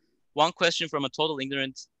lot. One question from a total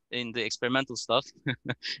ignorant in the experimental stuff.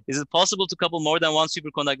 Is it possible to couple more than one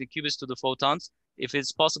superconducting qubits to the photons? If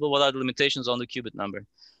it's possible, what are the limitations on the qubit number?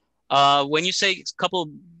 When you say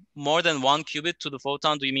couple more than one qubit to the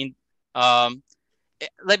photon, do you mean,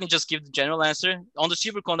 let me just give the general answer. On the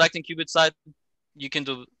superconducting qubit side, you can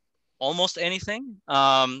do almost anything.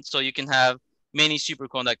 So you can have many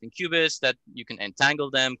superconducting qubits that you can entangle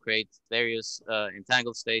them, create various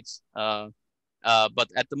entangled states. But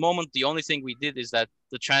at the moment, the only thing we did is that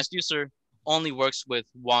the transducer only works with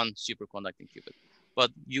one superconducting qubit. But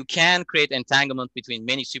you can create entanglement between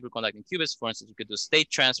many superconducting qubits. For instance, you could do state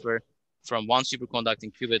transfer from one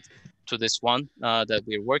superconducting qubit to this one that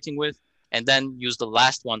we're working with, and then use the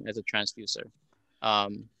last one as a transducer.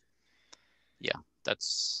 Yeah,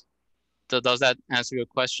 does that answer your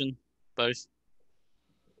question, Boris?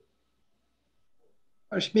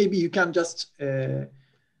 Maybe you can just...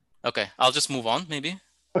 Okay, I'll just move on, maybe.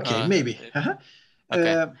 Okay, maybe.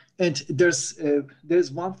 Okay. And there's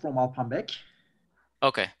one from Alpanbek.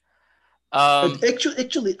 Okay.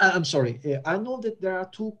 Actually, I'm sorry. I know that there are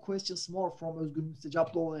two questions more from Özgür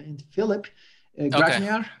Müstecaplıoğlu and Philip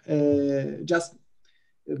Grachniar. Just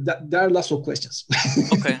there are lots of questions.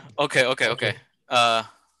 Okay.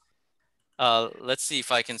 Let's see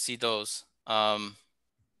if I can see those. I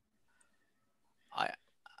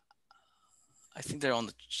think they're on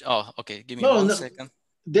the. Oh, okay. Give me one second.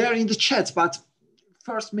 They're in the chat, but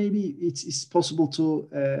first maybe it's possible to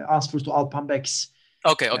answer to Alpanbek's.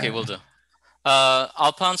 Okay, we'll do.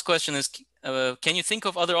 Alpan's question is, can you think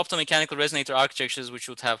of other optomechanical resonator architectures which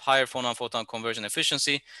would have higher phonon-photon conversion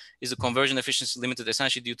efficiency? Is the conversion efficiency limited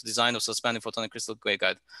essentially due to design of suspended photonic crystal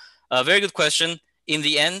waveguide? Very good question. In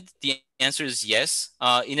the end, the answer is yes.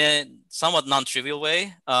 In a somewhat non-trivial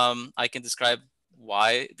way, I can describe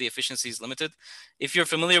why the efficiency is limited. If you're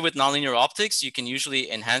familiar with nonlinear optics, you can usually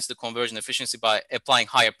enhance the conversion efficiency by applying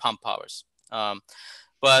higher pump powers.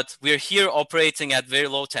 But we're here operating at very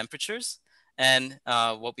low temperatures. And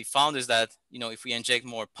what we found is that, if we inject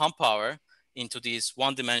more pump power into these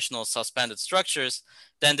one-dimensional suspended structures,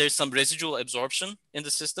 then there's some residual absorption in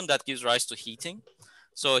the system that gives rise to heating.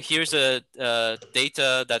 So here's a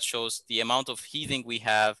data that shows the amount of heating we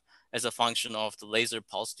have as a function of the laser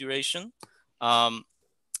pulse duration. So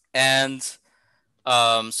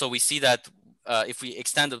we see that if we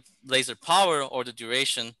extend the laser power or the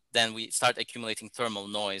duration, then we start accumulating thermal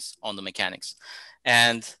noise on the mechanics.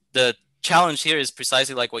 And the challenge here is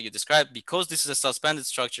precisely like what you described. Because this is a suspended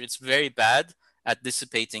structure, it's very bad at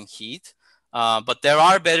dissipating heat. But there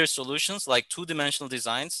are better solutions like two-dimensional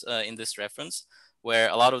designs in this reference, where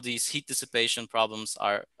a lot of these heat dissipation problems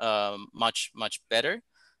are much better.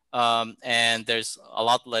 And there's a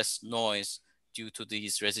lot less noise due to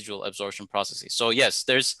these residual absorption processes. So yes,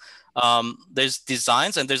 there's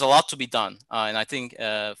designs and there's a lot to be done. And I think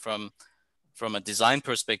from a design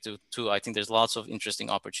perspective too, I think there's lots of interesting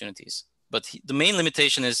opportunities. But the main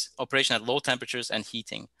limitation is operation at low temperatures and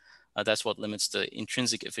heating. That's what limits the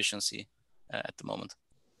intrinsic efficiency at the moment.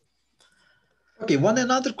 Okay, one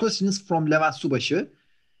another question is from Levent Subaşı.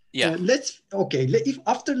 Yeah. If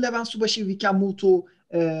after Levent Subaşı we can move to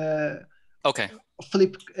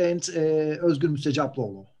Philip and Özgür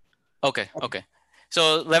Müstecaplıoğlu. Okay.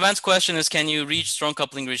 So Levent's question is, can you reach strong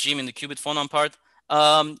coupling regime in the qubit phonon part?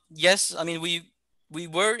 Yes, I mean, we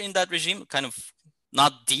were in that regime, kind of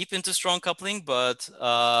not deep into strong coupling, but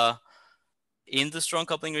in the strong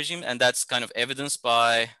coupling regime, and that's kind of evidenced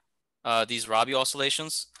by these Rabi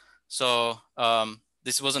oscillations. So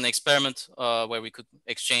this was an experiment where we could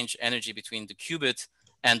exchange energy between the qubit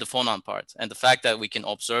and the phonon part. And the fact that we can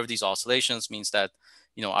observe these oscillations means that,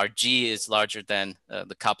 you know, our G is larger than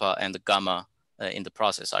the kappa and the gamma in the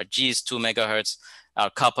process. Our G is 2 megahertz.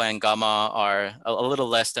 Our kappa and gamma are a little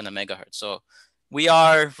less than a megahertz. So we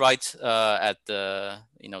are right at the,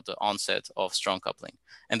 you know, the onset of strong coupling.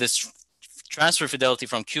 And this transfer fidelity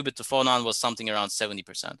from qubit to phonon was something around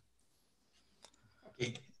 70%.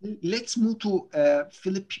 Okay, let's move to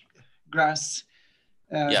Philip Grass.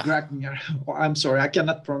 Gragner. Oh, I'm sorry, I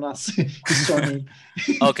cannot pronounce his surname.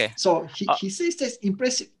 Okay. So he says that's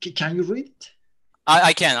impressive. Can you read it?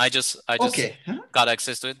 I can. I just okay. got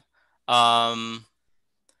access to it.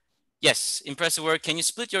 Yes, impressive work. Can you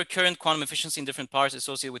split your current quantum efficiency in different parts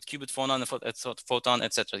associated with qubit, phonon, photon,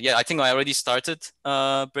 etc.? Yeah, I think I already started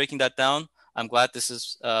breaking that down. I'm glad this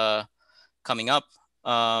is coming up.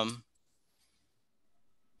 Let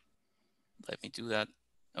me do that.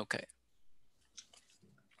 Okay.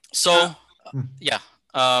 So yeah.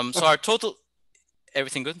 So our total,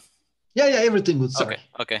 everything good? Yeah, everything good. Sorry.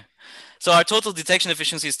 Okay. So our total detection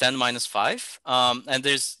efficiency is 10 minus 5. And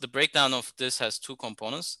there's the breakdown of this has two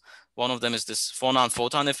components. One of them is this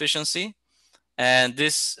phonon-photon efficiency. And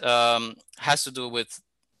this has to do with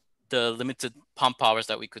the limited pump powers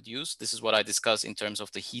that we could use. This is what I discussed in terms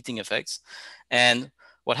of the heating effects. And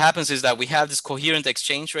what happens is that we have this coherent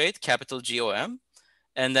exchange rate, capital GOM.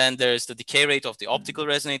 And then there's the decay rate of the optical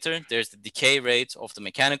resonator. There's the decay rate of the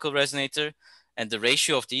mechanical resonator. And the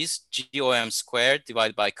ratio of these, GOM squared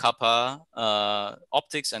divided by kappa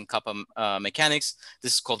optics and kappa mechanics,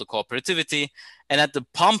 this is called the cooperativity. And at the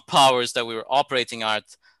pump powers that we were operating at,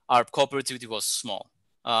 our cooperativity was small.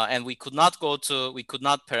 And we could not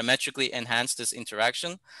parametrically enhance this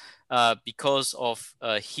interaction because of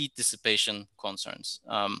heat dissipation concerns.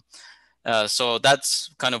 So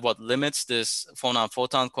that's kind of what limits this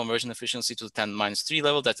phonon-photon conversion efficiency to the 10 minus 3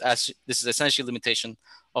 level. This is essentially limitation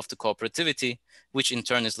of the cooperativity, which in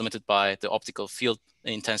turn is limited by the optical field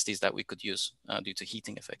intensities that we could use due to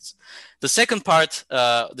heating effects. The second part,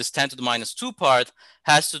 this 10 to the minus 2 part,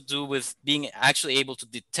 has to do with being actually able to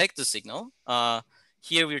detect the signal.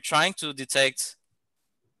 Here we're trying to detect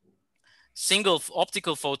single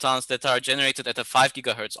optical photons that are generated at a 5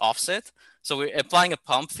 gigahertz offset. So we're applying a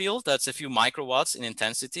pump field that's a few microwatts in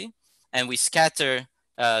intensity, and we scatter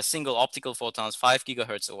single optical photons 5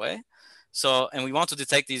 gigahertz away. So, and we want to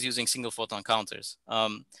detect these using single photon counters.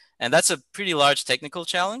 And that's a pretty large technical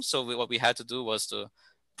challenge. So what we had to do was to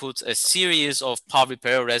put a series of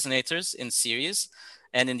Pavley-Perot resonators in series.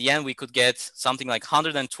 And in the end, we could get something like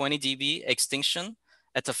 120 dB extinction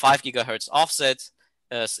at a 5 gigahertz offset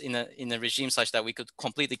in a regime such that we could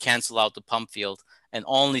completely cancel out the pump field and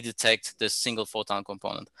only detect the single photon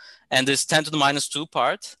component. And this 10 to the minus 2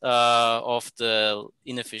 part of the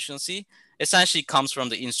inefficiency essentially comes from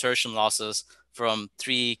the insertion losses from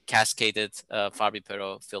 3 cascaded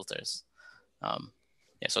Fabry-Perot filters.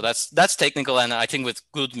 Yeah, so that's technical, and I think with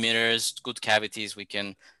good mirrors, good cavities, we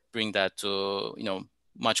can bring that to, you know,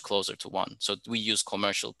 much closer to 1. So we use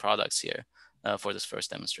commercial products here for this first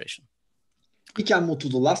demonstration. We can move to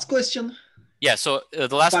the last question. Yeah, so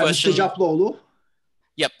the last question. Müstecaplıoğlu.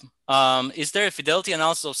 Yep. Is there a fidelity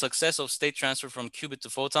analysis of success of state transfer from qubit to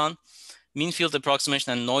photon? Mean field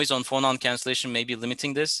approximation and noise on phonon cancellation may be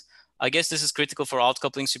limiting this. I guess this is critical for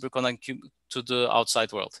outcoupling superconducting to the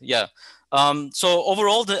outside world. Yeah. So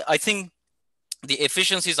overall, I think the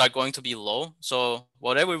efficiencies are going to be low. So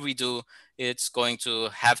whatever we do, it's going to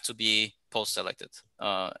have to be post-selected.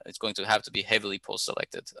 It's going to have to be heavily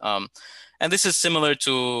post-selected. And this is similar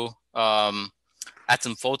to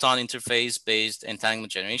atom-photon interface-based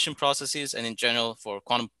entanglement generation processes, and in general for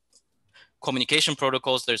quantum communication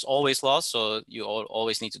protocols, there's always loss, so you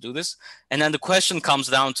always need to do this. And then the question comes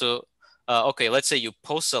down to, okay, let's say you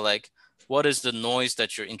post-select, what is the noise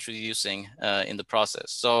that you're introducing in the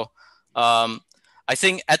process? So I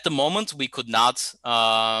think at the moment we could not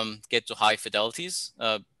get to high fidelities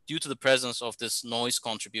due to the presence of this noise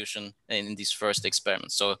contribution in these first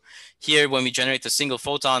experiments. So here, when we generate a single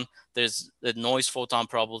photon, there's a noise photon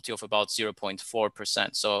probability of about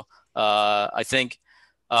 0.4%. So I think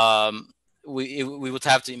we would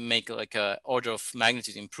have to make like a order of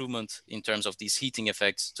magnitude improvement in terms of these heating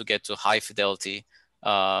effects to get to high fidelity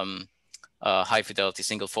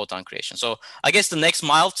single photon creation. So I guess the next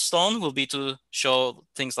milestone will be to show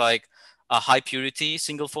things like a high purity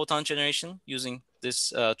single photon generation using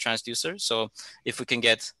this transducer. So if we can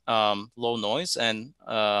get low noise and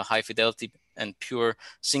high fidelity and pure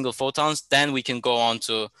single photons, then we can go on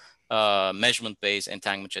to measurement-based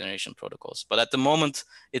entanglement generation protocols. But at the moment,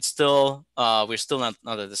 it's still we're still not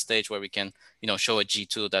at the stage where we can show a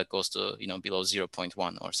G2 that goes to below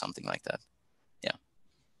 0.1 or something like that. Yeah.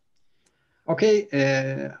 Okay,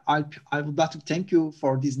 I would like to thank you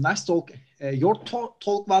for this nice talk. Your talk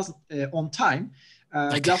was on time.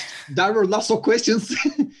 Just there were lots of questions,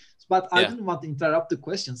 but I didn't want to interrupt the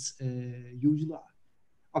questions. Usually,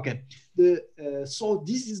 okay. So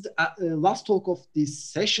this is the last talk of this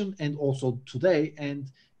session and also today. And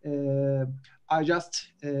I just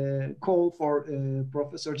call for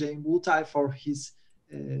Professor Jane Bulutay for his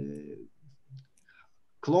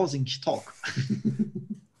closing talk.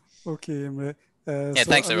 Okay, Emre. Yeah,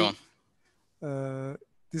 thanks everyone.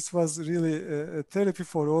 This was really a therapy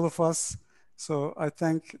for all of us. So I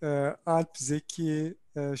thank Alp, Zeki,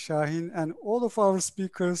 Shahin, and all of our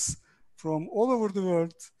speakers from all over the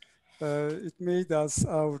world. It made us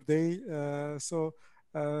our day.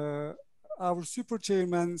 Our super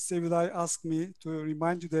chairman, Sevilay, asked me to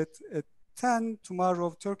remind you that at 10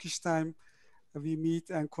 tomorrow Turkish time, we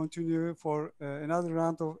meet and continue for another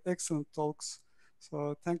round of excellent talks.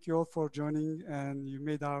 So thank you all for joining, and you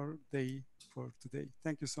made our day for today.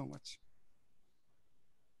 Thank you so much.